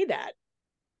to say that,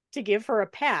 to give her a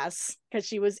pass because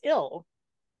she was ill."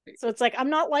 So it's like,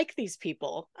 I'm not like these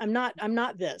people. I'm not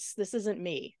this. This isn't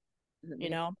me, Isn't you me.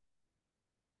 know?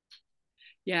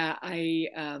 Yeah, I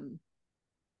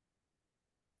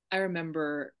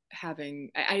remember having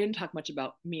I didn't talk much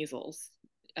about measles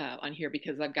on here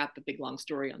because I've got the big long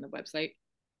story on the website,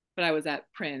 but I was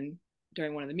at Prin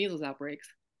during one of the measles outbreaks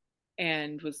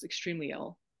and was extremely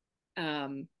ill.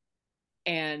 Um,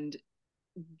 and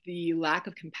the lack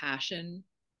of compassion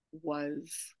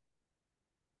was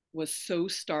was so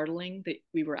startling that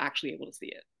we were actually able to see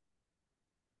it.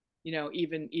 You know,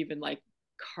 even like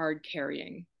card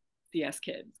carrying CS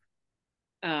kids.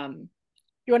 Um,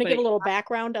 You want to but give a little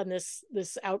background on this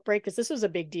outbreak, because this was a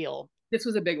big deal. this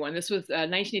was a big one. This was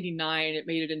 1989. It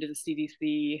made it into the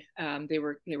CDC.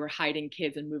 They were hiding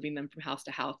kids and moving them from house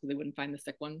to house so they wouldn't find the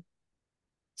sick one.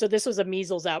 So this was a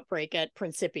measles outbreak at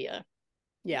Principia. Yeah.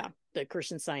 Yeah, the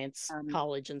Christian Science Um,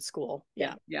 college and school.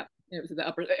 yeah, Yeah. yeah. It was the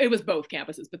upper. It was both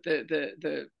campuses, but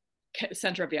the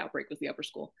center of the outbreak was the upper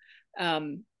school.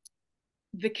 Um,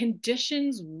 the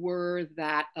conditions were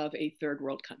that of a third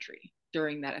world country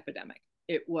during that epidemic.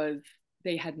 It was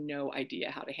they had no idea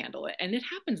how to handle it, and it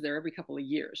happens there every couple of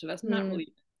years. So that's not Mm.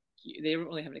 really they don't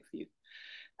really have an excuse.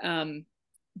 Um,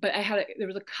 but there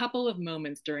was a couple of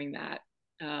moments during that.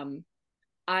 Um,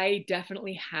 I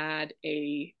definitely had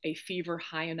a fever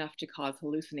high enough to cause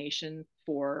hallucination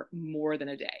for more than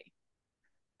a day.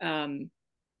 Um,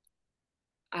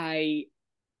 I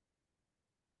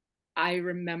I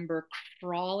remember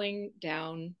crawling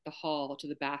down the hall to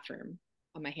the bathroom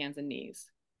on my hands and knees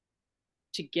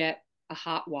to get a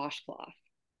hot washcloth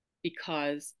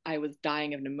because I was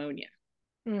dying of pneumonia.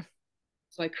 Mm.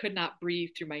 So I could not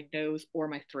breathe through my nose or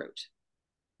my throat.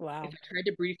 If Wow. I tried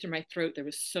to breathe through my throat, there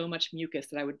was so much mucus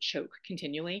that I would choke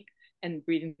continually, and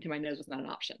breathing through my nose was not an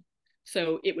option.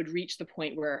 So it would reach the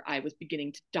point where I was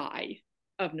beginning to die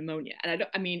of pneumonia. And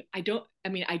I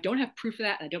don't have proof of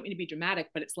that. And I don't mean to be dramatic,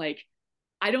 but it's like,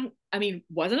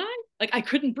 wasn't I? Like, I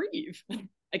couldn't breathe.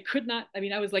 I could not.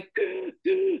 I was like,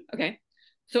 okay.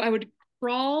 So I would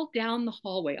crawl down the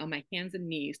hallway on my hands and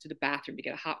knees to the bathroom to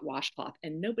get a hot washcloth,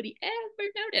 and nobody ever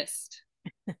noticed,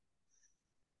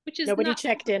 which is Nobody not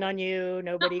checked in possible. on you. Not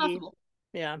Nobody. possible.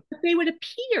 Yeah. But they would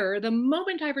appear the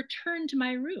moment I returned to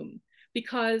my room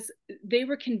because they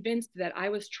were convinced that I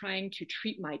was trying to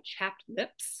treat my chapped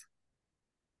lips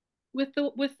with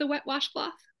the wet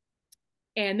washcloth,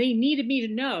 and they needed me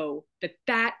to know that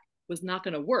that was not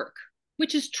going to work,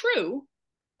 which is true.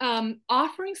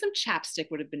 Offering some chapstick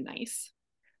would have been nice.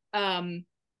 Um,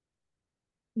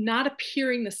 not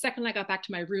appearing the second I got back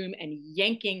to my room and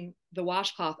yanking the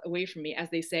washcloth away from me, as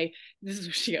they say. This is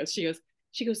what she goes.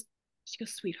 She goes,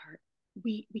 sweetheart,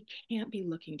 we can't be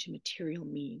looking to material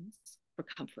means for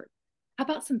comfort. How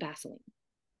about some Vaseline?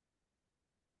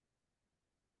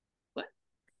 What?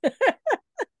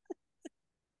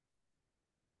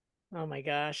 Oh my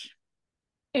gosh.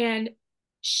 And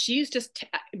she's just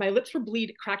my lips were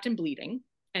cracked and bleeding,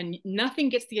 and nothing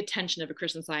gets the attention of a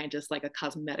Christian Scientist like a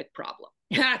cosmetic problem.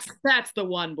 That's the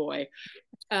one, boy.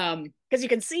 Because you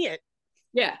can see it.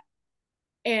 Yeah.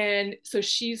 And so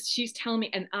she's telling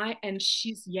me, and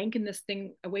she's yanking this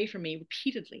thing away from me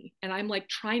repeatedly, and I'm like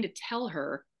trying to tell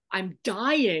her I'm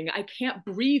dying, I can't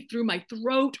breathe through my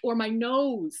throat or my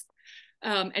nose.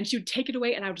 And she would take it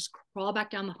away, and I would just crawl back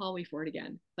down the hallway for it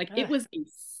again. Like, it Ugh, was a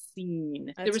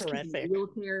scene. There that's was kids in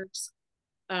horrific. wheelchairs.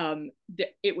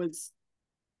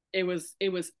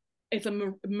 It was it's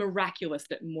miraculous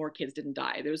that more kids didn't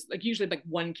die. There's like usually like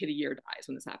one kid a year dies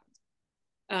when this happens.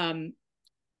 um,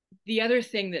 the other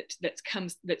thing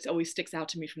that always sticks out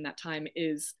to me from that time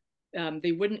is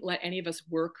they wouldn't let any of us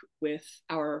work with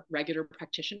our regular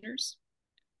practitioners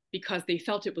because they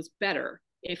felt it was better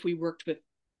if we worked with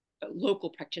local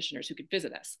practitioners who could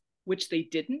visit us, which they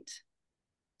didn't.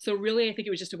 So really, I think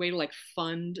it was just a way to like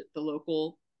fund the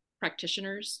local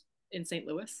practitioners in St.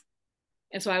 Louis.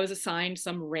 And so I was assigned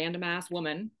some random ass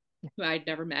woman who I'd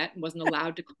never met and wasn't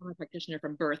allowed to call her practitioner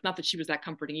from birth. Not that she was that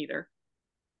comforting either.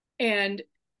 And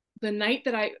one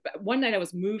night I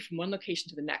was moved from one location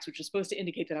to the next, which was supposed to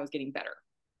indicate that I was getting better.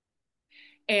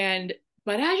 And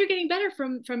but as you're getting better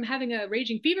from having a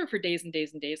raging fever for days and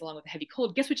days and days, along with a heavy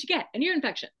cold, guess what you get? An ear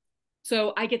infection.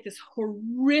 So I get this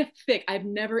horrific, I've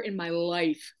never in my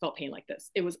life felt pain like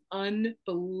this. It was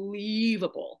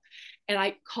unbelievable. And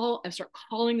I start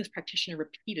calling this practitioner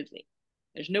repeatedly.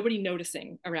 There's nobody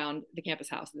noticing around the campus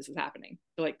house that this is happening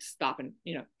to like stop and,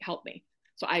 help me.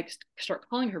 So I start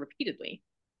calling her repeatedly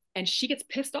and she gets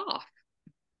pissed off.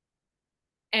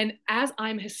 And as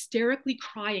I'm hysterically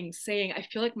crying, saying, I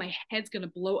feel like my head's going to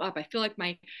blow up. I feel like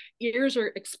my ears are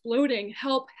exploding.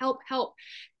 Help, help, help.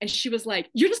 And she was like,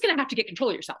 you're just going to have to get control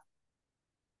of yourself.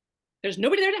 There's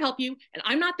nobody there to help you. And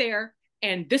I'm not there.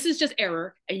 And this is just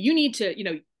error. And you need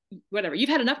to, whatever. You've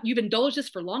had enough. You've indulged this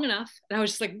for long enough. And I was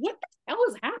just like, what the hell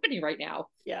is happening right now?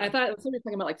 Yeah. And I thought somebody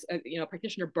talking about like, a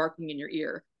practitioner barking in your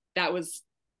ear. That was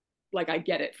like, I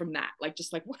get it from that. Like,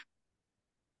 just like, what?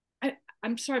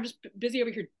 I'm sorry, I'm just busy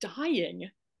over here dying.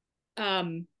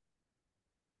 The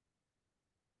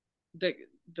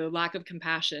the lack of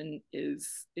compassion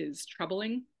is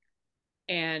troubling,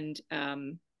 and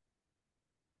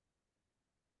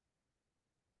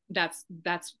that's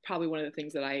probably one of the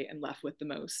things that I am left with the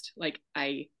most. Like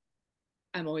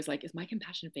I'm always like, is my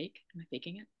compassion fake? Am I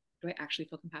faking it? Do I actually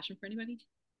feel compassion for anybody?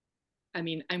 I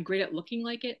mean, I'm great at looking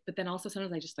like it, but then also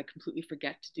sometimes I just like completely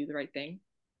forget to do the right thing.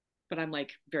 But I'm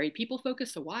like very people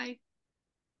focused, so why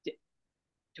do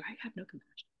I have no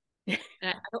compassion?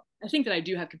 And I think that I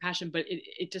do have compassion, but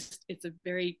it's a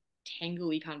very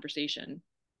tangly conversation.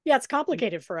 Yeah, it's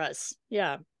complicated for us.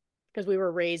 Yeah, because we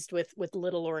were raised with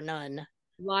little or none. A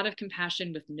lot of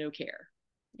compassion with no care.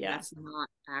 Yeah. That's not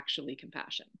actually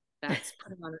compassion. That's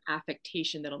putting on an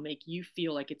affectation that'll make you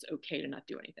feel like it's okay to not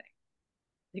do anything.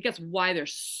 I think that's why they're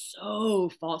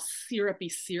so false, syrupy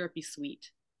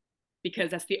sweet,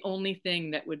 because that's the only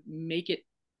thing that would make it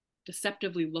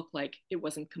deceptively look like it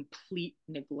wasn't complete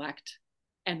neglect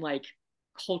and like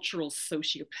cultural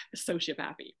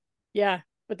sociopathy. Yeah.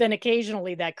 But then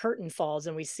occasionally that curtain falls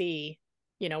and we see,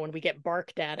 when we get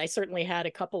barked at. I certainly had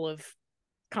a couple of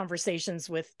conversations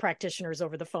with practitioners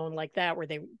over the phone like that, where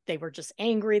they were just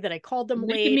angry that I called them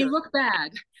Making late me or look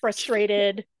bad.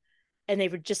 frustrated. And they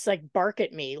would just like bark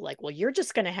at me like, well, you're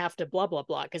just going to have to blah, blah,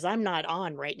 blah, because I'm not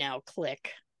on right now.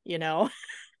 Click,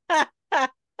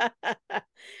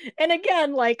 And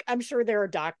again, like, I'm sure there are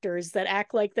doctors that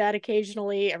act like that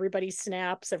occasionally. Everybody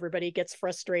snaps, everybody gets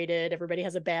frustrated, everybody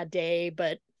has a bad day,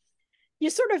 but you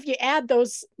add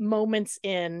those moments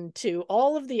in to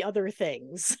all of the other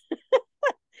things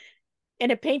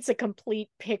and it paints a complete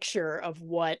picture of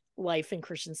what life in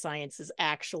Christian Science is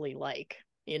actually like,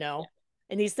 Yeah.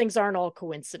 and these things aren't all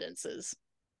coincidences.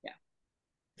 Yeah.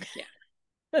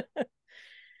 Yeah.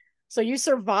 So you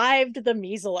survived the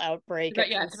measles outbreak But at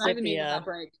yeah, I survived the measles Principia.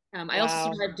 outbreak. I also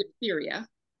Wow. survived diphtheria,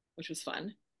 which was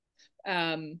fun.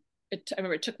 I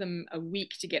remember it took them a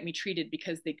week to get me treated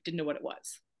because they didn't know what it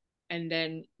was. And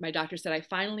then my doctor said, I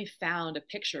finally found a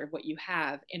picture of what you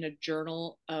have in a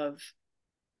journal of,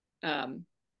 what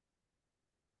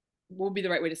would be the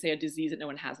right way to say a disease that no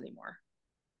one has anymore?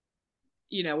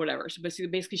 Whatever. So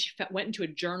basically she went into a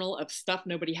journal of stuff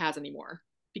nobody has anymore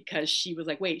because she was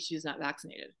like, wait, she's not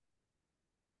vaccinated.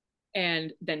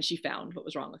 And then she found what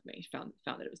was wrong with me. She found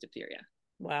that it was diphtheria.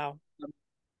 Wow.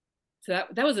 So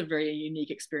that was a very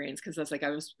unique experience because that's like I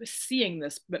was seeing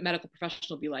this medical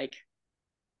professional be like,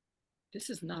 this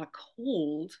is not a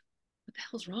cold. What the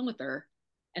hell's wrong with her?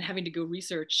 And having to go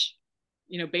research,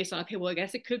 based on, okay, well, I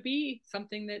guess it could be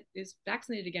something that is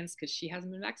vaccinated against because she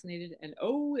hasn't been vaccinated. And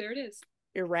oh, there it is.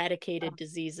 Eradicated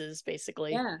diseases,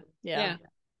 basically. Yeah.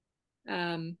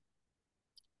 Yeah.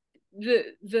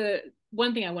 The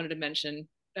one thing I wanted to mention,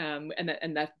 and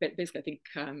that basically I think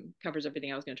covers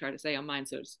everything I was going to try to say on mine.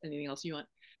 So is anything else you want?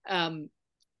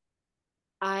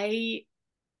 I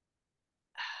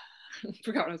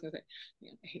forgot what I was going to say.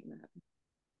 Yeah, I hate when that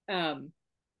happens.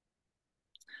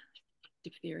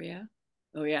 Diphtheria.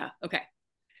 Oh yeah. Okay.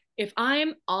 If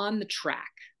I'm on the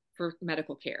track for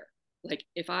medical care, like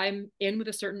if I'm in with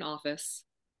a certain office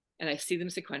and I see them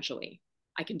sequentially,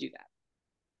 I can do that.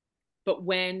 But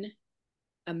when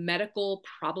a medical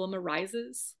problem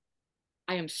arises,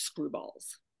 I am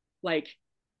screwballs. Like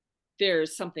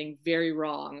there's something very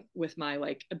wrong with my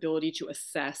like ability to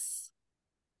assess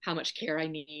how much care I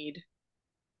need.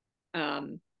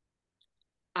 Um,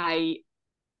 I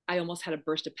I almost had a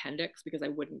burst appendix because I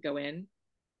wouldn't go in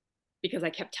because I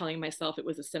kept telling myself it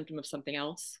was a symptom of something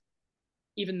else,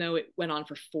 even though it went on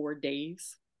for 4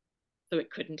 days. So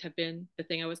it couldn't have been the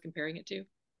thing I was comparing it to.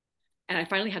 And I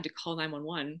finally had to call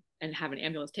 911 and have an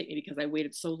ambulance take me because I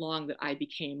waited so long that I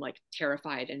became like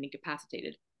terrified and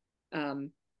incapacitated.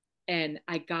 And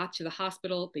I got to the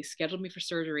hospital, they scheduled me for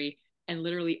surgery, and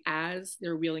literally as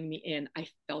they're wheeling me in, I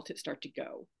felt it start to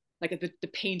go. like the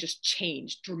pain just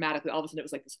changed dramatically. All of a sudden it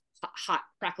was like this hot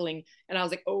crackling. And I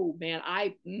was like, oh man,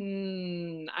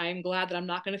 I'm glad that I'm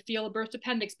not going to feel a burst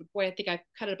appendix, but boy, I think I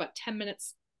cut it about 10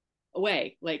 minutes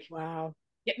away. Like, Wow.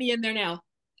 get me in there now.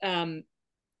 Um,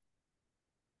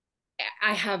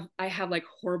 I have like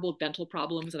horrible dental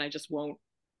problems and I just won't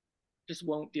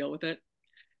deal with it.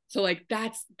 So like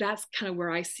that's kind of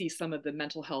where I see some of the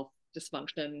mental health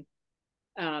dysfunction.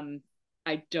 Um,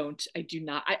 I do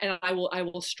not, and I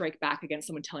will strike back against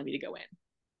someone telling me to go in.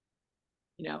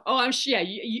 Oh, I'm sure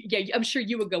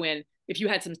you would go in if you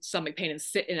had some stomach pain and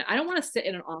sit in it. I don't want to sit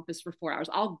in an office for 4 hours.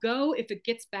 I'll go if it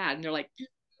gets bad. And they're like,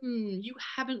 you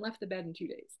haven't left the bed in 2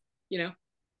 days. You know,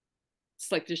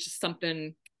 it's like there's just Yeah,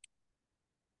 something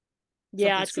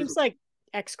it screws seems with. like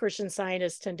ex-Christian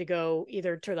scientists tend to go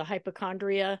either to the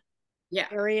hypochondria Yeah,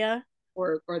 area.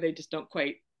 or they just don't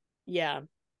quite. Yeah.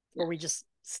 Yeah, Or we just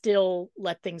still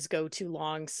let things go too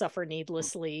long, suffer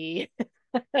needlessly.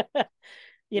 yep,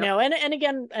 And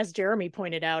again, as Jeremy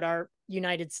pointed out, our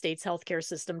United States healthcare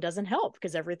system doesn't help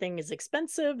because everything is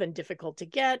expensive and difficult to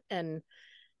get. And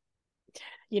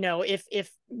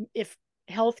if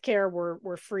healthcare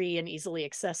were free and easily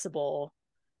accessible,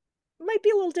 it might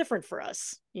be a little different for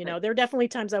us. right. There are definitely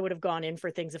times I would have gone in for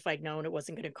things if I'd known it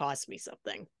wasn't going to cost me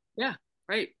something. Yeah,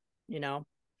 right. You know,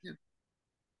 Yeah,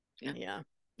 yeah. yeah.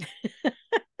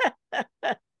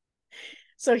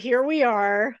 So here we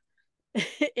are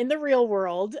in the real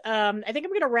world. I think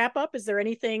I'm going to wrap up. Is there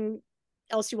anything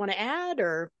else you want to add,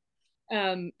 or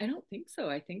I don't think so.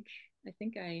 I think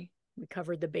we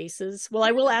covered the bases? Well,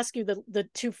 I will yeah, ask you the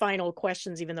two final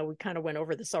questions, even though we kind of went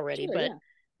over this already. sure, But yeah.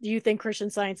 do you think Christian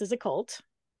Science is a cult?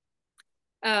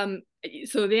 Um,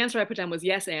 so the answer I put down was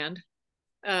yes, and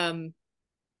um,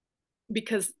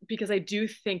 because I do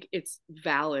think it's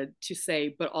valid to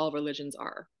say, but all religions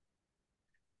are.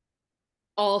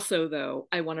 Also, though,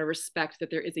 I want to respect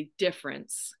that there is a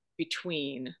difference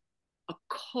between a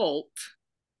cult.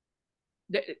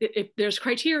 If there's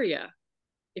criteria,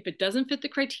 if it doesn't fit the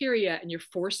criteria and you're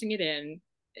forcing it in,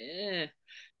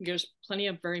 there's plenty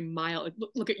of very mild. Like,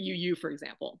 look at UU, for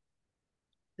example.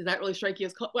 Does that really strike you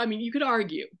as cult? Well, I mean, you could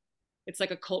argue it's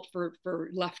like a cult for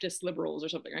leftist liberals or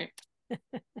something, right?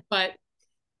 But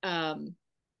um,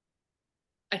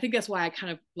 I think that's why I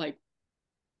kind of like,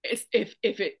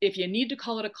 if you need to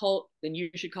call it a cult, then you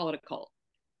should call it a cult.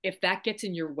 If that gets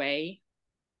in your way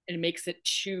and it makes it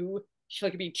too, you feel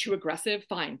like it being too aggressive,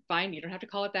 fine. You don't have to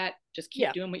call it that. Just keep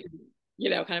Yeah, doing what you're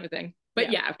doing, kind of a thing.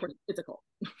 But yeah, yeah, of course, it's a cult.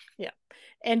 yeah.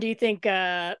 And do you think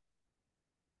Mary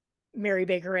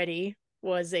Baker Eddy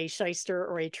was a shyster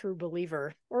or a true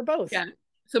believer, or both? Yeah.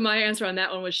 So my answer on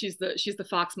that one was she's the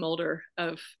Fox Mulder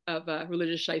of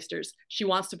religious shysters. She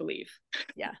wants to believe.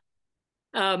 Yeah,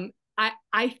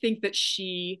 I think that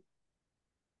she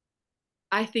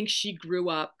grew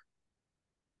up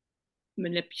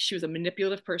she was a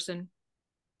manipulative person.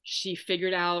 She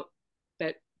figured out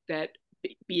that that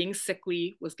being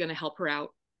sickly was going to help her out.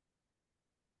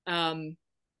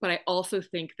 But I also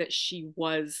think that she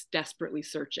was desperately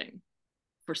searching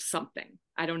for something.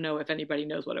 I don't know if anybody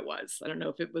knows what it was. I don't know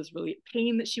if it was really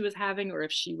pain that she was having or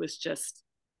if she was just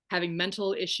having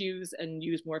mental issues and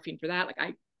used morphine for that.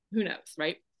 Who knows,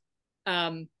 right?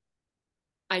 Um,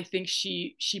 I think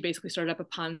she basically started up a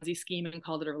Ponzi scheme and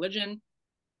called it a religion.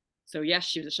 So yes,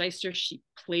 she was a shyster. She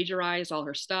plagiarized all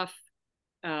her stuff.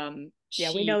 yeah, we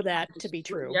She know that to be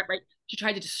true. yeah, right. She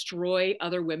tried to destroy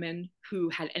other women who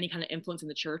had any kind of influence in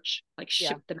the church, like Yeah,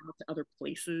 shipped them out to other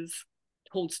places,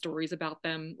 told stories about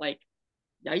them. Like,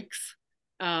 yikes.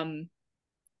 Um,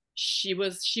 she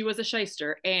was a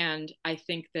shyster, and I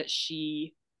think that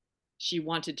she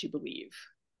wanted to believe,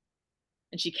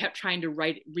 and she kept trying to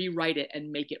rewrite it,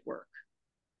 and make it work.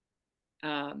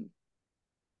 Um,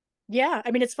 yeah.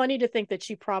 I mean, it's funny to think that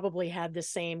she probably had the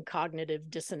same cognitive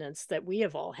dissonance that we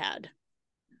have all had,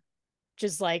 which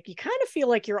is like you kind of feel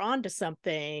like you're onto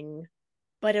something,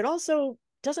 but it also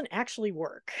doesn't actually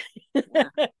work. yeah.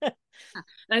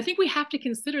 And I think we have to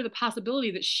consider the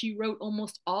possibility that she wrote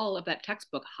almost all of that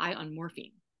textbook high on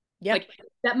morphine. Yep. Like,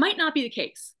 that might not be the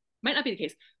case. Might not be the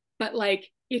case. But like,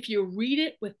 if you read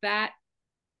it with that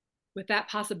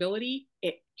possibility,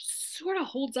 it sort of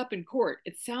holds up in court.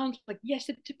 It sounds like, yes,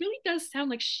 it really does sound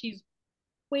like she's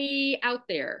way out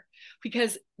there,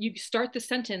 because you start the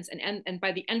sentence and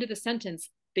by the end of the sentence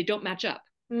they don't match up.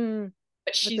 Mm, But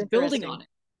that's she's interesting.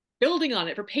 building on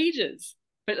it for pages.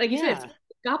 But like you said, it's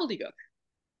Yeah. gobbledygook.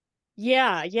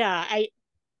 Yeah. Yeah.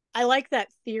 I like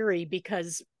that theory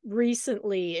because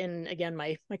recently, in again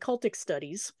my cultic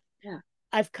studies, Yeah.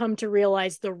 I've come to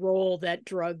realize the role that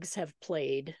drugs have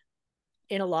played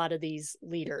in a lot of these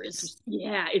leaders.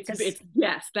 Yeah, it's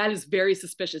yes, that is very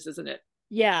suspicious, isn't it?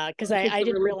 Yeah, because I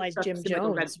didn't realize Stuff Jim seemed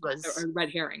like Jones a was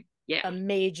red herring. Yeah, a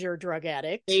major drug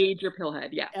addict. major pillhead.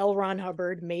 Yeah. L. Ron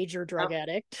Hubbard, major drug Yep.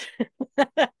 addict.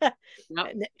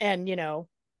 Yep. And, you know,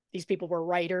 these people were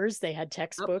writers. They had Yep.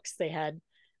 textbooks. They had,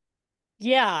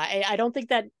 yeah, I don't think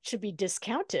that should be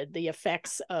discounted, the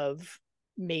effects of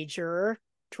major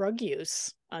drug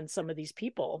use on some of these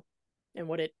people and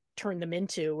what it turned them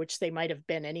into, which they might have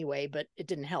been anyway, but it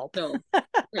didn't help. So,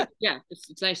 right, yeah,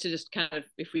 it's nice to just kind of,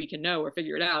 if we can know or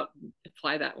figure it out,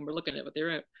 apply that when we're looking at what they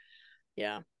wrote.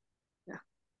 Yeah. Yeah.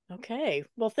 Okay.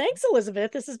 Well, thanks,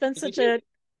 Elizabeth. This has been such a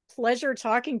pleasure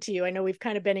talking to you. I know we've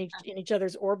kind of been in each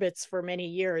other's orbits for many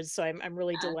years, so I'm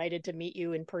really delighted to meet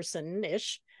you in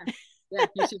person-ish. Yeah,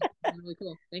 you too. Really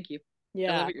cool. Thank you.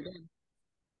 Yeah. I love what you're doing.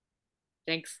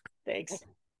 Thanks. Thanks.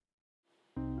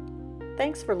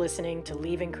 Thanks for listening to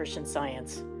Leaving Christian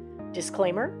Science.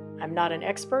 Disclaimer, I'm not an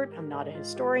expert, I'm not a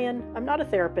historian, I'm not a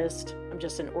therapist, I'm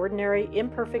just an ordinary,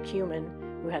 imperfect human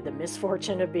who had the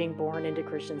misfortune of being born into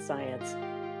Christian Science.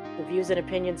 The views and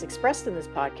opinions expressed in this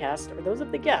podcast are those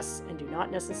of the guests and do not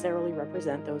necessarily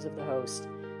represent those of the host.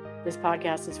 This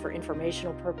podcast is for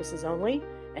informational purposes only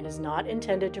and is not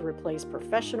intended to replace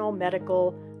professional,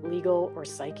 medical, legal, or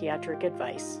psychiatric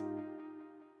advice.